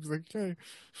 He has them. He's like, okay.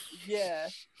 Yeah,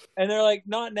 and they're like,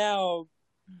 not now,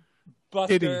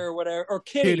 Buster, Kitty. Or whatever, or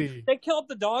Kitty. They killed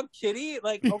the dog, Kitty.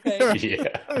 Like, okay.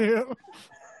 Yeah.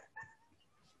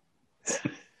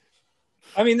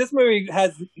 I mean, this movie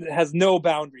has no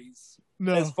boundaries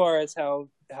as far as how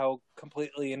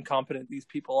completely incompetent these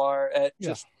people are at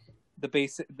just the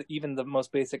basic, even the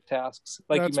most basic tasks.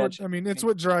 Like you mentioned, it's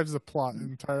what drives the plot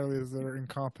entirely is their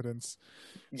incompetence.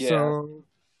 Yeah. So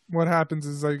what happens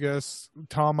is, I guess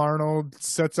Tom Arnold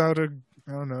sets out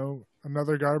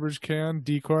another garbage can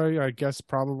decoy. I guess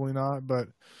probably not, but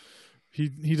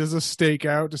he does a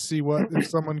stakeout to see what if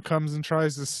someone comes and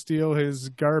tries to steal his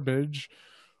garbage.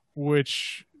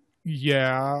 Which,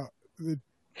 the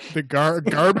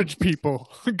garbage people,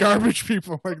 like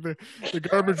the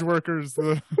garbage workers,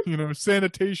 the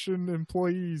sanitation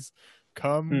employees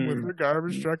come with their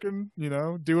garbage truck and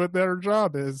do what their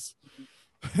job is.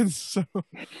 And so,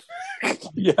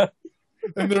 yeah.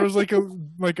 And there was like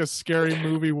a Scary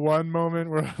Movie 1 moment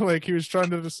where like he was trying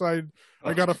to decide,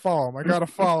 I gotta follow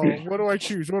him. What do I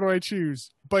choose?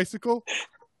 Bicycle,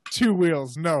 2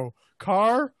 wheels. No.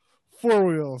 Car, 4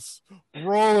 wheels.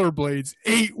 Rollerblades,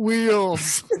 8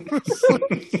 wheels.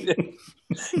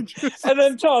 And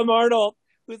then Tom Arnold,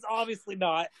 who's obviously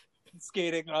not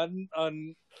skating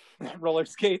on roller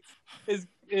skates, is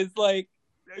like,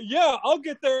 yeah, I'll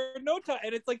get there in no time.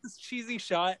 And it's like this cheesy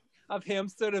shot of him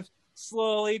sort of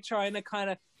slowly trying to kind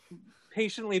of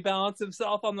patiently balance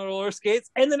himself on the roller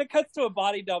skates, and then it cuts to a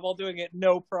body double doing it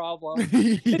no problem.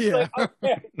 It's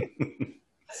like,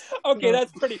 okay,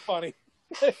 that's pretty funny.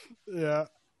 Yeah,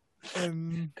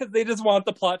 and because they just want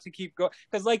the plot to keep going.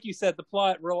 Because, like you said, the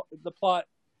plot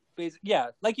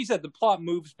like you said, the plot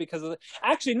moves because of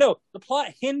actually no, the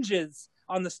plot hinges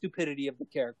on the stupidity of the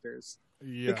characters.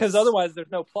 Yes. Because otherwise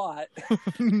there's no plot.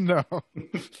 No,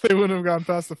 they wouldn't have gone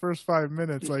past the first 5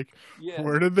 minutes. Like, Yeah.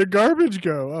 where did the garbage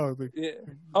go?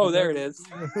 There it is.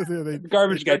 The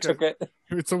garbage guy took it.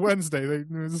 It's a Wednesday.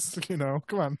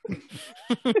 Come on.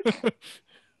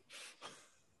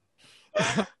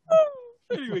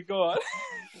 Anyway, go on.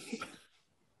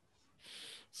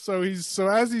 So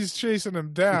as he's chasing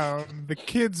him down, the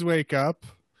kids wake up.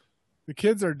 The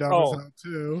kids are dumb as hell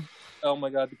too. Oh my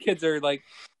god, the kids are like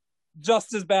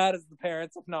just as bad as the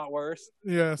parents, if not worse.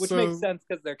 Yeah, which makes sense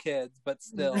because they're kids, but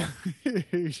still.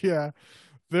 Yeah,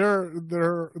 they're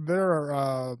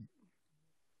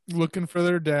looking for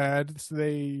their dad. So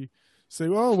they say,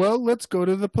 "Oh well, let's go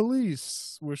to the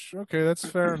police." Which, okay, that's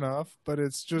fair enough, but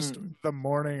it's just the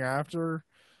morning after.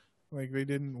 Like, they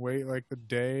didn't wait like the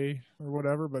day or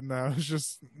whatever, but no, it's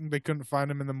just they couldn't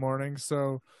find him in the morning.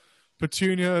 So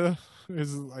Petunia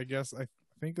is, I guess, I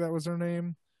think that was her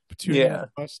name.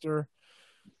 Petunia Buster.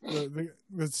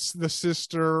 The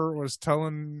sister was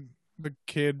telling the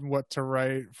kid what to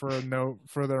write for a note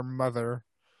for their mother.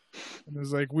 And it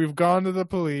was like, we've gone to the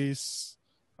police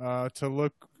to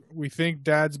look. We think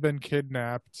dad's been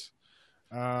kidnapped.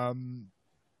 And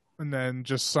then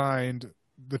just signed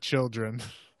the children.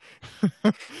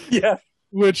 Yeah.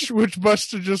 Which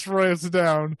Buster just writes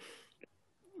down.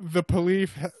 The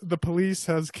police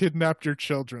has kidnapped your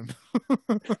children.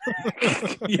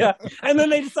 Yeah, and then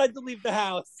they decide to leave the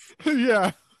house.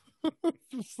 Yeah.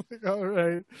 Just like, all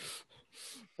right.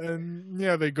 And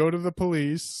yeah, they go to the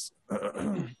police.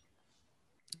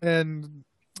 And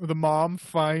the mom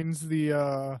finds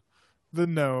the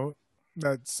note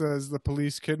that says the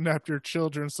police kidnapped your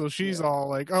children. So she's all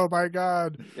like, oh my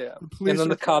god. Yeah. The police, and then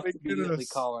the cops immediately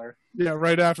call her. Yeah,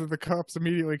 right after the cops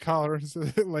immediately call her and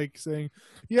say, like saying,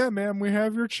 yeah, ma'am, we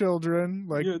have your children.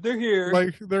 Like, yeah, they're here.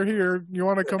 Like, they're here. You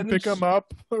want to come pick them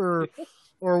up, or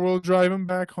we'll drive them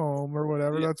back home, or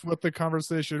whatever. Yeah. That's what the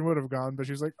conversation would have gone. But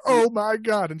she's like, oh my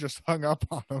god, and just hung up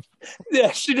on him.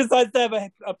 Yeah, she decides to have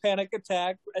a panic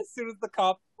attack as soon as the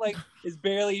cop is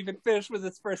barely even finished with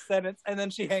his first sentence, and then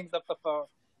she hangs up the phone.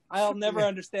 I'll never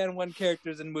understand when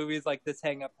characters in movies like this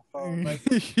hang up the phone. Like,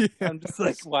 yeah. I'm just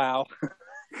like, wow.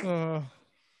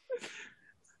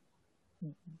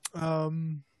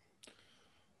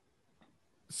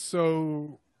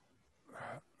 So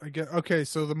I get okay.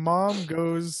 So the mom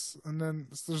goes, and then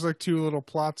there's like two little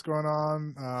plots going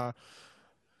on. I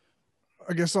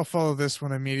guess I'll follow this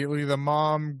one immediately. The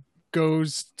mom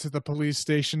goes to the police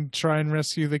station to try and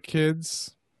rescue the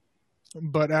kids,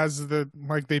 but as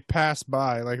they pass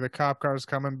by, like the cop car's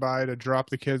coming by to drop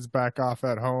the kids back off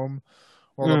at home,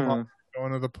 while the mom's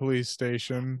going to the police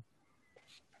station.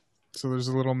 So there's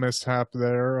a little mishap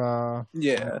there.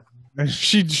 Yeah. And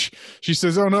she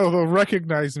says, "Oh no, they'll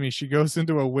recognize me." She goes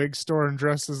into a wig store and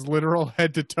dresses literal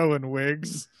head to toe in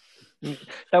wigs.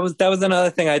 That was another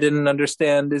thing I didn't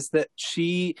understand, is that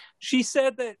she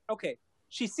said that, okay,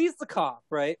 she sees the cop,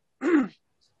 right?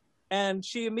 And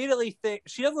she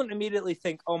doesn't immediately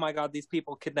think, oh my god, these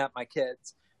people kidnapped my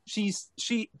kids.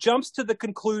 She jumps to the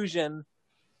conclusion,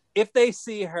 if they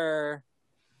see her,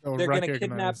 they're going to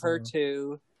kidnap her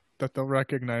too. That they'll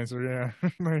recognize her, yeah.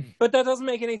 But that doesn't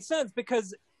make any sense,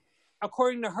 because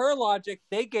according to her logic,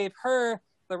 they gave her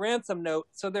the ransom note,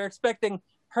 so they're expecting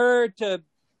her to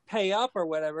pay up or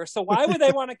whatever. So why would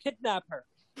they want to kidnap her?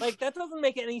 Like, that doesn't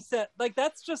make any sense. Like,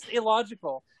 that's just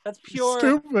illogical. That's pure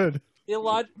stupid.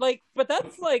 Like, but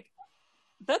that's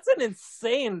an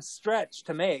insane stretch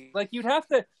to make. Like, you'd have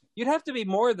to be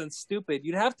more than stupid.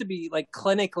 You'd have to be like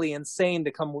clinically insane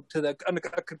to come to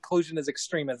a conclusion as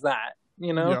extreme as that.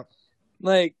 You know, yep.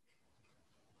 Like,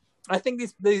 I think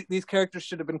these characters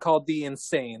should have been called the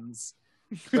Insanes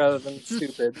rather than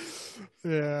stupid.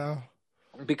 Yeah,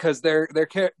 because they're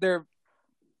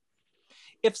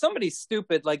if somebody's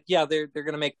stupid, like, yeah, they're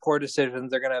gonna make poor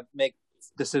decisions. They're gonna make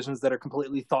decisions that are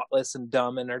completely thoughtless and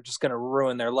dumb and are just gonna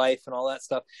ruin their life and all that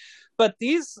stuff. But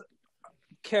these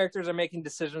characters are making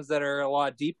decisions that are a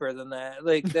lot deeper than that,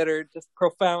 like that are just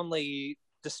profoundly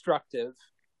destructive,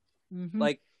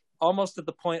 like almost at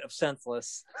the point of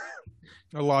senseless,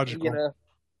 illogical. You know?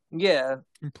 Yeah,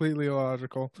 completely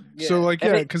illogical. Yeah. So like,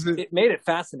 yeah, because it made it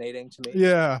fascinating to me.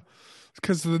 Yeah,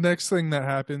 because the next thing that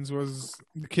happens was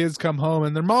the kids come home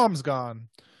and their mom's gone.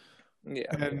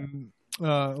 Yeah, and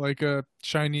like a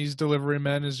Chinese delivery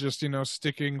man is just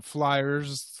sticking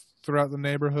flyers throughout the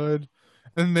neighborhood.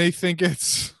 And they think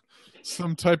it's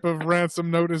some type of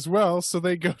ransom note as well, so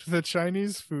they go to the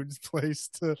Chinese food place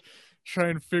to try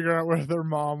and figure out where their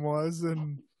mom was.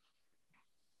 And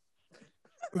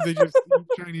They just eat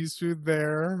Chinese food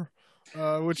there,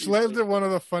 which led to one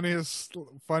of the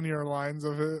funnier lines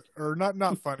of it, or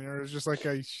not funnier. It was just like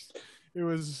he's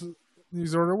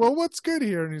ordered. Well, what's good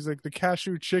here? And he's like, the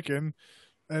cashew chicken.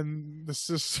 And the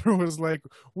sister was like,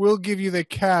 "We'll give you the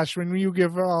cash when you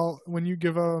give us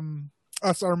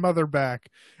our mother back."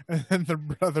 And then the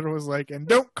brother was like, "And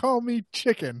don't call me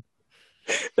chicken."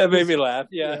 That made me laugh.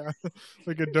 Yeah.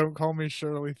 Like a "Don't call me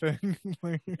Shirley" thing.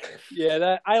 Yeah,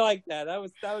 that I like that. That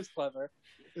was clever.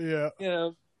 Yeah. You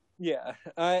know. Yeah.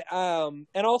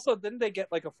 And also didn't they get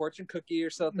like a fortune cookie or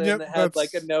something Yep, that had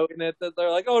like a note in it that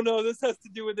they're like, "Oh no, this has to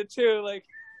do with it too." Like,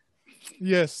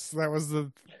 yes,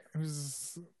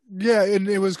 yeah, and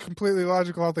it was completely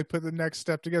logical how they put the next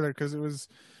step together, because it was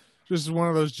just one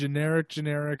of those generic it's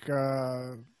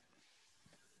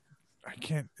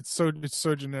so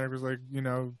generic. It was like,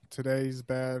 today's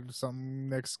bad, something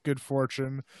next good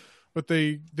fortune. But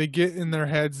they get in their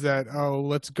heads that, oh,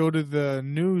 let's go to the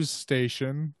news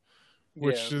station,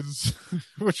 which was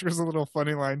a little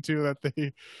funny line too, that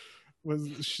the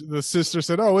sister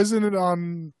said, "Oh, isn't it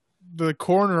on the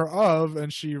corner of,"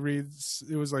 and she reads,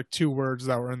 it was like 2 words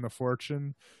that were in the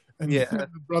fortune, and the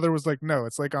brother was like, "No,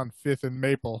 it's like on 5th and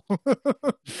Maple."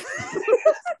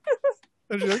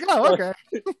 And she's like, "Oh, okay."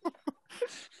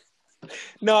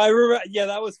 No, I remember. Yeah,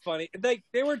 that was funny. They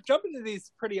were jumping to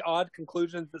these pretty odd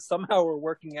conclusions that somehow were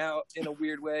working out in a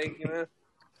weird way,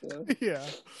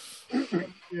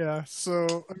 Yeah.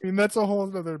 So I mean, that's a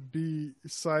whole other B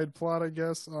side plot, I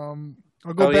guess. I'll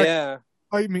go back. Yeah.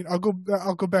 I'll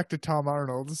go back to Tom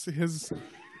Arnold.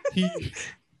 He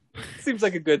seems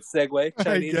like a good segue.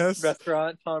 Chinese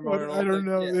restaurant, Tom Arnold. I don't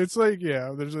know. Yeah. It's like,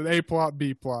 there's an A plot,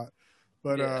 B plot,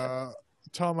 but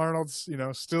Tom Arnold's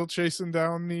still chasing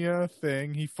down the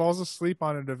thing. He falls asleep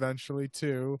on it eventually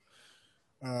too.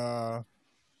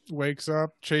 Wakes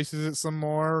up, chases it some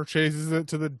more, chases it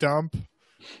to the dump,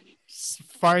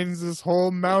 finds this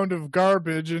whole mound of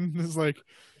garbage, and is like,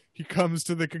 he comes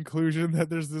to the conclusion that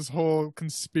there's this whole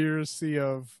conspiracy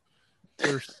of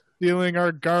they're stealing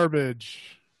our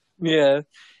garbage. Yeah.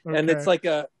 Okay. And it's like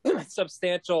a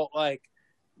substantial, like,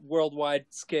 worldwide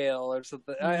scale or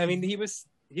something. I mean, he was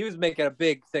making a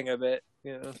big thing of it.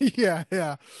 Yeah.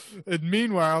 And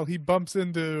meanwhile, he bumps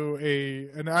into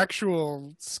an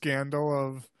actual scandal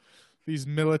of these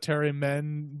military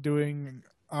men doing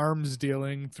arms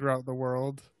dealing throughout the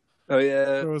world. Oh yeah,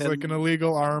 so it was like an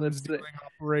illegal arms dealing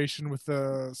operation with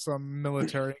some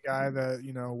military guy that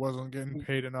wasn't getting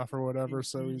paid enough or whatever.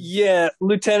 So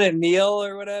Lieutenant Neil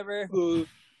or whatever. Who,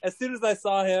 as soon as I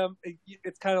saw him,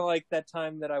 it's kind of like that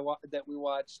time that we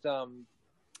watched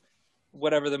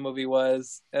whatever the movie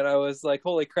was, and I was like,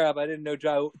 holy crap, I didn't know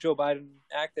Joe Biden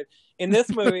acted in this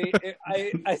movie.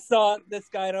 I saw this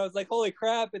guy and I was like, holy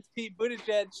crap, it's Pete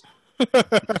Buttigieg.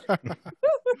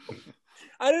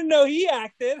 I didn't know he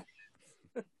acted.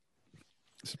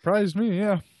 Surprised me.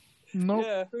 Yeah. Nope.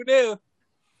 Yeah, who knew?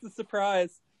 It's a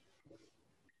surprise.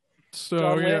 So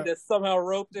John Landis somehow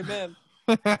roped him in.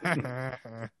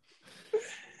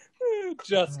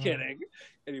 Just kidding.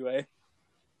 Anyway.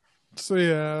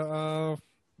 So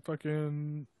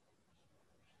fucking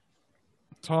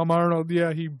Tom Arnold,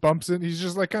 he bumps in. He's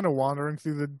just like kind of wandering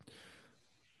through the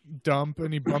dump,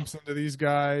 and he bumps into these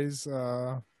guys.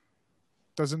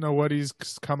 Doesn't know what he's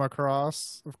come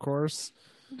across, of course.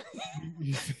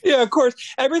 Yeah, of course.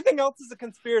 Everything else is a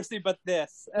conspiracy, but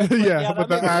this. But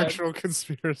the actual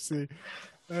conspiracy.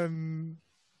 And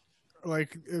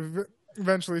like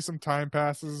eventually, some time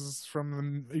passes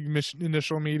from the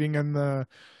initial meeting, and the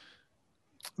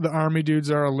army dudes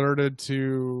are alerted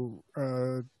to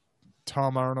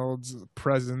Tom Arnold's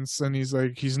presence, and he's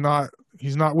like, he's not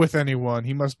with anyone.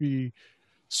 He must be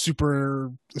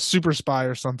super spy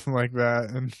or something like that.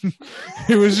 And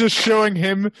it was just showing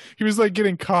him, he was like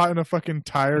getting caught in a fucking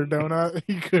tire donut.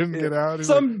 He couldn't get out. He's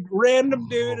some random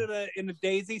dude in a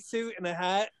daisy suit and a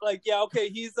hat, like,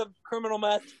 he's a criminal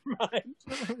mastermind.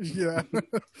 Yeah.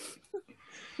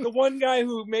 The one guy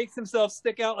who makes himself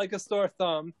stick out like a sore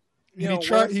thumb.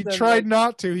 He tried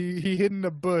not to. He hid in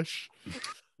a bush.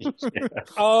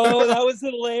 Oh, that was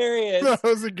hilarious. That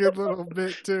was a good little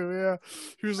bit too. Yeah,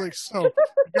 he was like, "So, you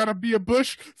gotta be a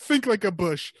bush. Think like a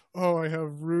bush. Oh, I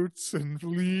have roots and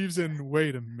leaves, and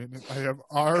wait a minute, I have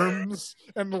arms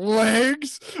and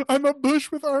legs. I'm a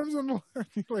bush with arms and legs."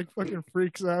 He like fucking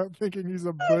freaks out, thinking he's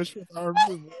a bush with arms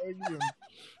and legs. And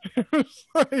it was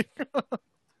like,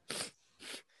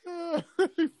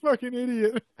 you fucking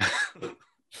idiot.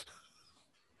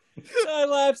 I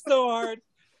laughed so hard.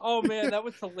 Oh man, that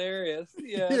was hilarious.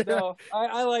 Yeah. No,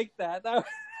 I like that.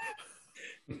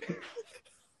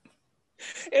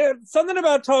 something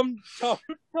about Tom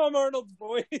Arnold's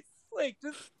voice, like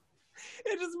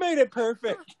it just made it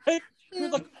perfect. Like, he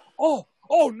was like, oh,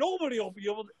 nobody will be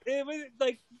able to. It was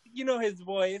like, his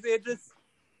voice.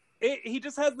 He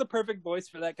just has the perfect voice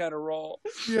for that kind of role.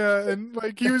 Yeah, and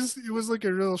like it was like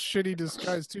a real shitty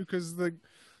disguise too, because they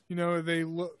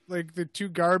look like the two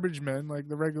garbage men, like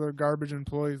the regular garbage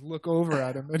employees, look over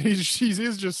at him, and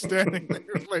he's just standing there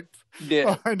like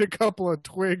behind a couple of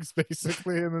twigs,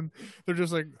 basically, and then they're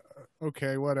just like,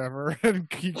 okay, whatever, and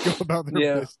go about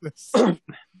their business.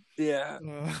 Yeah.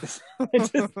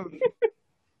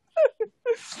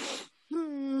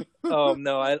 Oh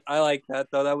no, I like that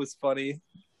though. That was funny.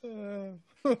 Yeah.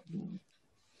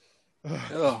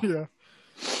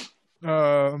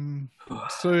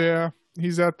 So yeah,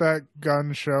 he's at that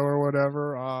gun show or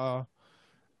whatever. And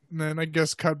then I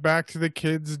guess cut back to the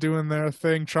kids doing their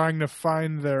thing, trying to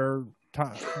find their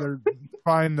dad.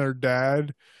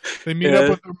 They meet up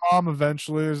with their mom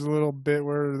eventually. There's a little bit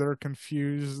where they're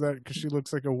confused because she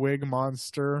looks like a wig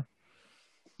monster.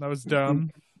 That was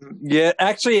dumb. Yeah,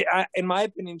 actually, in my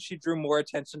opinion, she drew more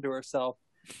attention to herself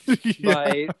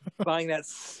by buying that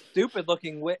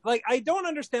stupid-looking wig. Like, I don't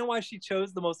understand why she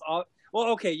chose the most. Well,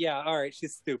 okay, yeah, all right,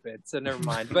 she's stupid, so never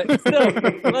mind. But still,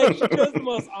 like, she chose the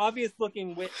most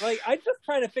obvious-looking wig. Like, I'm just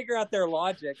trying to figure out their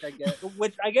logic, I guess.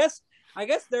 Which I guess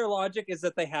their logic is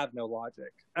that they have no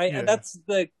logic. I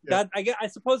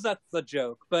suppose that's the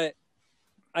joke, but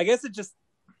I guess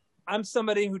I'm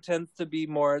somebody who tends to be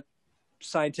more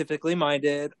scientifically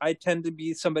minded. I tend to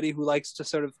be somebody who likes to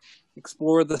sort of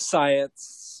explore the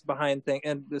science behind things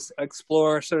and just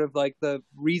explore sort of like the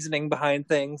reasoning behind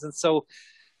things. And so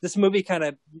this movie kind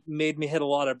of made me hit a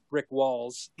lot of brick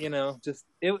walls, just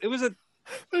it was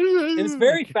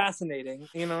very fascinating,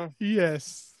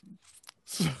 Yes.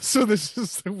 So this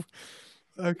is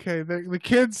okay. The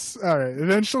kids. All right.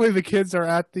 Eventually, the kids are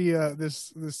at the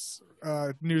this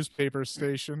newspaper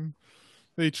station.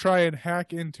 They try and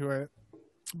hack into it.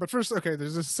 But first, okay,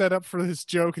 there's a setup for this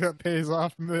joke that pays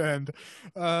off in the end.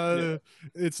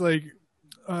 It's like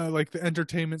the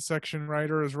entertainment section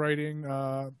writer is writing.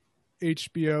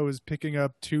 HBO is picking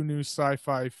up 2 new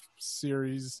sci-fi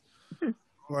series,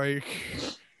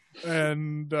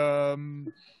 and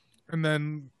then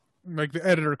like the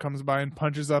editor comes by and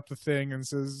punches up the thing and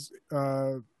says,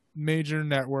 "Major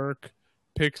network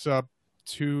picks up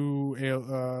 2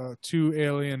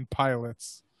 alien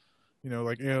pilots."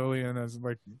 Like Alien, as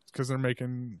like, because they're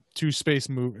making 2 space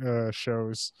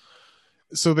shows.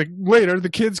 So later the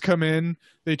kids come in,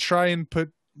 they try and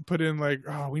put in like,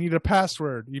 oh, we need a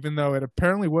password, even though it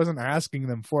apparently wasn't asking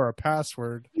them for a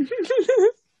password.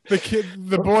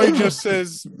 The boy just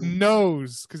says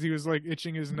nose because he was like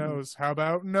itching his nose. How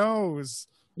about nose?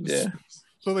 Yeah.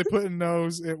 So they put in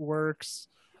nose. It works.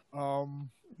 And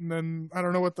then I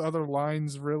don't know what the other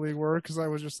lines really were because I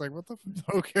was just like, what the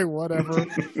okay, whatever.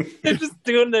 They're just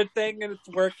doing their thing and it's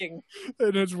working.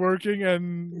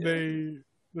 And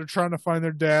they're trying to find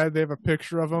their dad. They have a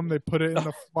picture of him. They put it in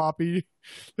the floppy.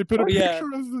 They put a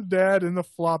picture of the dad in the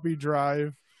floppy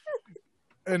drive.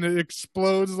 And it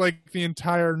explodes like the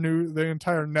entire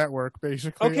network,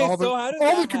 basically. Okay, all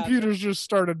the computers happen? just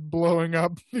started blowing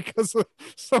up because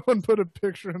someone put a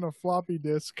picture in a floppy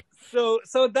disk. So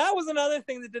that was another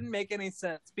thing that didn't make any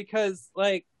sense because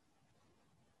like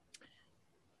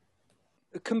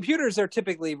computers are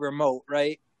typically remote,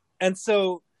 right? And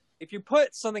so if you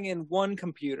put something in one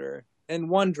computer in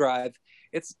one drive,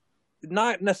 it's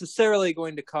not necessarily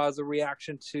going to cause a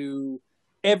reaction to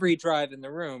every drive in the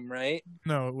room, right?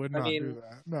 No, it would not do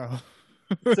that. No.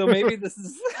 So maybe this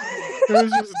is it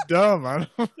was just dumb. I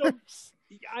don't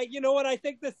you know what I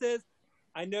think this is?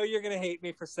 I know you're going to hate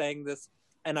me for saying this,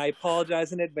 and I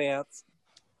apologize in advance.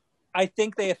 I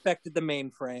think they affected the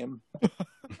mainframe.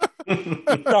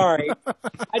 Sorry.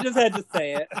 I just had to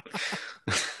say it.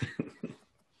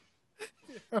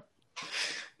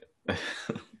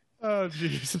 Oh,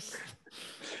 Jesus.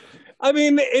 I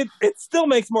mean, it still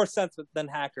makes more sense than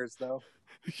Hackers, though.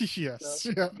 Yes.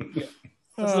 So, yeah.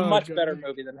 This is a much better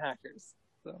movie than Hackers.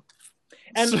 So.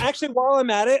 And actually, while I'm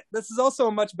at it, this is also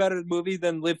a much better movie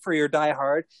than Live Free or Die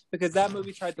Hard, because that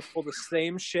movie tried to pull the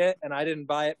same shit, and I didn't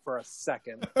buy it for a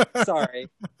second. Sorry,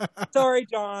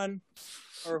 John,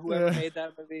 or whoever made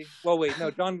that movie. Well, wait,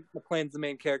 no, John McClane's the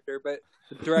main character, but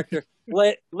the director,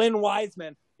 Lynn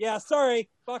Wiseman. Yeah, sorry,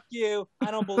 fuck you.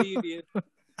 I don't believe you.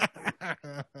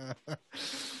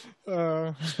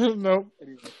 Nope.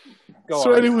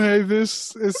 Anyway,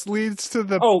 this leads to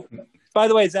the. Oh, by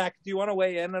the way, Zach, do you want to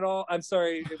weigh in at all? I'm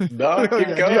sorry. No,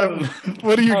 keep going.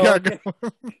 What do you got going?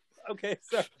 Okay,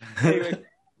 sorry. Anyway.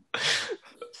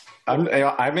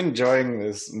 I'm enjoying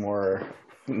this more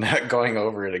not going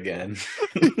over it again.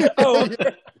 Oh,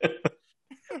 okay.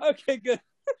 Okay, good.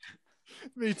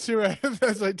 Me too.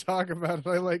 As I talk about it,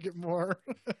 I like it more.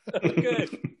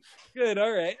 Good.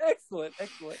 All right. Excellent. All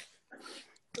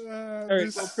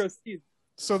right, we'll proceed.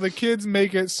 So the kids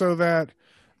make it so that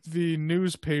the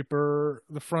newspaper,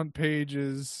 the front page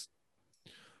is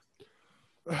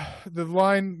the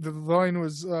line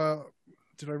was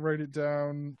did I write it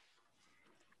down?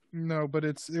 No, but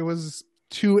it was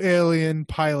 2 alien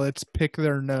pilots pick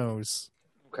their nose.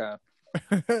 Okay.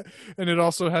 And it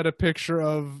also had a picture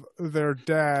of their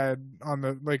dad on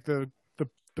the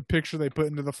picture they put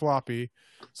into the floppy.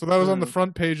 So that was on the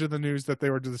front page of the news that they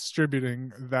were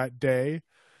distributing that day.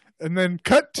 And then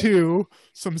cut to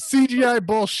some CGI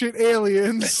bullshit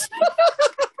aliens.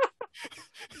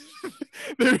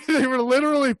 They were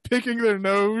literally picking their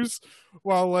nose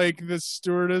while like this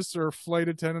stewardess or flight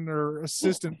attendant or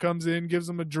assistant comes in, gives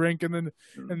them a drink, and then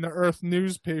in the Earth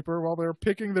newspaper, while they're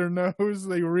picking their nose,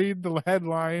 they read the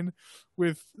headline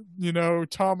with,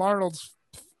 Tom Arnold's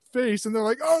face, and they're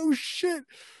like, "Oh shit!"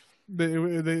 They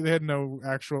had no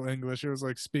actual English. It was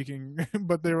like speaking,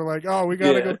 but they were like, "Oh, we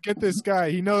gotta go get this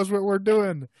guy. He knows what we're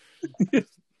doing."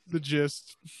 The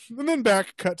gist, and then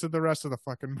cut to the rest of the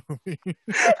fucking movie.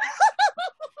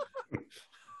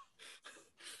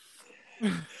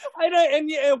 I know,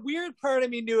 and a weird part of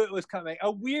me knew it was coming.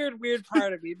 A weird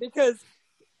part of me, because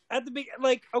at the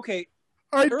beginning,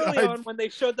 early on when they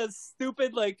showed those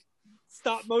stupid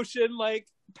stop motion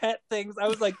pet things, I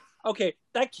was like, okay,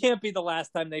 that can't be the last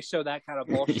time they show that kind of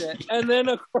bullshit. And then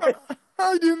of course,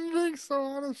 I didn't think so.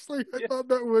 Honestly, I thought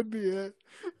that would be it.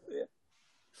 Yeah.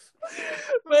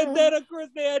 But then of course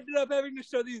they ended up having to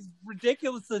show these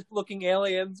ridiculous looking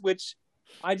aliens, which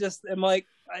I just am like,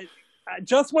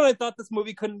 just when I thought this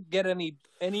movie couldn't get any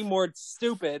more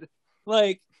stupid,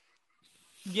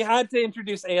 you had to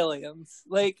introduce aliens.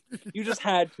 You just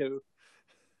had to.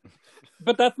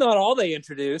 But that's not all they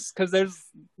introduced, because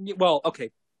okay.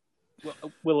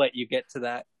 We'll let you get to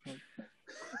that.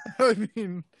 I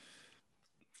mean,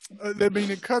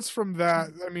 it cuts from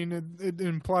that. I mean, it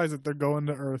implies that they're going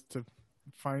to Earth to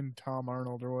find Tom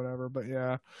Arnold or whatever. But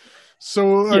yeah.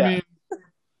 So I mean,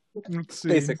 let's see.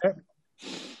 Basically.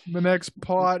 The next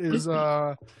plot is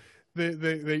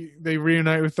they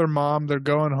reunite with their mom. They're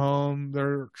going home.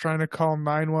 They're trying to call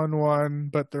 911,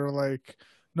 but they're like,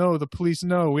 "No, the police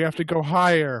know. We have to go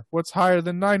higher. What's higher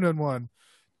than 911?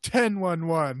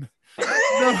 1011."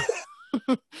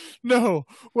 No,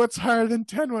 what's higher than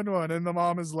 1011? And the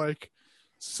mom is like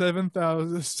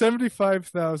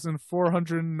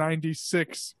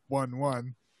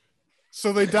 75,496.11.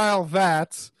 So they dial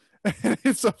that. And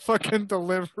it's a fucking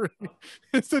delivery.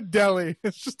 It's a deli.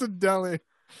 It's just a deli.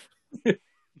 Yeah,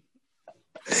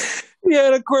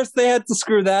 and of course they had to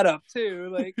screw that up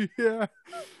too. Yeah.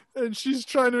 And she's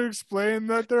trying to explain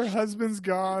that their husband's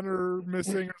gone or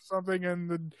missing or something,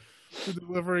 and the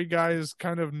delivery guy is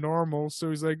kind of normal. So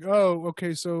he's like, "Oh,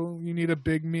 okay, so you need a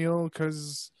big meal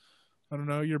because, I don't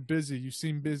know, you're busy. You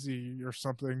seem busy or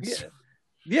something."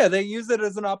 Yeah, they use it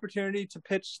as an opportunity to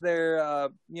pitch their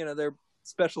their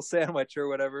special sandwich or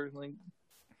whatever. I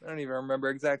don't even remember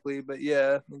exactly, but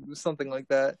yeah, it was something like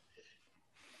that.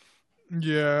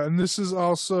 Yeah, and this is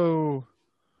also,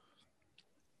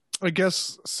 I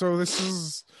guess, so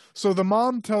the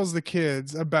mom tells the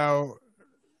kids about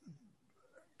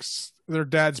their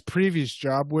dad's previous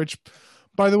job, which,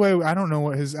 by the way, I don't know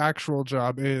what his actual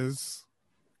job is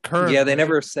currently. Yeah, they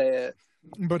never say it.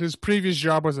 But his previous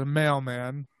job was a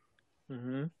mailman,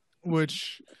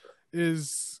 which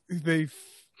is they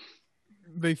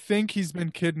think he's been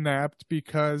kidnapped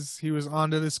because he was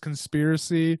onto this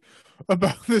conspiracy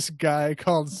about this guy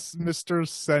called Mr.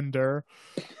 Sender,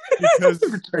 because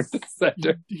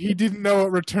he didn't know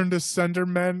what return to sender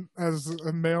meant as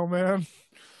a mailman.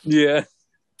 Yeah.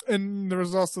 And there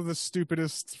was also the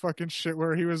stupidest fucking shit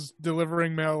where he was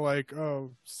delivering mail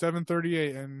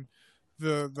 7:38, and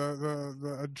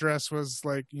the address was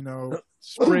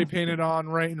spray painted on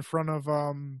right in front of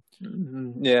a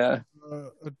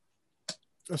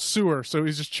sewer. So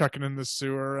he's just chucking in the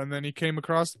sewer, and then he came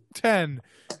across 10,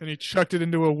 and he chucked it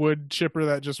into a wood chipper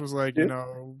that just was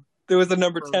there was a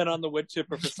number 10 on the wood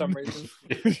chipper for some reason.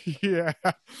 Yeah.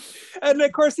 And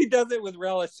of course he does it with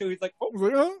relish too. He's like,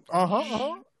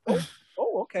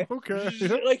 okay. Okay.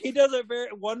 He does it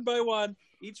very one by one,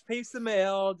 each piece of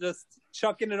mail, just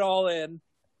chucking it all in.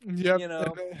 Yep.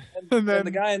 And then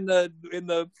the guy in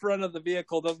the front of the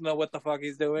vehicle doesn't know what the fuck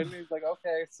he's doing. He's like,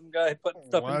 okay, some guy putting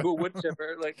stuff into a wood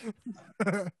chipper.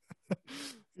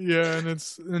 Yeah,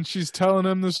 and she's telling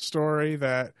him the story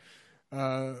that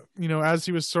as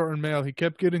he was sorting mail, he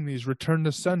kept getting these return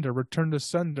to sender, return to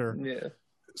sender. Yeah.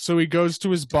 So he goes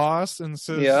to his boss and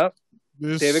says, Yep.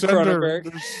 This David sender,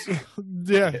 Cronenberg.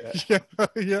 yeah.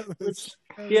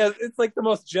 It's like the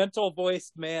most gentle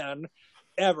voiced man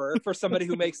ever for somebody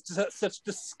who makes such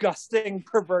disgusting,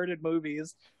 perverted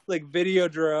movies like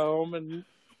Videodrome and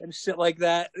shit like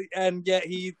that. And yet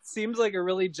he seems like a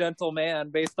really gentle man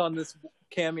based on this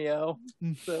cameo.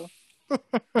 So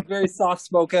very soft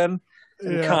spoken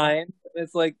and kind.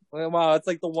 It's like, wow, it's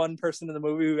like the one person in the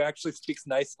movie who actually speaks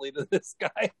nicely to this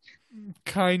guy.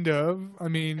 Kind of. I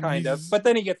mean, but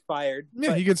then he gets fired.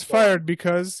 Yeah, he gets fired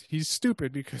because he's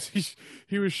stupid. Because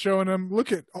he was showing him,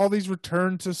 look at all these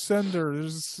return to sender.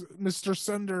 There's Mr.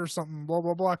 Sender or something. Blah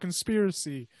blah blah.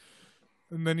 Conspiracy.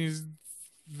 And then his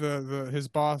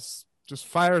boss just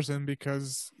fires him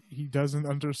because he doesn't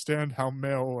understand how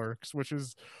mail works, which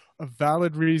is a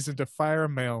valid reason to fire a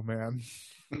mailman.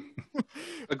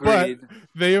 Agreed. But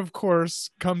they, of course,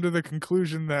 come to the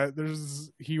conclusion that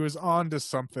he was on to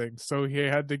something, so he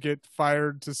had to get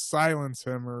fired to silence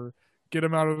him or get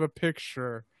him out of the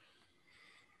picture.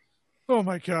 Oh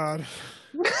my god.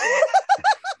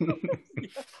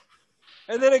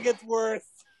 And then it gets worse.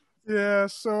 Yeah,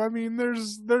 so I mean,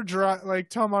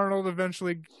 Tom Arnold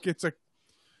eventually gets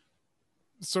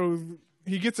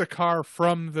he gets a car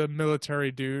from the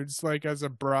military dudes, like, as a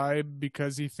bribe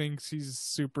because he thinks he's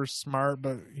super smart,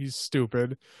 but he's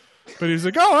stupid. But he's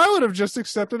like, oh, I would have just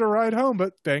accepted a ride home,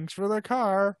 but thanks for the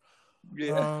car.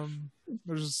 Yeah.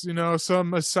 There's,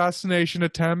 some assassination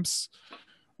attempts,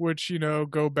 which,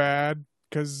 go bad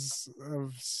because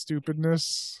of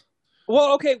stupidness.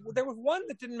 Well, okay, there was one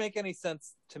that didn't make any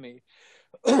sense to me.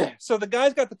 So the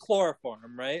guy's got the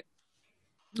chloroform, right?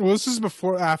 Well, this is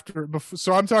before.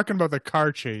 So I'm talking about the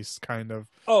car chase, kind of.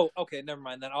 Oh, okay, never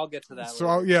mind. Then I'll get to that.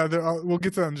 So we'll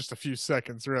get to that in just a few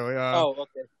seconds, really.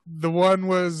 Okay.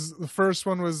 The first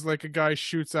one was like a guy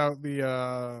shoots out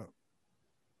the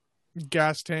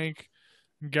gas tank,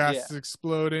 gas is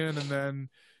exploding, and then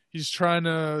he's trying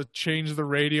to change the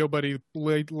radio, but he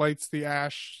lights the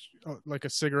ash like a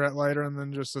cigarette lighter, and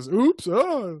then just says, "Oops!"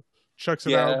 Oh, chucks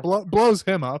it out, blows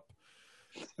him up.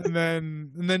 And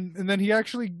then he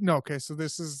actually okay, so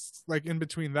this is like in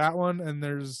between that one, and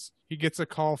he gets a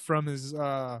call from his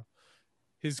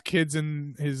kids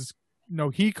and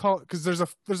because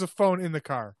there's a phone in the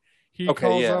car. He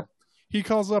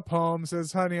calls up home,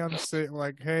 says, honey, I'm sick,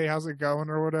 like, hey, how's it going,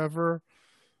 or whatever.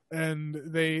 And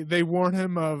they warn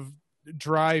him of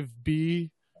drive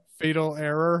B, fatal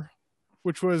error,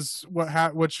 which was what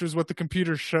the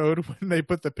computer showed when they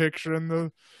put the picture in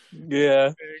the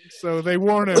thing. So they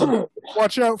warn him,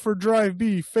 watch out for drive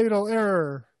B, fatal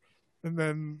error. And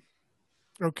then,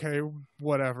 okay,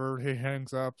 whatever. He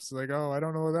hangs up. It's like, oh, I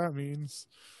don't know what that means.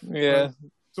 Yeah.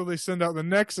 So they send out the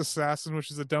next assassin, which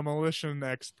is a demolition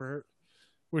expert,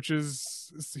 which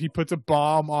is he puts a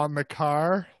bomb on the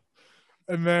car,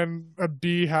 and then a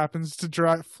bee happens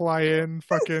to fly in,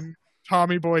 fucking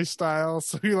Tommy Boy style.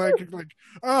 So he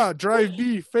drive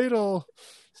B, fatal.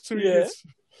 So he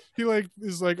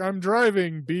is like, I'm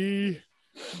driving B.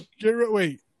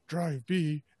 Wait, drive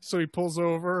B. So he pulls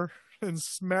over and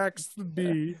smacks the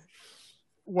bee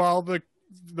while the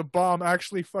bomb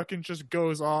actually fucking just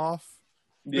goes off.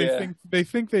 Yeah. They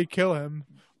think they kill him,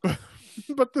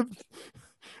 but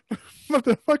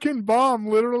the fucking bomb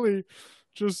literally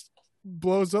just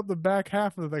blows up the back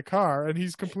half of the car, and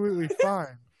he's completely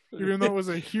fine, even though it was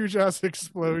a huge ass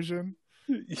explosion.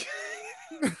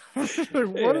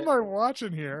 What am I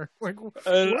watching here? Like,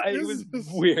 it was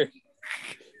weird.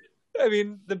 I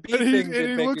mean, the bee thing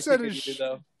did make me think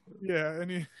though. Yeah,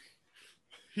 and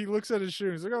he looks at his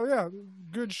shoe. He's like, "Oh yeah,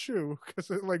 good shoe,"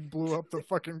 because it like blew up the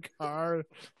fucking car.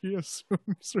 He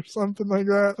assumes or something like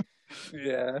that.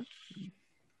 Yeah.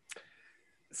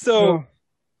 So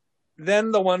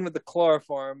then the one with the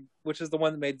chloroform, which is the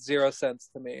one that made zero sense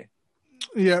to me.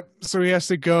 Yep. So he has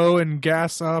to go and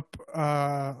gas up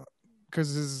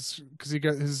because he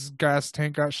got his gas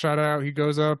tank got shot out. He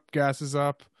goes up, gasses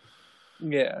up.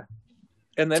 Yeah.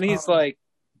 And then he's like,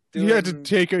 he had to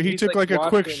take he took like a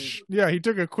quick he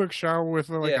took a quick shower with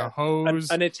like a hose,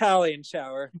 an Italian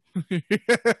shower.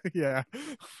 Yeah,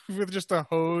 with just a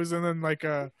hose and then like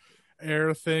a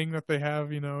air thing that they have,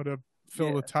 to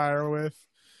fill the tire with.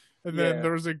 And then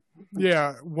there was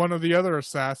one of the other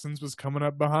assassins was coming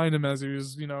up behind him as he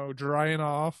was, drying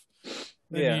off.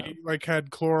 And he like had a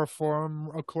chloroform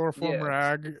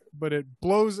rag, but it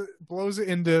blows it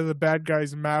into the bad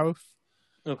guy's mouth.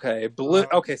 Okay,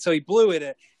 so he blew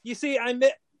it. You see,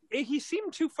 he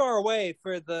seemed too far away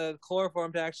for the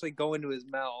chloroform to actually go into his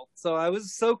mouth. So I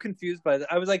was so confused by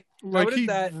that. I was like, how did he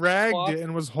that dragged cloth... it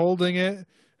and was holding it,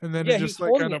 and then Yeah, it he just was like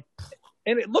holding kind of. it,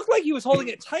 and it looked like he was holding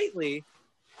it tightly,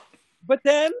 but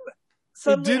then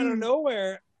suddenly out of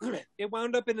nowhere, it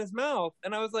wound up in his mouth,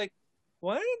 and I was like,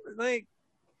 what? Like,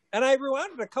 and I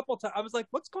rewound it a couple times. I was like,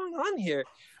 what's going on here?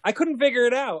 I couldn't figure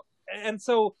it out, and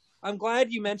so I'm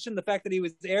glad you mentioned the fact that he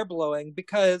was air blowing,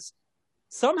 because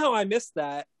somehow I missed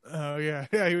that. Oh yeah,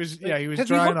 he was drying because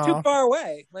he looked off. too far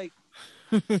away. Like,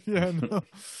 yeah, no.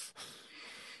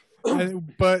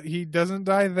 But he doesn't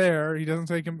die there. He doesn't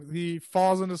take him. He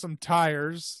falls into some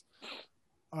tires,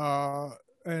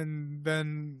 and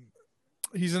then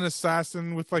he's an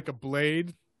assassin with like a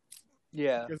blade.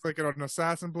 Yeah, it's like an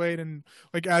assassin blade, and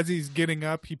like as he's getting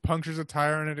up, he punctures a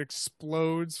tire and it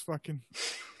explodes. Fucking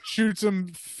shoots him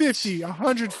 50,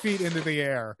 100 feet into the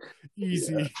air.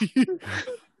 Easy. Yeah.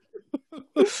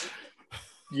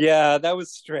 Yeah, that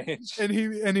was strange. And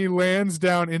he lands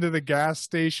down into the gas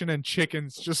station, and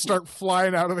chickens just start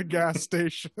flying out of the gas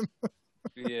station.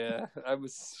 Yeah, I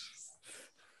was.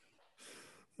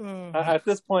 At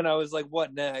this point, I was like,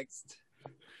 "What next?"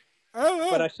 I don't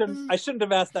know. But I shouldn't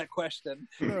have asked that question.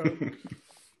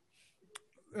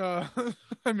 I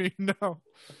mean, no.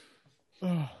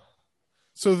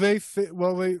 So either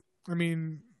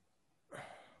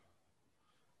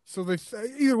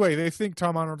way, they think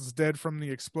Tom Arnold's dead from the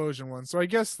explosion one. So I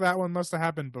guess that one must have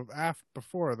happened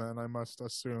before then, I must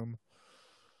assume.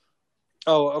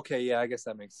 Oh, okay. Yeah, I guess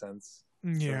that makes sense.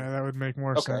 Yeah, So, that would make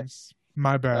more sense.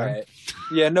 My bad. Right.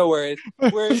 Yeah, no worries.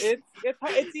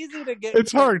 It's easy to get.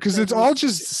 It's hard because it's all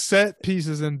just set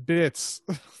pieces and bits.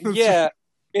 Yeah,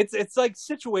 it's like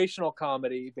situational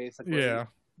comedy, basically. Yeah.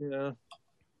 Yeah.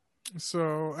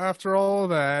 So after all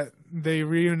that, they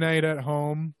reunite at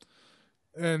home,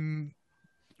 and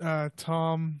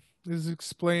Tom is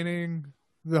explaining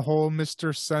the whole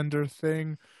Mr. Sender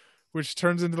thing, which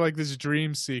turns into like this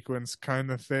dream sequence kind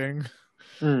of thing.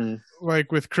 Like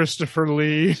with Christopher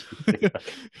Lee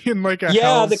in like a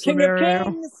hell the scenario.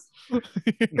 King of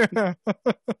Kings. Yeah.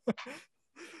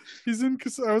 He's in.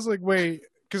 Cause I was like, wait,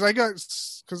 because I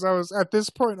was at this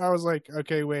point, I was like,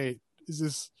 okay, wait,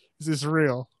 is this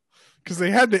real? Because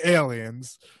they had the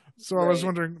aliens, so I was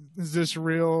wondering, is this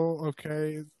real?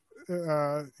 Okay,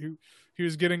 he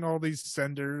was getting all these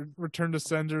return to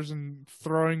senders and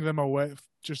throwing them away,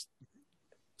 just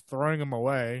throwing them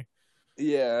away.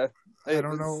 Yeah. I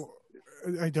don't know.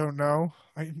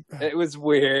 It was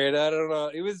weird. I don't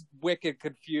know. It was wicked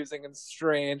confusing and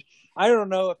strange. I don't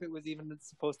know if it was even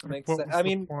supposed to make sense. I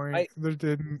mean, it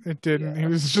didn't. Yeah.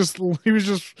 He was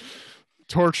just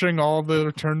torching all the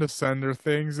return to sender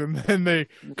things, and then they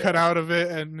cut out of it,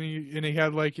 and he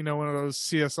had like, one of those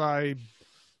CSI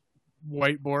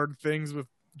whiteboard things with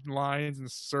lines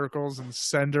and circles and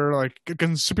sender, like a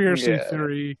conspiracy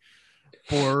theory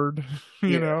board.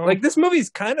 You know, like this movie's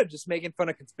kind of just making fun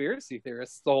of conspiracy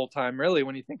theorists the whole time, really,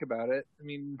 when you think about it. I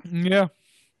mean, yeah,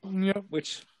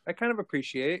 which I kind of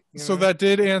appreciate. So that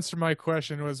did answer my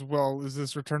question. Was, well, is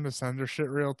this return to sender shit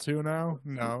real too now?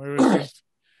 No, it was just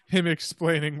him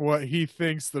explaining what he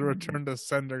thinks the return to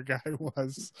sender guy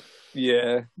was.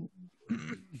 Yeah.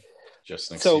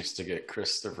 Just an excuse to get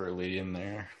Christopher Lee in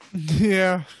there.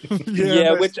 Yeah.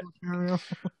 Yeah, which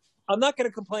I'm not going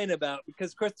to complain about,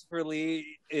 because Christopher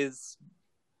Lee is,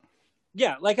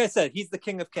 like I said, he's the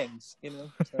King of Kings, So.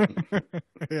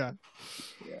 Yeah.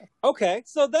 Okay,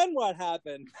 so then what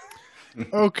happened?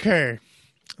 Okay.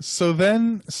 So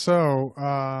they're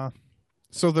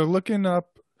looking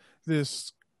up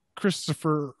this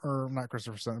not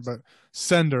Christopher Sender, but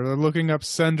Sender. They're looking up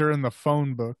Sender in the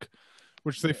phone book,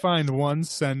 which they find one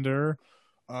Sender,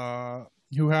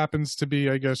 who happens to be,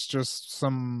 I guess, just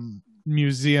some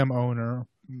museum owner,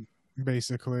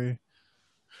 basically.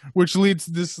 Which leads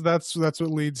that's what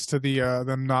leads to the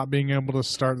them not being able to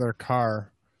start their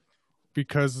car,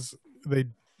 because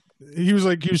he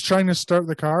was trying to start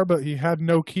the car, but he had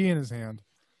no key in his hand.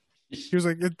 He was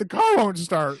like, the car won't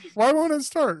start. Why won't it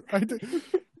start?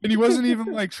 And he wasn't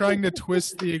even like trying to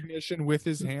twist the ignition with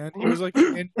his hand. He was like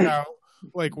in and out,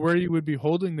 like where you would be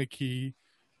holding the key.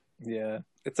 Yeah.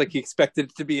 It's like he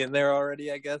expected it to be in there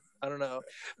already, I guess. I don't know.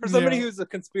 For somebody who's a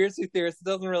conspiracy theorist, it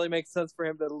doesn't really make sense for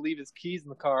him to leave his keys in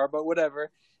the car, but whatever.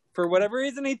 For whatever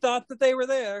reason, he thought that they were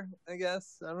there, I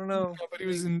guess. I don't know. Yeah, but he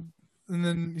was in, and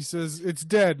then he says, it's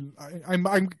dead.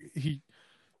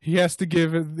 He has to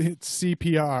give it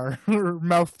CPR, or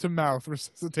mouth-to-mouth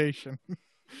resuscitation.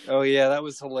 Oh, yeah, that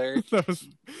was hilarious.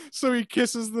 So he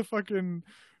kisses the fucking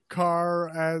car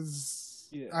as,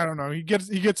 I don't know, he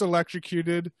gets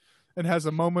electrocuted and has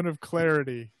a moment of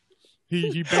clarity.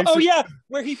 He basically. Oh yeah,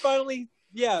 where he finally.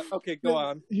 Yeah. Okay, go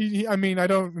on. I mean, I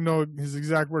don't know his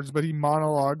exact words, but he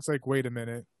monologues like, "Wait a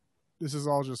minute, this is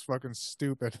all just fucking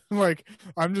stupid." Like,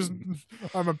 I'm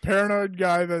a paranoid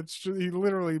guy he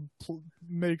literally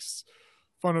makes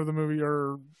fun of the movie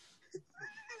or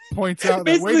points out that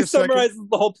Basically summarizes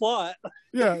the whole plot.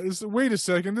 Yeah, wait a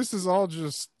second, this is all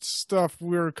just stuff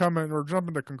we're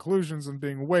jumping to conclusions and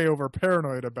being way over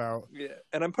paranoid about. Yeah,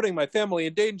 and I'm putting my family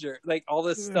in danger. Like all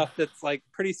this stuff that's like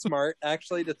pretty smart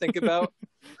actually to think about.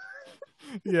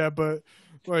 Yeah, but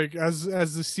like as the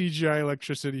CGI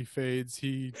electricity fades,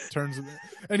 he turns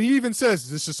and he even says,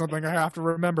 "This is something I have to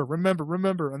remember," and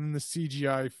then the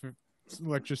CGI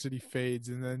electricity fades,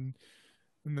 and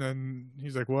then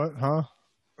he's like, "What? Huh?"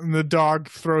 And the dog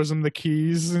throws him the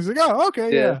keys, and he's like, "Oh,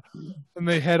 okay, yeah." And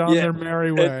they head on their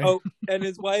merry way. And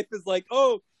his wife is like,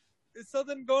 "Oh, is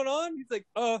something going on?" He's like,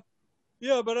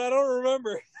 yeah, but I don't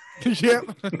remember." Yep.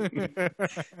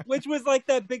 Which was like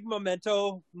that big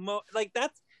Memento,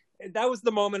 that was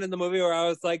the moment in the movie where I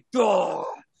was like, "Duh,"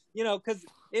 because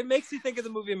it makes you think of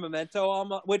the movie Memento,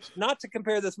 almost. Which, not to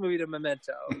compare this movie to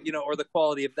Memento, or the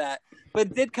quality of that, but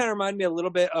it did kind of remind me a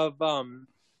little bit of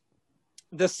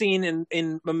the scene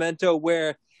in Memento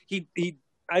where I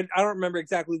don't remember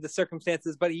exactly the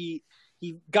circumstances, but he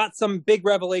got some big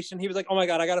revelation. He was like, "Oh my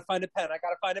God, I gotta find a pen.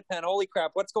 Holy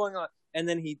crap, what's going on?" And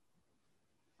then he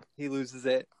loses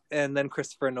it, and then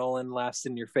Christopher Nolan laughs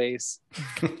in your face.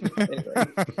 Anyway.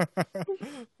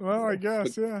 Well, I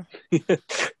guess, yeah.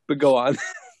 But go on.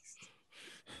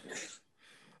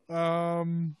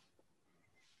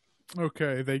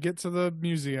 Okay, they get to the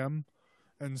museum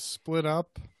and split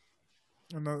up.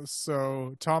 And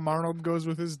so Tom Arnold goes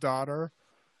with his daughter.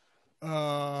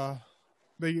 They're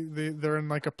in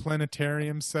like a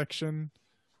planetarium section.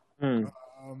 The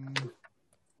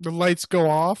lights go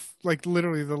off, like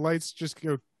literally the lights just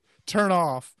turn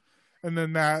off, and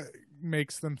then that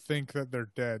makes them think that they're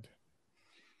dead.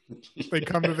 They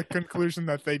come to the conclusion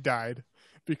that they died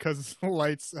because the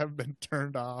lights have been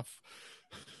turned off.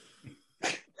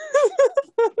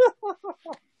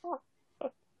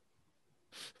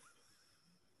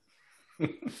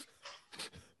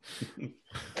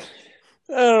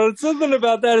 Oh, something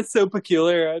about that is so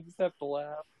peculiar. I just have to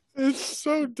laugh. It's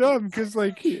so dumb because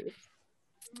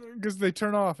they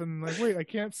turn off and like, wait, I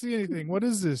can't see anything. What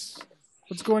is this?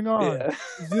 What's going on? Yeah.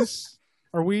 Is this?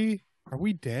 Are we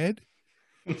dead?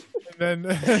 And then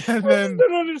I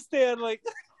don't understand. Like,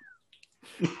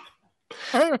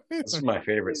 this is my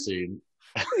favorite scene.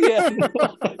 yeah, I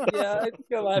think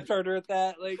I laughed harder at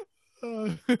that. Like,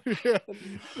 yeah.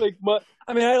 like,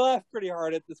 I mean, I laughed pretty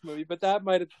hard at this movie, but that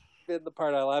might have been the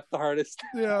part I laughed the hardest.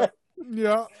 Yeah.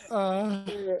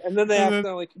 And then they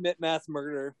accidentally commit mass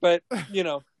murder, but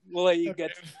we'll let you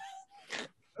get.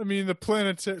 I mean,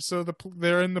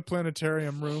 they're in the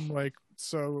planetarium room, like,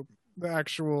 so the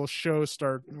actual show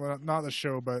well, not the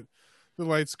show, but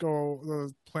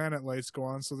the planet lights go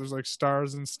on, so there's like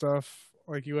stars and stuff,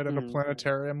 like you would at a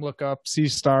planetarium, look up, see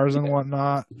stars and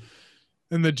whatnot.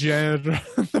 And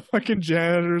the fucking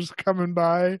janitor's coming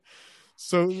by.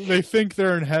 So they think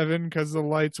they're in heaven because the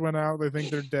lights went out. They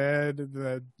think they're dead,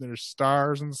 that there's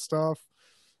stars and stuff.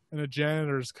 And a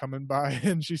janitor's coming by,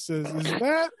 and she says,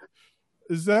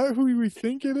 Is that who we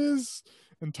think it is?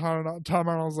 And Tom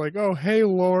Arnold's like, "Oh, hey,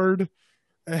 Lord."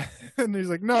 And he's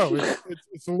like, "No,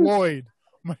 it's Lloyd.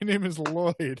 My name is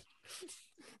Lloyd."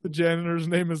 The janitor's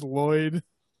name is Lloyd.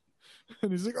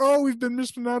 And he's like, "Oh, we've been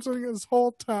mispronouncing it this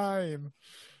whole time."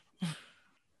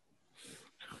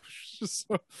 It's just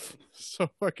so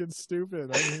fucking stupid.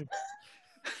 I mean,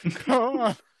 come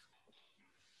on.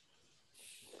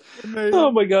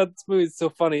 Oh my God, this movie is so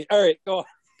funny. All right, go on.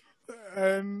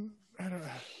 And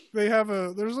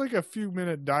there's like a few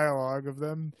minute dialogue of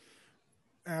them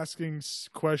asking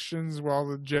questions while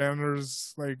the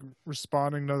janitor's like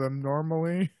responding to them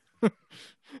normally.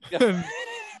 Yeah.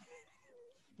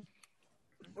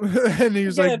 And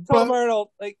he's like, Tom Arnold,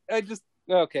 like,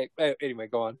 okay. Anyway,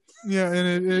 go on. Yeah,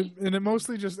 and it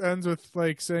mostly just ends with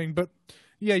like saying, "But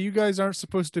yeah, you guys aren't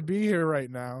supposed to be here right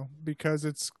now because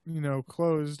it's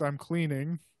closed. I'm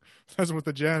cleaning." That's what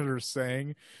the janitor's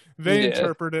saying. They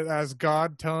interpret it as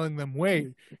God telling them,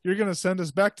 "Wait, you're gonna send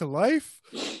us back to life?"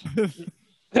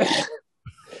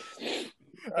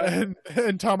 and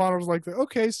Tom Arnold's like,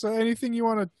 "Okay, so anything you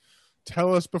want to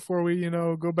tell us before we,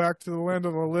 go back to the land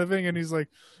of the living?" And he's like,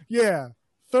 "Yeah,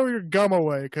 throw your gum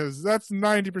away, because that's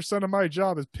 90% of my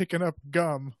job is picking up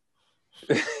gum."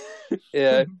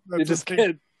 Yeah, you just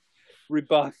get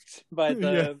rebuffed by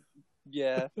the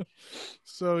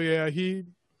So yeah,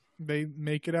 they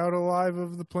make it out alive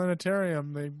of the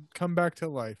planetarium. They come back to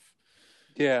life,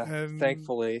 Yeah, And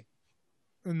thankfully.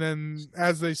 And then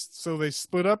they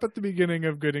split up at the beginning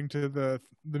of getting to the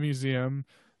museum.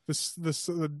 The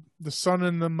son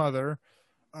and the mother,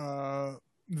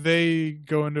 they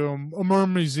go into a more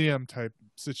museum type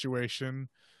situation,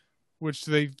 which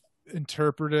they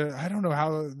interpret it. I don't know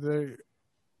how they.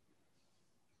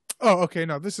 Oh, okay.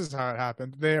 No, this is how it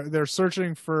happened. They're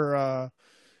searching for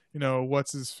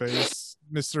what's his face,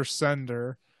 Mr.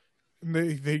 Sender. And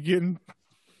they get in.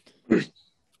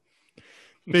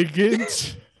 They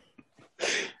get.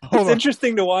 It's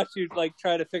interesting to watch you like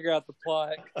try to figure out the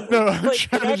plot. No,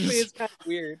 like, it actually is kind of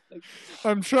weird. Like,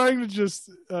 I'm trying to just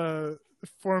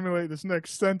formulate this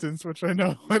next sentence, which I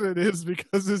know what it is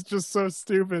because it's just so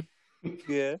stupid.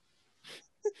 Yeah.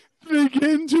 They get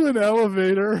into an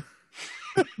elevator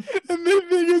and they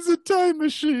think it's a time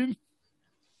machine.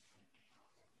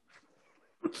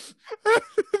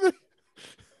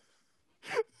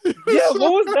 Yeah,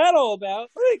 what was that all about?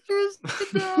 Like,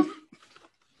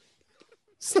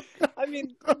 I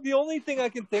mean, the only thing I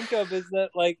can think of is that,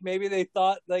 like, maybe they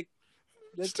thought, like,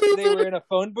 that they were in a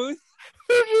phone booth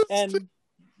and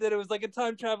that it was, like, a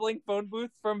time-traveling phone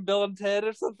booth from Bill and Ted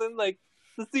or something. Like,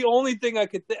 that's the only thing I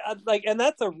could think. Like, and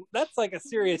that's like, a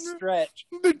serious stretch.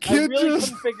 I really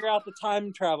couldn't figure out the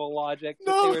time travel logic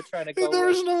that they were trying to go with. There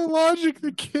was no logic.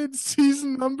 The kid sees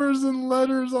numbers and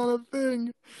letters on a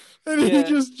thing, and he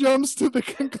just jumps to the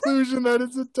conclusion that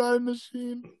it's a time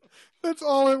machine. That's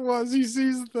all it was. He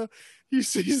sees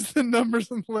the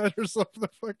numbers and letters of the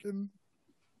fucking.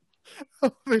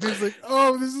 He's like,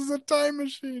 "Oh, this is a time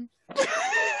machine."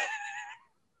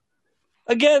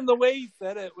 Again, the way he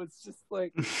said it was just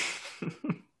like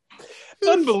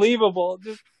unbelievable.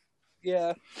 Just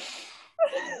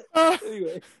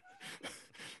anyway,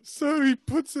 so he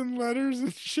puts in letters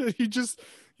and shit. He just,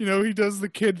 he does the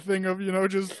kid thing of,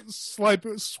 just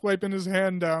swiping his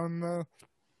hand down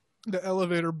the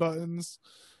elevator buttons,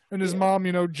 and his mom,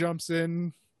 jumps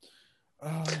in.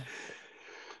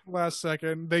 Last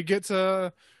second, they get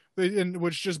to.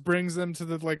 Which just brings them to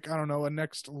the, like, I don't know, a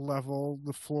next level,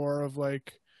 the floor of,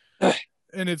 like,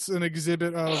 and it's an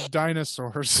exhibit of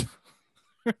dinosaurs.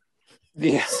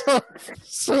 Yeah.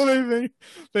 So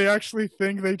they actually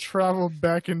think they traveled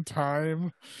back in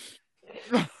time.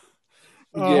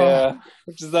 Yeah,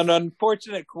 which is an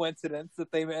unfortunate coincidence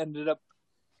that they ended up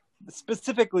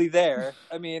specifically there.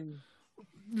 I mean,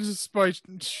 just by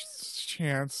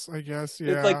chance, I guess.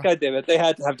 Yeah, it's like, God damn it, they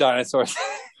had to have dinosaurs.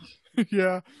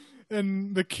 Yeah,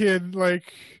 and the kid,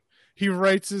 like, he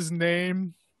writes his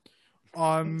name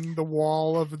on the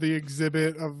wall of the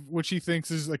exhibit of which he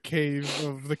thinks is a cave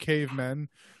of the cavemen.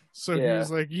 So he was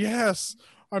like, "Yes,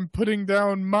 I'm putting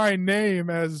down my name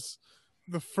as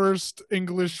the first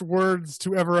English words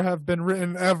to ever have been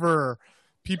written ever.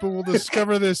 People will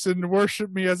discover this and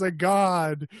worship me as a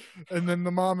god." And then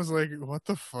the mom is like, "What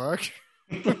the fuck?"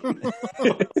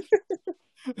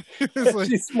 Like,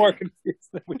 she's more confused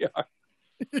than we are.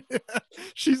 Yeah,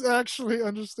 she's actually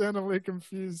understandably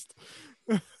confused.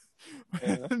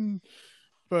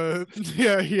 But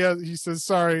yeah, he says,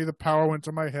 "Sorry, the power went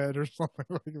to my head," or something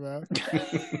like that.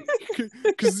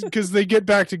 Because they get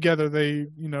back together, they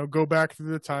go back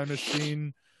through the time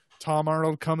machine. Tom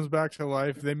Arnold comes back to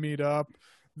life. They meet up.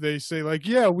 They say, like,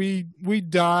 "Yeah, we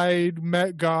died,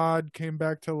 met God, came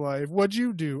back to life. What'd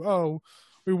you do?" "Oh,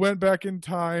 we went back in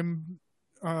time.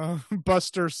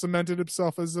 Buster cemented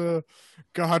himself as a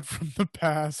god from the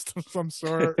past of some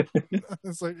sort."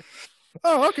 It's like,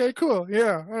 oh, okay, cool.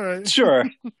 Yeah, all right. Sure.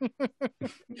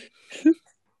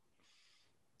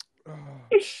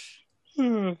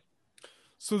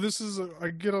 So this is, I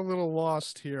get a little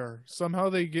lost here.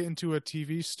 Somehow they get into a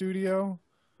TV studio.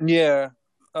 Yeah.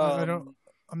 I'm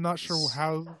not sure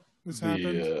how this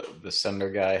happened. The sender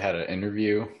guy had an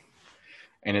interview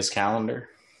in his calendar.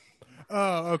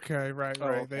 Oh, okay, right.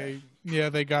 Okay.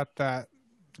 They got that,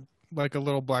 like, a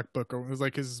little black book. It was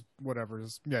like his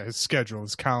his schedule,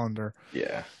 his calendar.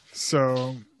 Yeah.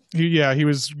 So he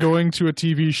was going to a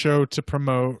TV show to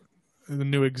promote the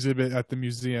new exhibit at the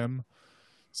museum.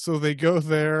 So they go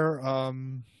there,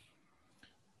 and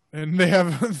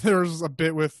there's a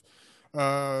bit with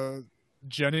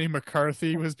Jenny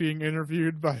McCarthy was being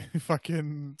interviewed by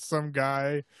fucking some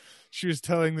guy. She was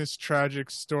telling this tragic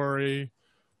story.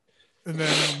 And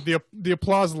then the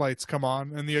applause lights come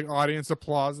on, and the audience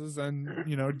applauses, and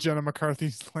Jenna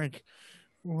McCarthy's like,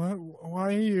 "What?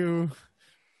 Why are you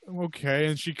okay?"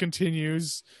 And she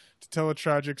continues to tell a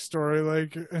tragic story,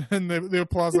 like, and the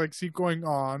applause lights keep going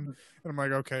on, and I'm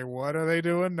like, "Okay, what are they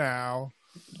doing now?"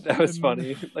 That was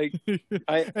funny. Like,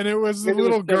 and it was the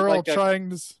little girl trying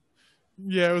to.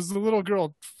 Yeah, it was the little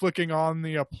girl flicking on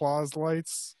the applause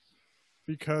lights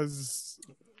because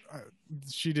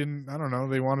she didn't. I don't know.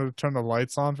 They wanted to turn the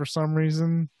lights on for some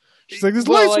reason. She's like, "This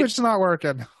light switch's not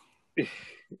working."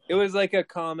 It was like a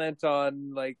comment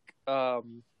on like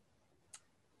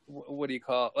what do you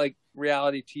call it? Like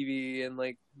reality TV and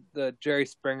like the Jerry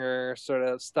Springer sort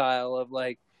of style of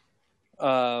like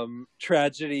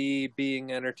tragedy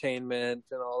being entertainment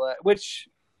and all that, which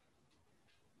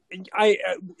I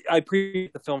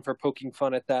appreciate the film for poking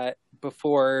fun at that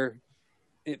before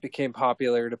it became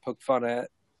popular to poke fun at,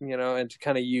 you know, and to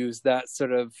kind of use that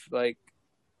sort of like,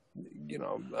 you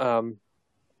know,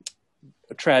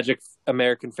 a tragic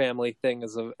American family thing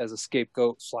as a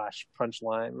scapegoat /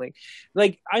 punchline.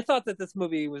 Like I thought that this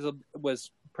movie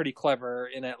was pretty clever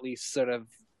in at least sort of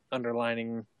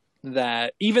underlining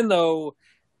that, even though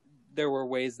there were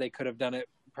ways they could have done it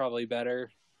probably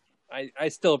better. I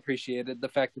still appreciated the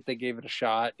fact that they gave it a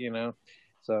shot, you know.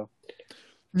 So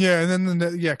yeah, and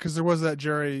then because there was that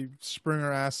Jerry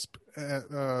Springer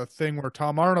thing where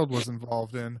Tom Arnold was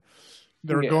involved in.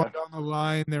 They were going down the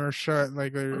line. They were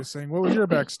like they were saying, "What was your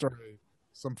backstory?"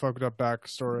 Some fucked up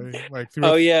backstory, like through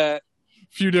a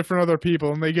few different other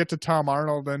people, and they get to Tom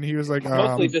Arnold, and he was like,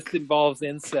 mostly just involves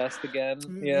incest again,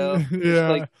 you know? Yeah,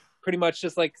 like pretty much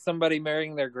just like somebody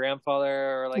marrying their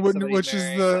grandfather or like which is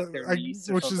their niece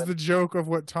or which is the joke of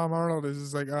what Tom Arnold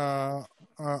is like. I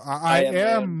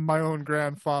am my own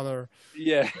grandfather.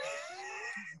 Yeah.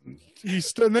 And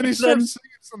then he starts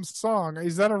singing some song.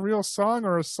 Is that a real song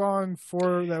or a song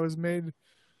that was made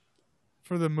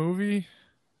for the movie?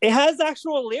 It has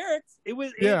actual lyrics. It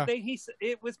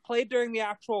was played during the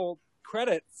actual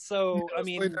credits. So I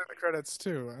mean, played during the credits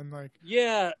too, and like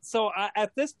So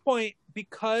at this point,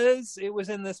 because it was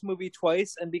in this movie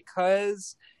twice, and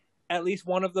because at least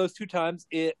one of those two times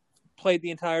it played the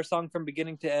entire song from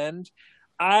beginning to end,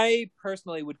 I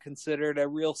personally would consider it a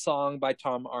real song by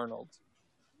Tom Arnold.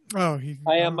 Oh,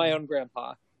 I am my own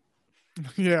grandpa.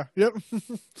 Yeah. Yep.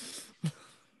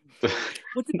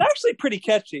 Which is actually pretty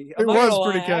catchy. It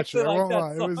was pretty catchy. I won't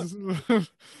lie. It was.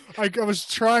 I was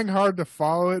trying hard to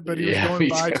follow it, but he was going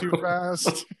by too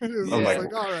fast. It was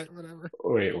like, all right, whatever.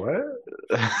 Wait, what?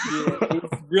 It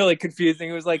was really confusing.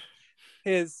 It was like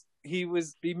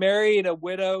he married a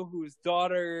widow whose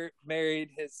daughter married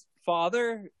his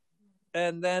father,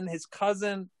 and then his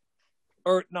cousin,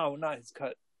 or no, not his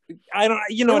cousin. I don't,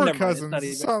 you know, there were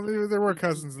cousins. There were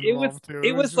cousins involved too.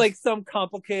 It was like some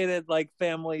complicated like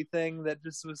family thing that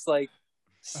just was like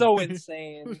so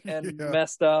insane and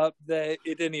messed up that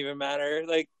it didn't even matter.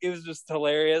 Like it was just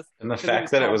hilarious. And the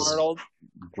fact that it was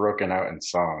broken out in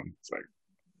song, it's like,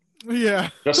 yeah.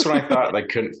 Just when I thought they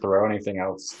couldn't throw anything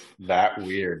else that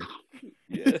weird,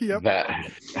 that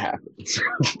happens.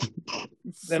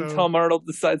 Then Tom Arnold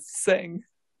decides to sing.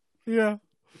 Yeah,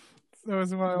 that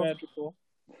was wild. Magical.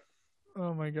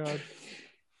 Oh my god.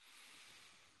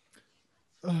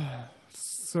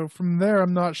 So from there,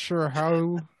 I'm not sure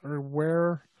how or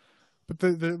where, but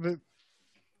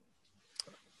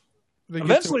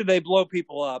eventually they blow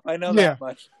people up. I know that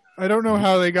much. I don't know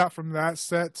how they got from that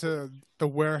set to the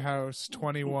warehouse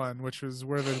 21, which was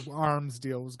where the arms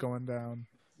deal was going down.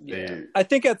 Yeah, I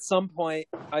think at some point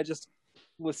I just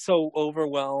was so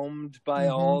overwhelmed by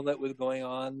all that was going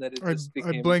on that it just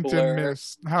became I blinked blur. and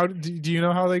missed. How do you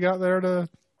know how they got there to?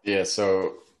 Yeah,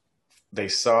 so they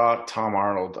saw Tom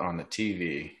Arnold on the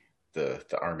TV, the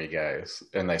army guys,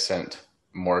 and they sent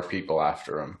more people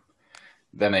after him.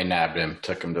 Then they nabbed him,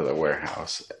 took him to the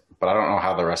warehouse. But I don't know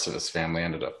how the rest of his family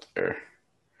ended up there, or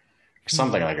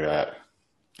something like that.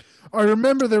 I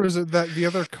remember there was the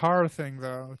other car thing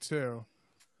though too.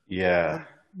 Yeah,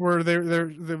 where they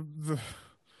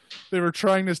were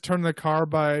trying to turn the car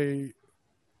by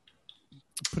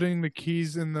putting the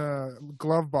keys in the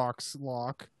glove box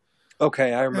lock.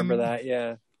 Okay, I remember that.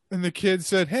 Yeah. And the kid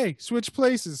said, "Hey, switch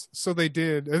places." So they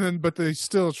did, but they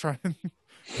still try and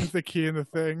put the key in the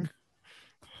thing.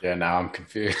 Yeah, now I'm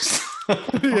confused.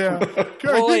 Yeah,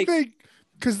 well, I think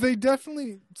because they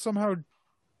definitely somehow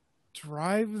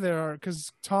drive there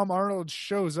because Tom Arnold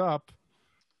shows up.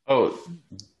 Oh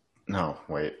no!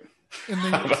 Wait.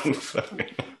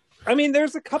 I mean,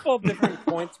 there's a couple of different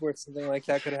points where something like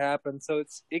that could happen, so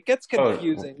it gets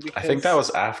confusing. I think that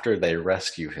was after they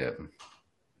rescue him,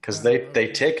 because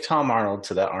they take Tom Arnold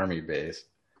to that army base.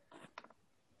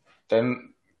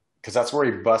 Then, because that's where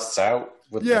he busts out.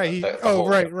 With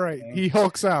right. He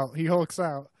hulks out.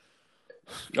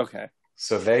 Okay.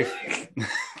 So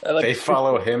they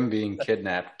follow him being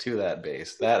kidnapped to that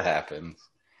base. That happens,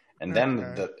 and then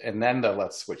the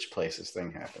let's switch places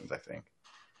thing happens. I think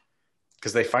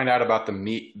because they find out about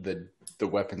the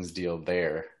weapons deal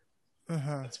there.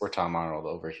 That's where Tom Arnold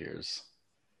overhears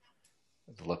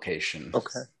the location.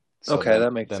 Okay. So Okay,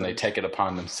 that makes then they sense. take it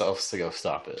upon themselves to go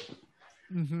stop it.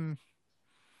 Mm-hmm.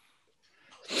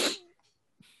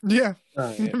 Yeah.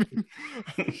 Right.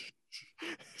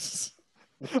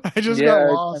 I just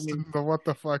got lost in the what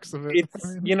the fucks of it. It's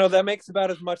that makes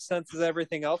about as much sense as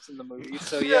everything else in the movie.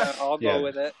 So yeah, I'll go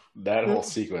with it. That whole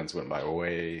sequence went by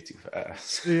way too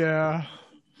fast. Yeah.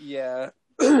 Yeah.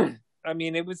 I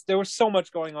mean, there was so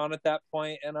much going on at that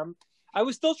point, and I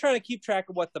was still trying to keep track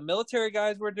of what the military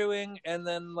guys were doing, and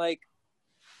then like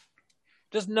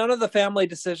just none of the family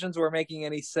decisions were making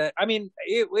any sense. I mean,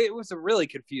 it was a really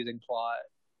confusing plot.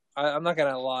 I'm not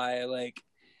gonna lie. Like,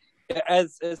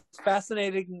 as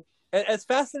fascinating as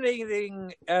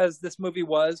this movie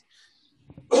was,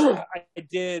 there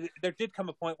did come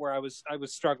a point where I was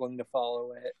struggling to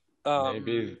follow it.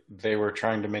 Maybe they were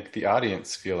trying to make the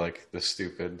audience feel like the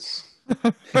stupids.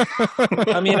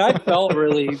 I mean, I felt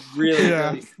really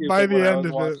stupid by the when end I was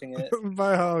of watching it.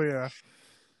 Yeah.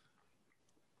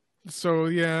 So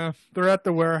yeah, they're at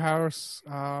the warehouse.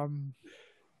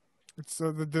 It's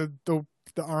the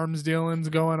arms dealing's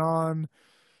going on.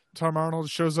 Tom Arnold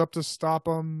shows up to stop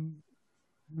them.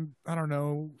 I don't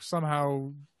know,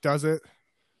 somehow does it.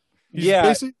 He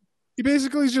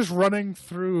basically is just running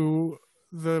through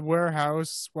the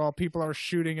warehouse while people are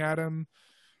shooting at him.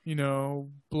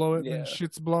 And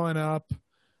shit's blowing up.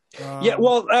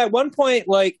 Well, at one point,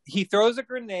 like, he throws a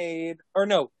grenade, or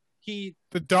no, the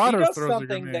daughter does throws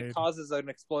something a grenade that causes an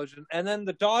explosion, and then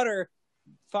the daughter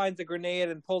finds a grenade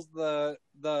and pulls the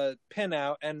pin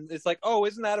out, and it's like, oh,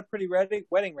 isn't that a pretty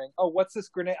wedding ring? Oh, what's this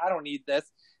grenade? I don't need this.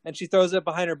 And she throws it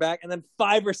behind her back, and then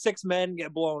 5 or 6 men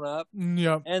get blown up.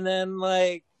 Yep. And then,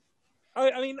 like,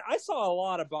 I mean, I saw a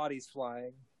lot of bodies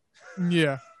flying.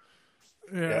 Yeah,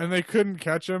 and they couldn't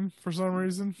catch him for some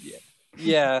reason.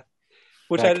 Yeah.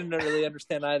 Which I didn't really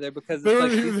understand either, because it's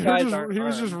like these guys aren't. He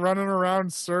was just running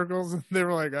around circles, and they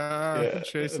were like,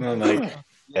 chasing. And then, like,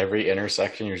 every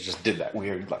intersection, you just did that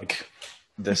weird, like,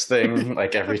 this thing,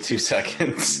 like, every 2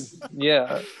 seconds.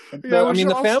 Yeah. No, I mean,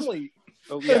 the family.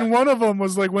 Oh, yeah. And one of them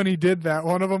was like, when he did that,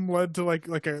 one of them led to like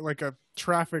a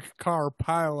traffic car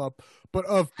pileup, but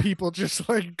of people just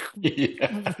like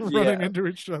running into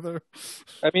each other.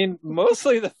 I mean,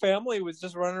 mostly the family was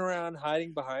just running around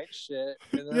hiding behind shit.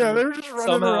 And then they were just running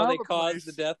somehow around. They caused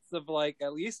the deaths of like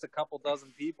at least a couple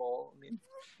dozen people. I mean,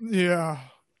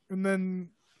 and then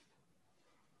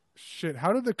shit.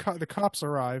 How did the cops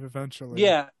arrive eventually?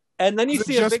 Yeah, and then you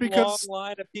see a big long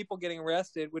line of people getting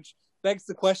arrested, which begs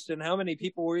the question: how many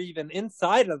people were even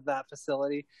inside of that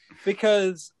facility?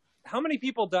 Because how many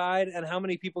people died and how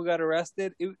many people got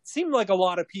arrested? It seemed like a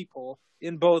lot of people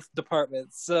in both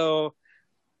departments. So,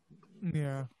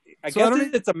 I guess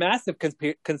it's a massive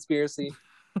conspiracy.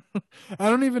 I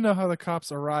don't even know how the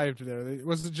cops arrived there.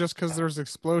 Was it just because there's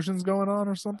explosions going on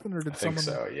or something, or did someone? I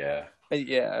think so, yeah.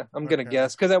 Yeah, I'm gonna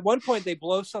guess, because at one point they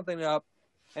blow something up,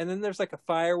 and then there's like a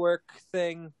firework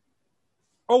thing.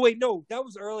 Oh wait, no, that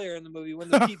was earlier in the movie when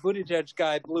the Pete Buttigieg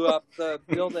guy blew up the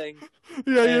building.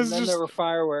 Yeah, and then there were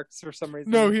fireworks for some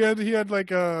reason. No, he had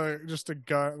like a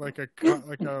gun, like a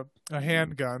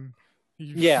handgun.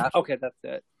 Okay, that's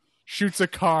it. Shoots a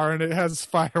car and it has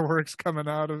fireworks coming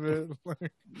out of it.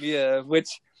 Yeah,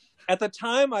 which at the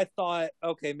time I thought,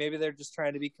 okay, maybe they're just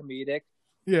trying to be comedic.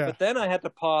 Yeah. But then I had to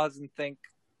pause and think,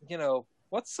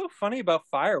 what's so funny about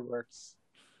fireworks?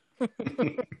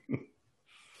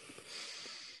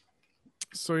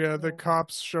 So the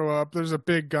cops show up. There's a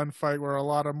big gunfight where a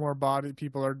lot of more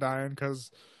people are dying because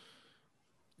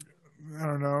I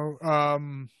don't know.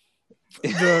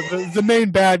 The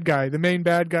main bad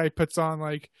guy puts on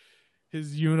like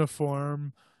his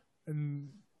uniform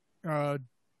and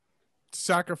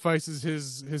sacrifices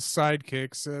his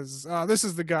sidekick. Says, "This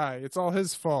is the guy. It's all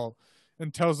his fault,"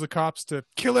 and tells the cops to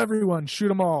kill everyone, shoot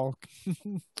them all.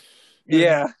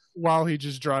 While he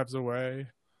just drives away.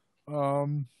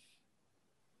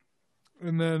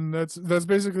 And then that's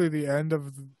basically the end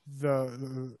of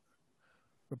the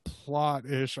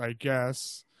plot-ish, I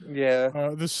guess.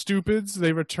 Yeah. The stupids,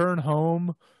 they return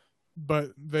home,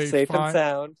 but they safe and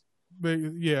sound.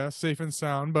 Safe and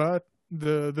sound. But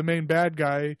the main bad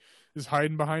guy is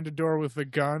hiding behind a door with a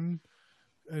gun,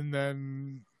 and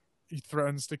then he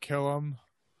threatens to kill him.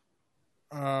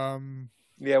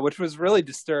 Which was really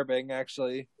disturbing,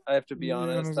 actually. I have to be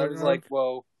honest. I was like,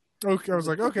 whoa. Okay, I was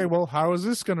like, okay, well, how is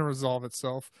this going to resolve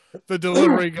itself? The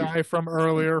delivery guy from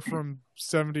earlier, from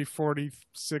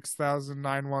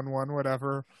 7046,911,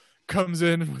 whatever, comes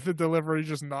in with the delivery,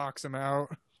 just knocks him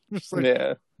out. Just like,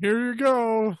 here you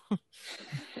go.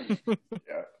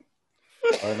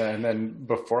 And then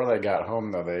before they got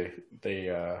home, though,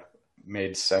 they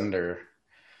made Sender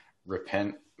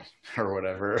repent or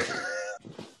whatever.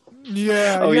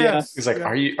 Yeah. Oh, yeah. yes, He's like,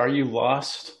 yeah. are you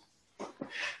lost?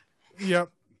 Yep.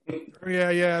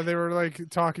 Yeah. They were like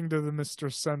talking to the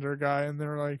Mr. Sender guy, and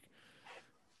they're like,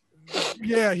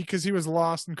 yeah, because he was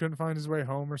lost and couldn't find his way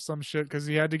home or some shit because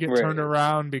he had to get turned Right.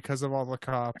 around because of all the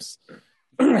cops.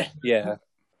 Yeah.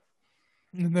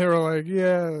 And they were like,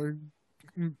 yeah,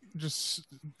 just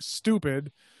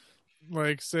stupid,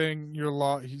 like saying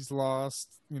he's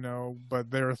lost,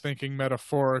 but they were thinking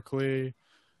metaphorically.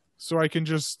 So I can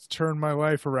just turn my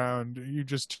life around. You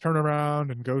just turn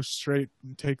around and go straight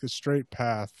and take the straight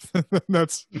path.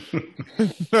 That's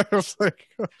that was like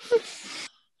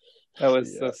That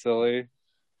was so silly.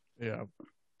 yeah.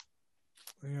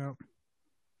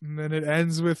 And then it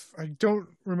ends with I don't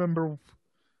remember.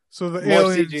 So the More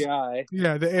aliens, CGI.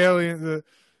 yeah, the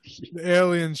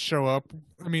aliens show up.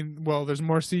 I mean, well, there's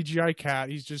more CGI cat.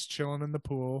 He's just chilling in the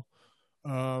pool.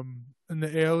 And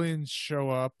the aliens show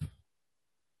up.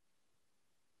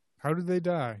 How did they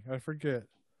die? I forget.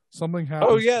 Something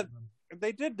happened. Oh, yeah.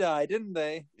 They did die, didn't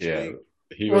they? Yeah,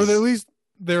 Or at least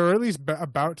they were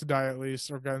about to die, at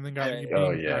least, or and then got Right.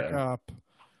 beamed back up.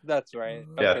 That's right.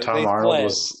 Yeah, Okay, Tom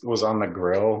Arnold was on the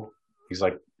grill. He's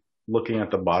like looking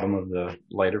at the bottom of the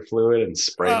lighter fluid and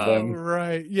sprayed them.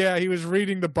 Right. Yeah, he was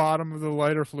reading the bottom of the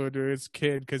lighter fluid to his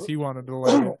kid because he wanted to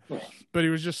light it. But he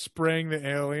was just spraying the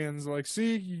aliens like,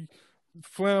 see,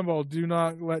 flammable, do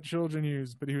not let children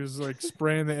use. But he was like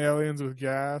spraying the aliens with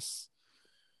gas,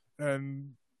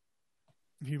 and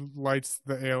he lights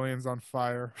the aliens on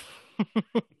fire.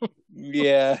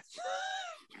 Yeah.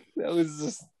 That was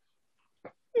just...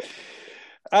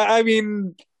 I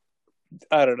mean,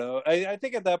 I don't know. I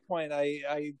think at that point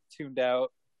I tuned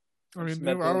out. I mean,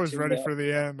 I was ready for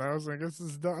the end. I was like, this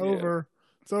is over.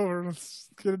 It's over. Let's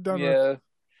get it done with.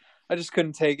 I just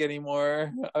couldn't take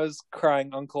anymore. I was crying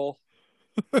uncle.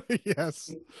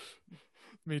 Yes.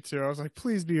 Me too. I was like,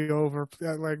 please be over.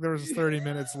 Like, there was 30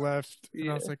 minutes left.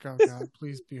 And I was like, oh, God,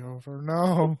 please be over.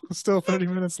 No, still 30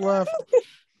 minutes left.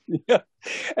 Yeah.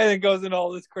 And it goes into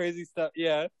all this crazy stuff.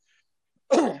 Yeah.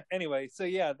 Anyway, so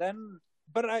yeah, then...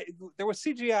 But there was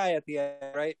CGI at the end,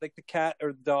 right? Like the cat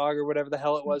or the dog or whatever the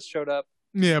hell it was showed up.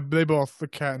 Yeah, the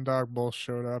cat and dog both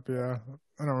showed up, yeah.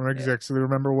 I don't exactly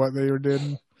remember what they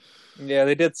did. Yeah,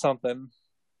 they did something.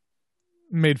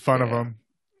 Made fun of them.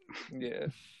 Yeah.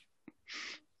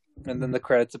 And then the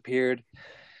credits appeared.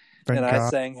 Thank God. I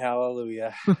sang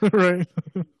hallelujah. Right.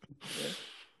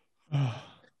 I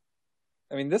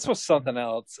mean, this was something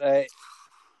else.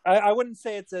 I wouldn't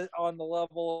say it's on the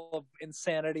level of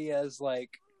insanity as like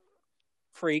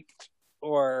Freaked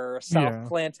or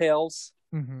Southland Tales,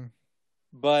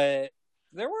 but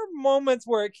there were moments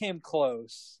where it came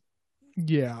close.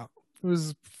 Yeah, it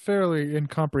was fairly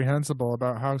incomprehensible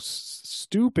about how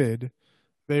stupid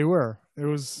they were. It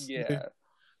was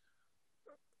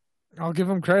I'll give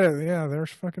them credit. Yeah, they're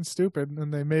fucking stupid,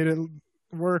 and they made it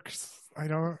work.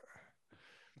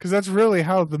 Because that's really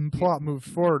how the plot moved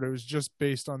forward. It was just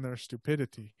based on their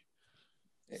stupidity.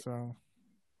 So,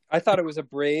 I thought it was a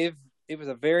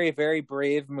very, very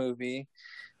brave movie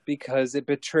because it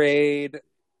betrayed,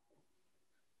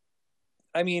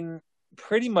 I mean,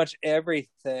 pretty much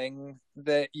everything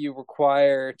that you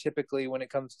require typically when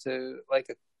it comes to like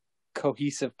a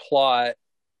cohesive plot.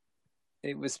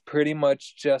 It was pretty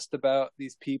much just about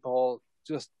these people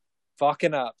just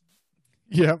fucking up.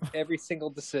 Yep. Every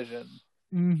single decision.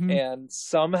 Mm-hmm. And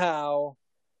somehow,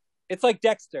 it's like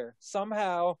Dexter.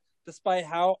 Somehow, despite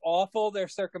how awful their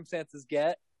circumstances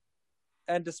get,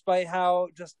 and despite how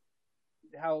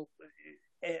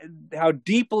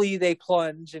deeply they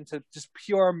plunge into just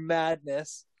pure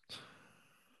madness,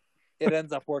 it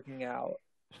ends up working out.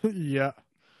 Yeah.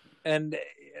 And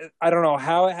I don't know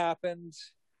how it happened.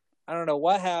 I don't know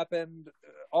what happened.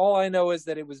 All I know is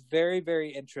that it was very, very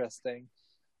interesting.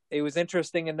 It was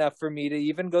interesting enough for me to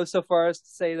even go so far as to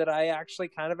say that I actually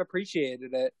kind of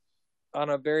appreciated it on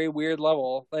a very weird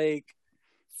level. Like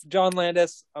John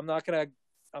Landis, I'm not gonna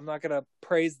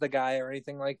praise the guy or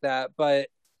anything like that, but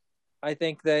I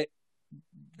think that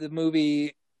the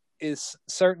movie is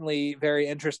certainly very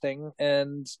interesting,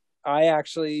 and I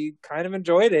actually kind of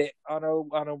enjoyed it on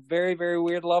a very, very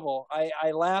weird level.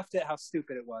 I laughed at how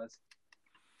stupid it was.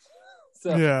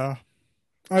 So yeah.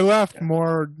 I laughed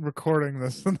more recording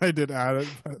this than I did at it,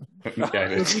 but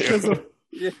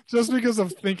just because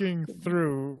of thinking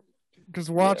through. Because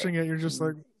watching it, you're just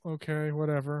like, okay,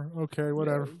 whatever.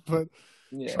 But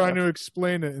trying to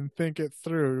explain it and think it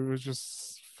through, it was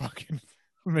just fucking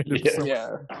made it so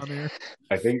much funnier.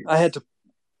 I think I had to.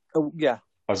 Oh yeah.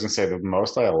 I was gonna say the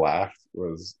most I laughed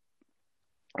was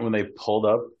when they pulled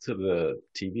up to the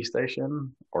TV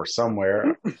station or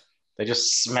somewhere, they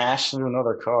just smashed into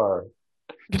another car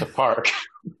to park.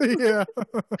 Yeah.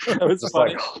 That was Just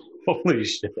funny. like, holy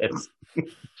shit.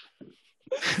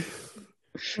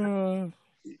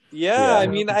 Yeah, I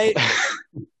mean,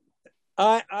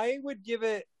 I would give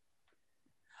it.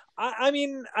 I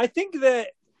mean, I think that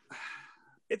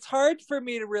it's hard for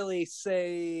me to really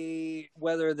say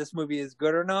whether this movie is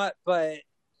good or not, but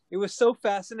it was so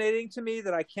fascinating to me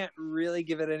that I can't really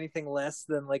give it anything less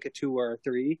than like a 2 or a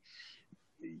 3,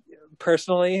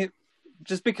 personally,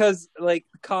 just because like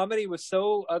the comedy was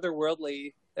so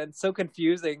otherworldly and so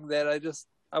confusing that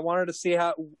I wanted to see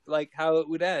how it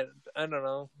would end. I don't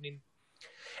know. I mean,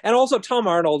 and also Tom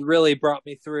Arnold really brought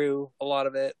me through a lot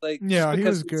of it, like Yeah, just he because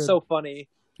was it's good. so funny.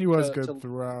 He was good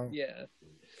throughout. Yeah.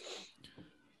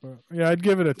 But, yeah, I'd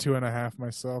give it a 2.5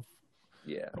 myself.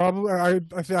 Yeah. Probably,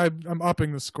 I'm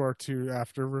upping the score too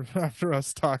after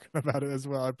us talking about it as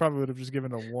well. I probably would have just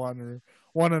given a 1 or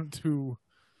 1 and 2,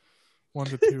 1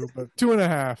 to 2, but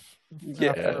 2.5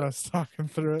 after us talking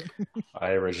through it.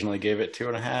 I originally gave it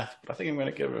 2.5, but I think I'm going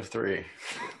to give it a 3.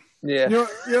 Yeah.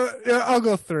 Yeah, I'll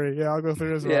go 3. Yeah, I'll go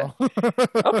 3 as well.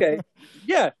 Okay.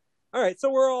 Yeah. All right. So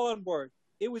we're all on board.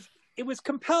 It was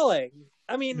compelling.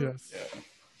 I mean, yes.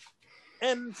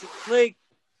 And like,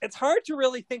 it's hard to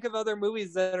really think of other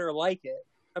movies that are like it.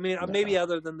 I mean, maybe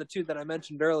other than the 2 that I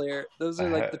mentioned earlier. Those are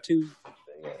like the 2.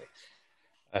 Yeah.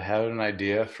 I had an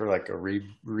idea for like a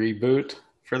reboot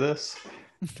for this.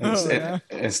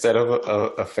 Instead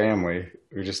of a family,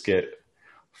 we just get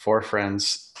 4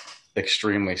 friends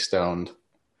extremely stoned.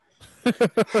 I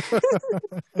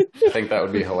think that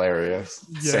would be hilarious.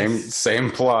 Yes.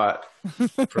 Same plot.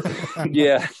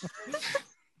 Yeah.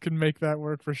 Could make that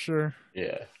work for sure.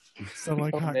 Yeah. So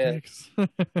like hotcakes.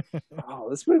 Oh,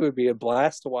 this movie would be a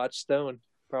blast to watch stoned,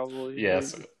 probably.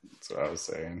 Yes, that's what I was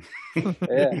saying.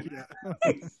 Yeah.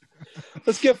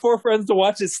 Let's get 4 friends to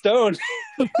watch it stoned.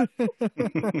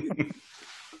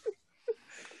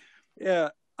 Yeah.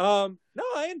 No,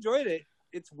 I enjoyed it.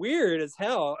 It's weird as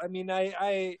hell. I mean,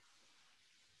 I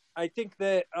think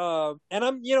that and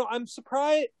I'm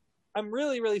surprised. I'm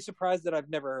really, really surprised that I've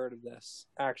never heard of this,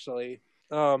 actually.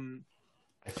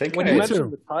 I think when you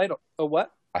mentioned the title. Oh,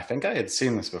 what? I think I had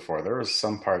seen this before. There was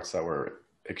some parts that were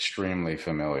extremely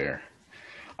familiar.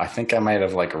 I think I might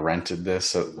have like rented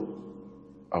this a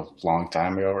long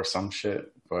time ago or some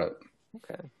shit, but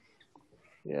okay.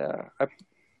 Yeah.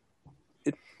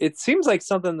 It seems like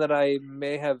something that I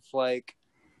may have like.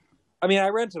 I mean, I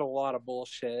rented a lot of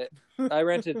bullshit. I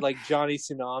rented like Johnny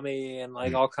Tsunami and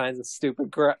like all kinds of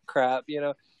stupid crap, you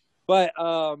know. But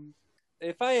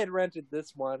if I had rented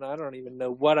this one, I don't even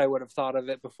know what I would have thought of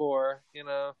it before, you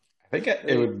know. I think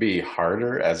it would be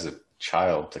harder as a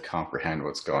child to comprehend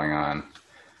what's going on.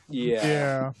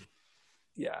 Yeah.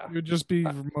 It would just be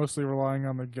mostly relying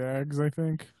on the gags, I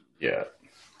think. Yeah.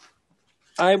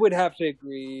 I would have to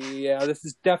agree. Yeah, this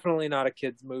is definitely not a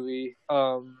kid's movie.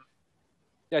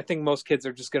 I think most kids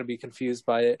are just going to be confused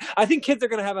by it. I think kids are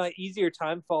going to have an easier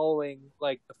time following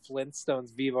like the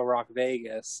Flintstones Viva Rock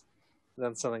Vegas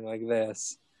than something like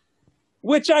this.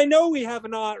 Which I know we have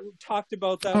not talked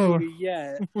about that movie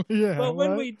yet. Yeah. But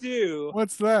when we do...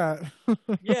 What's that?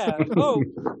 Yeah. Oh,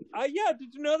 yeah.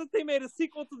 Did you know that they made a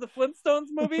sequel to the Flintstones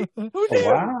movie? Who did?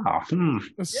 Wow.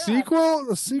 A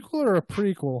sequel? A sequel or a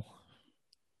prequel?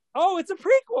 Oh, it's a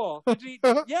prequel.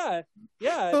 Yeah.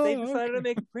 They decided to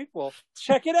make a prequel.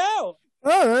 Check it out.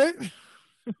 All right.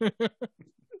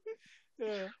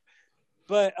 Yeah.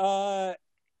 But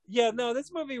yeah, no,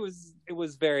 this movie was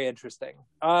very interesting.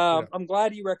 I'm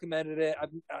glad you recommended it.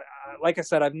 Like I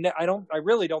said, I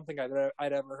really don't think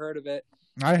I'd ever heard of it.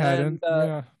 I hadn't.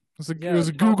 Yeah. It was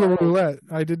a Google roulette.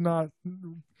 I did not.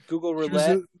 Google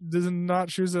roulette did not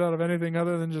choose it out of anything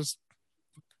other than just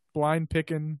blind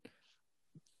picking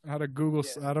out of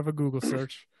a Google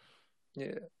search.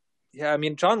 Yeah. I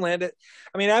mean, John Landis.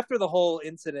 I mean, after the whole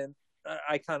incident,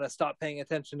 I kind of stopped paying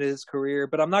attention to his career.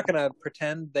 But I'm not going to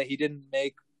pretend that he didn't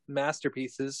make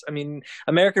masterpieces. I mean,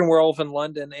 American Werewolf in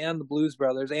London and The Blues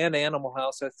Brothers and Animal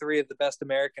House are 3 of the best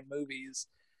American movies.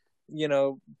 You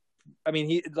know, I mean,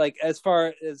 he like as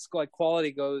far as like quality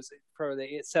goes for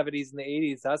the 70s and the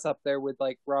 80s, that's up there with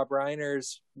like Rob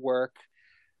Reiner's work.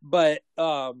 But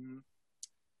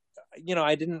you know,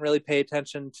 I didn't really pay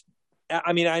attention.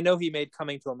 I mean, I know he made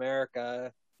Coming to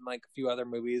America and like a few other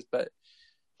movies, but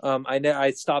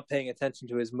I stopped paying attention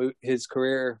to his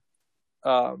career,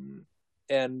 and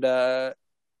I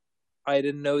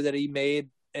didn't know that he made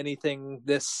anything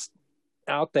this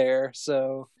out there.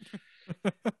 So,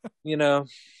 you know,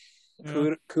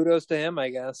 kudos to him,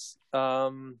 I guess.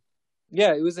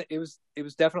 Yeah, it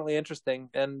was definitely interesting.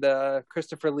 And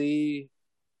Christopher Lee,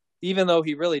 even though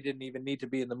he really didn't even need to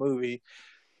be in the movie,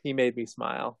 he made me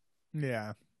smile.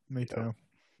 Yeah, me too.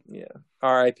 Yeah.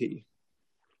 R.I.P.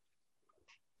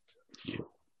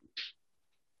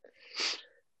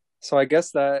 So I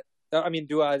guess that, I mean,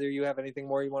 do either you have anything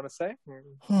more you want to say?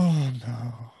 Oh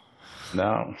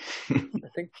No.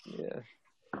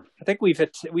 I think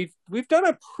we've done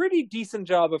a pretty decent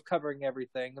job of covering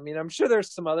everything. I mean, I'm sure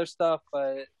there's some other stuff,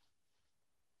 but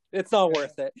it's not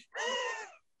worth it.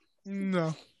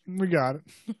 no, we got it.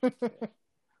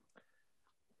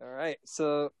 All right.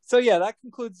 So yeah, that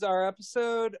concludes our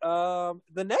episode.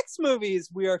 The next movies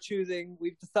we are choosing,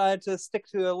 we've decided to stick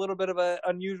to a little bit of an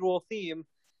unusual theme.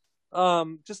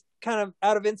 Just kind of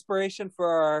out of inspiration for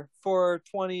our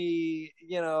 420,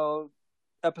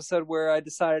 episode where I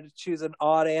decided to choose an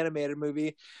odd animated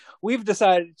movie. We've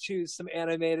decided to choose some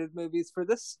animated movies for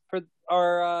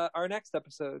our next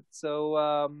episode.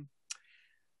 So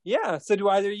yeah. So do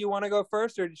either of you want to go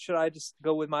first, or should I just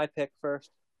go with my pick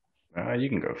first? You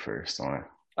can go first. I want to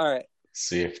All right.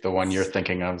 see if the one you're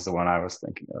thinking of is the one I was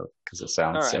thinking of, because it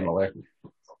sounds similar.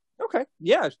 Okay.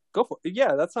 Yeah, go for it.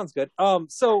 Yeah, that sounds good.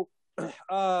 So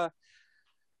the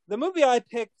movie I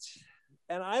picked,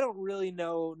 and I don't really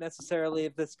know necessarily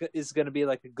if this is going to be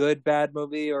like a good bad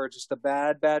movie or just a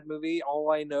bad movie.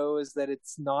 All I know is that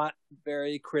it's not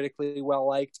very critically well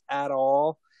liked at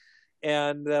all,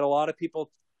 and that a lot of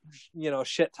people,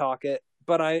 shit talk it.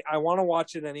 But I want to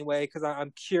watch it anyway because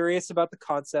I'm curious about the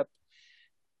concept.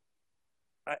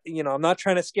 I'm not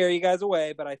trying to scare you guys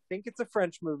away, but I think it's a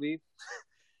French movie.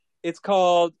 It's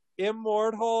called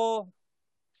Immortal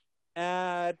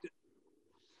Ad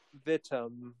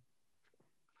Vitam.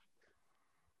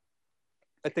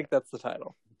 I think that's the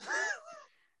title.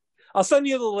 I'll send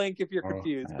you the link if you're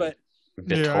confused. But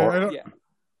Vitor.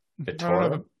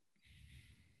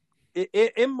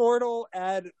 Immortal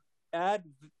Ad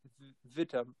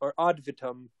Vitam or Ad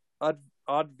Vitam. Ad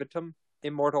Vitam.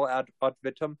 Immortal Ad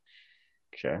Vitam.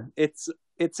 Okay. It's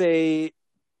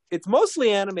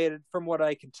mostly animated from what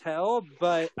I can tell,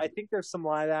 but I think there's some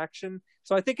live action.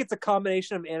 So I think it's a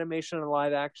combination of animation and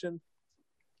live action.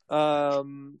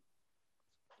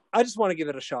 I just want to give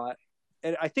it a shot.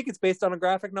 And I think it's based on a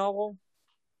graphic novel.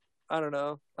 I don't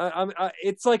know.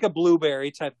 It's like a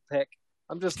Blueberry type of pick.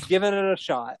 I'm just giving it a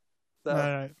shot. So. All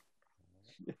right.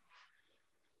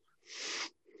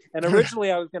 And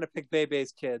originally I was going to pick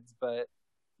Bebe's Kids, but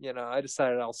I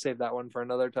decided I'll save that one for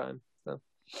another time.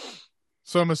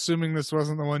 So I'm assuming this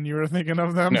wasn't the one you were thinking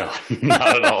of, them? No,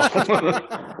 not at all.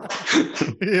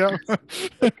 Yeah.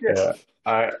 Yeah.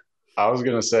 I was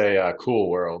gonna say Cool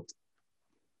World.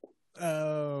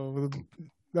 Oh,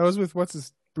 that was with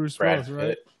Bruce Willis,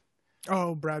 right?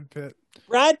 Oh, Brad Pitt.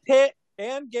 Brad Pitt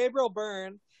and Gabriel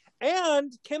Byrne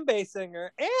and Kim Basinger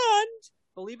and,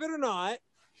 believe it or not,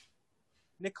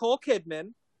 Nicole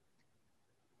Kidman,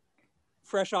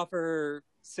 fresh off her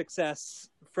success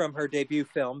from her debut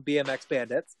film, BMX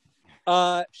Bandits.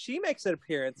 She makes an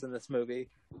appearance in this movie.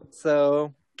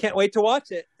 So can't wait to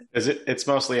watch it. It's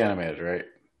mostly animated, right?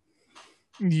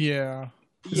 Yeah.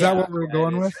 Is that what we're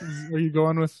going with? Are you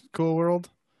going with Cool World?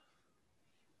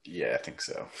 Yeah, I think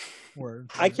so.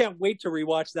 Word. I can't wait to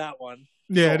rewatch that one.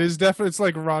 Yeah, it is definitely. It's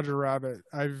like Roger Rabbit.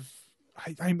 I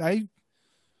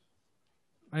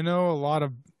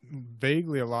know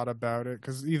vaguely a lot about it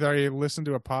because either I listened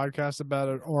to a podcast about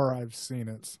it or I've seen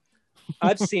it.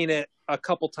 I've seen it a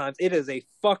couple times. It is a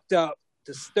fucked up,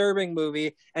 disturbing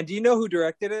movie. And do you know who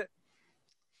directed it?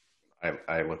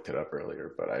 I looked it up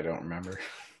earlier, but I don't remember.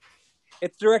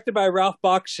 It's directed by Ralph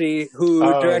Bakshi, who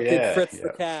directed Fritz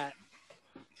the Cat.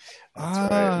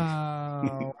 That's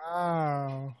right.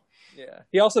 Wow. Yeah.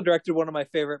 He also directed one of my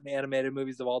favorite animated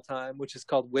movies of all time, which is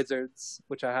called Wizards,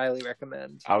 which I highly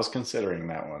recommend. I was considering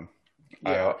that one.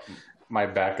 Yeah. My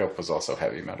backup was also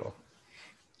heavy metal.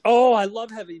 Oh, I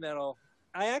love heavy metal.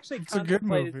 I actually It's a good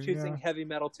contemplated movie, choosing Heavy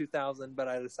Metal 2000, but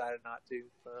I decided not to.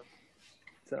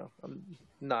 So I'm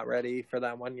not ready for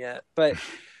that one yet. But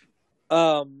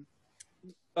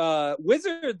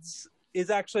Wizards is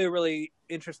actually a really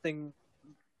interesting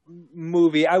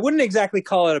movie. I wouldn't exactly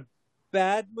call it a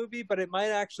bad movie, but it might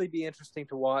actually be interesting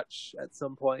to watch at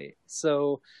some point.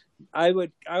 So I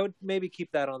would maybe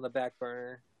keep that on the back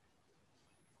burner.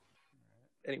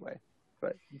 Anyway,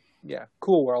 but yeah,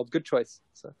 Cool World, good choice.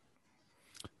 So.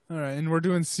 All right, and we're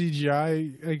doing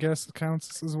CGI, I guess,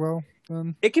 counts as well.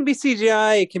 Then it can be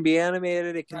CGI, it can be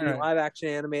animated, it can be live action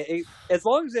animated. As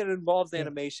long as it involves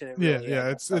animation, it really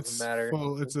doesn't matter.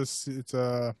 Well,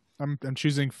 I'm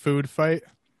choosing Food Fight.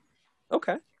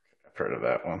 Okay, I've heard of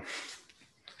that one.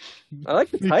 I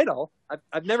like the title.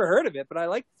 I've never heard of it, but I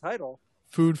like the title.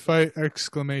 Food fight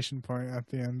exclamation point at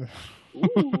the end.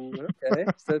 Ooh, okay.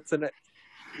 So it's an.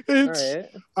 It's, all right.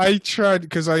 I tried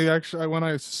because when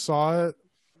I saw it,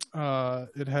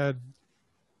 it had.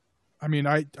 I mean,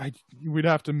 we'd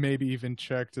have to maybe even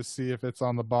check to see if it's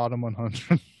on the bottom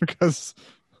 100 because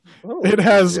it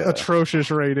has atrocious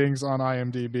ratings on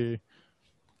IMDb.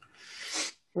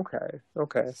 Okay.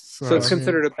 So it's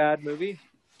considered a bad movie?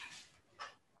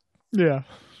 Yeah.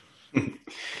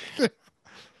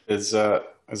 Is that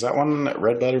one that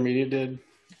Red Letter Media did?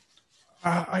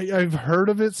 I've heard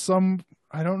of it.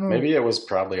 I don't know. Maybe it was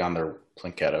probably on their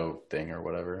Plinketto thing or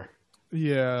whatever.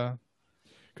 Yeah.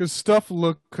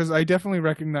 Because I definitely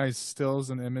recognize stills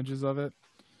and images of it,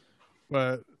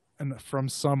 and from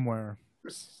somewhere.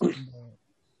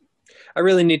 I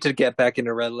really need to get back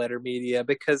into Red Letter Media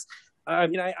because I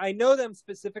mean I know them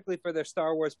specifically for their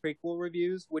Star Wars prequel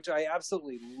reviews, which I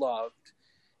absolutely loved.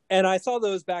 And I saw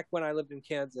those back when I lived in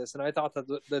Kansas, and I thought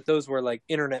that those were like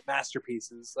internet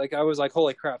masterpieces. Like I was like,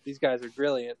 holy crap, these guys are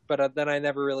brilliant. But then I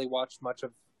never really watched much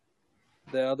of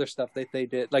the other stuff that they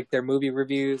did, like their movie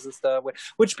reviews and stuff,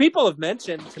 which people have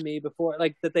mentioned to me before,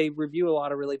 like that they review a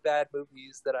lot of really bad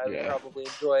movies that I would probably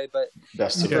enjoy. But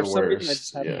best of the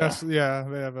worst. They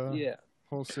have a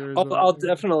whole series. I'll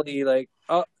definitely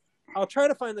I'll try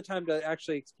to find the time to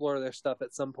actually explore their stuff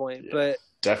at some point. Yeah. But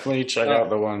definitely check out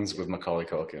the ones with Macaulay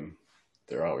Culkin.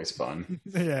 They're always fun.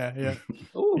 Yeah.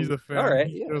 Ooh, he's a fan. All right,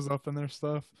 he shows up in their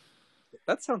stuff.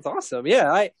 That sounds awesome.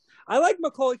 Yeah, I like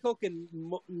Macaulay Culkin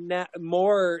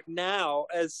more now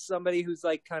as somebody who's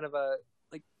like kind of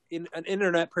an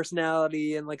internet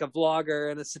personality and like a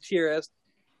vlogger and a satirist.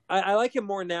 I like him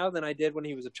more now than I did when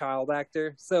he was a child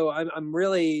actor. So I'm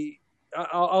really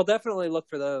I'll definitely look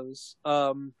for those.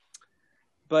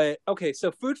 But okay,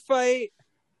 so food fight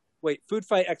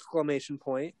exclamation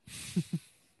point.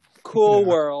 Cool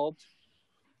World.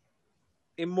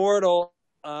 Immortal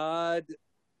ad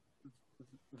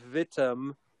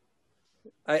vitam.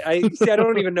 I see. I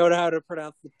don't even know how to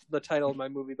pronounce the title of my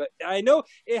movie, but I know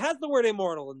it has the word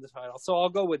immortal in the title, so I'll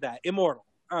go with that. Immortal.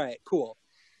 All right, cool.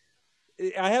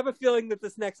 I have a feeling that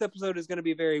this next episode is going to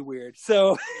be very weird.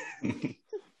 So,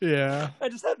 yeah, I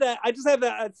just have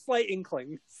that slight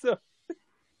inkling. So,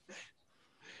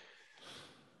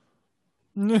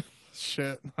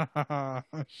 shit. Shit. All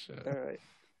right,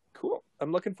 cool.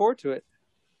 I'm looking forward to it.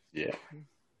 Yeah.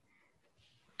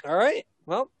 All right.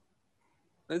 Well,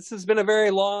 this has been a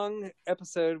very long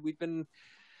episode. We've been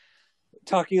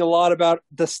talking a lot about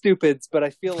the stupids, but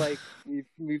I feel like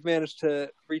we've managed to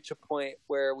reach a point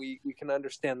where we can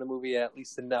understand the movie at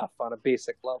least enough on a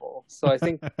basic level. So I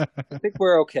think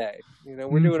we're okay. You know,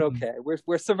 we're doing okay.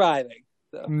 We're surviving.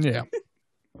 So. Yeah.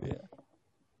 Yeah.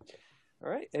 All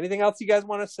right. Anything else you guys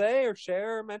want to say or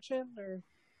share or mention? Or?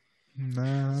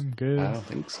 Nah, I'm good. I don't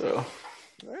think so.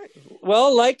 All right.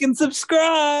 Well, like and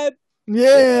subscribe.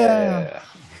 Yeah.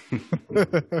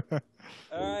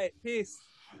 All right. Peace.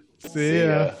 See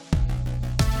ya.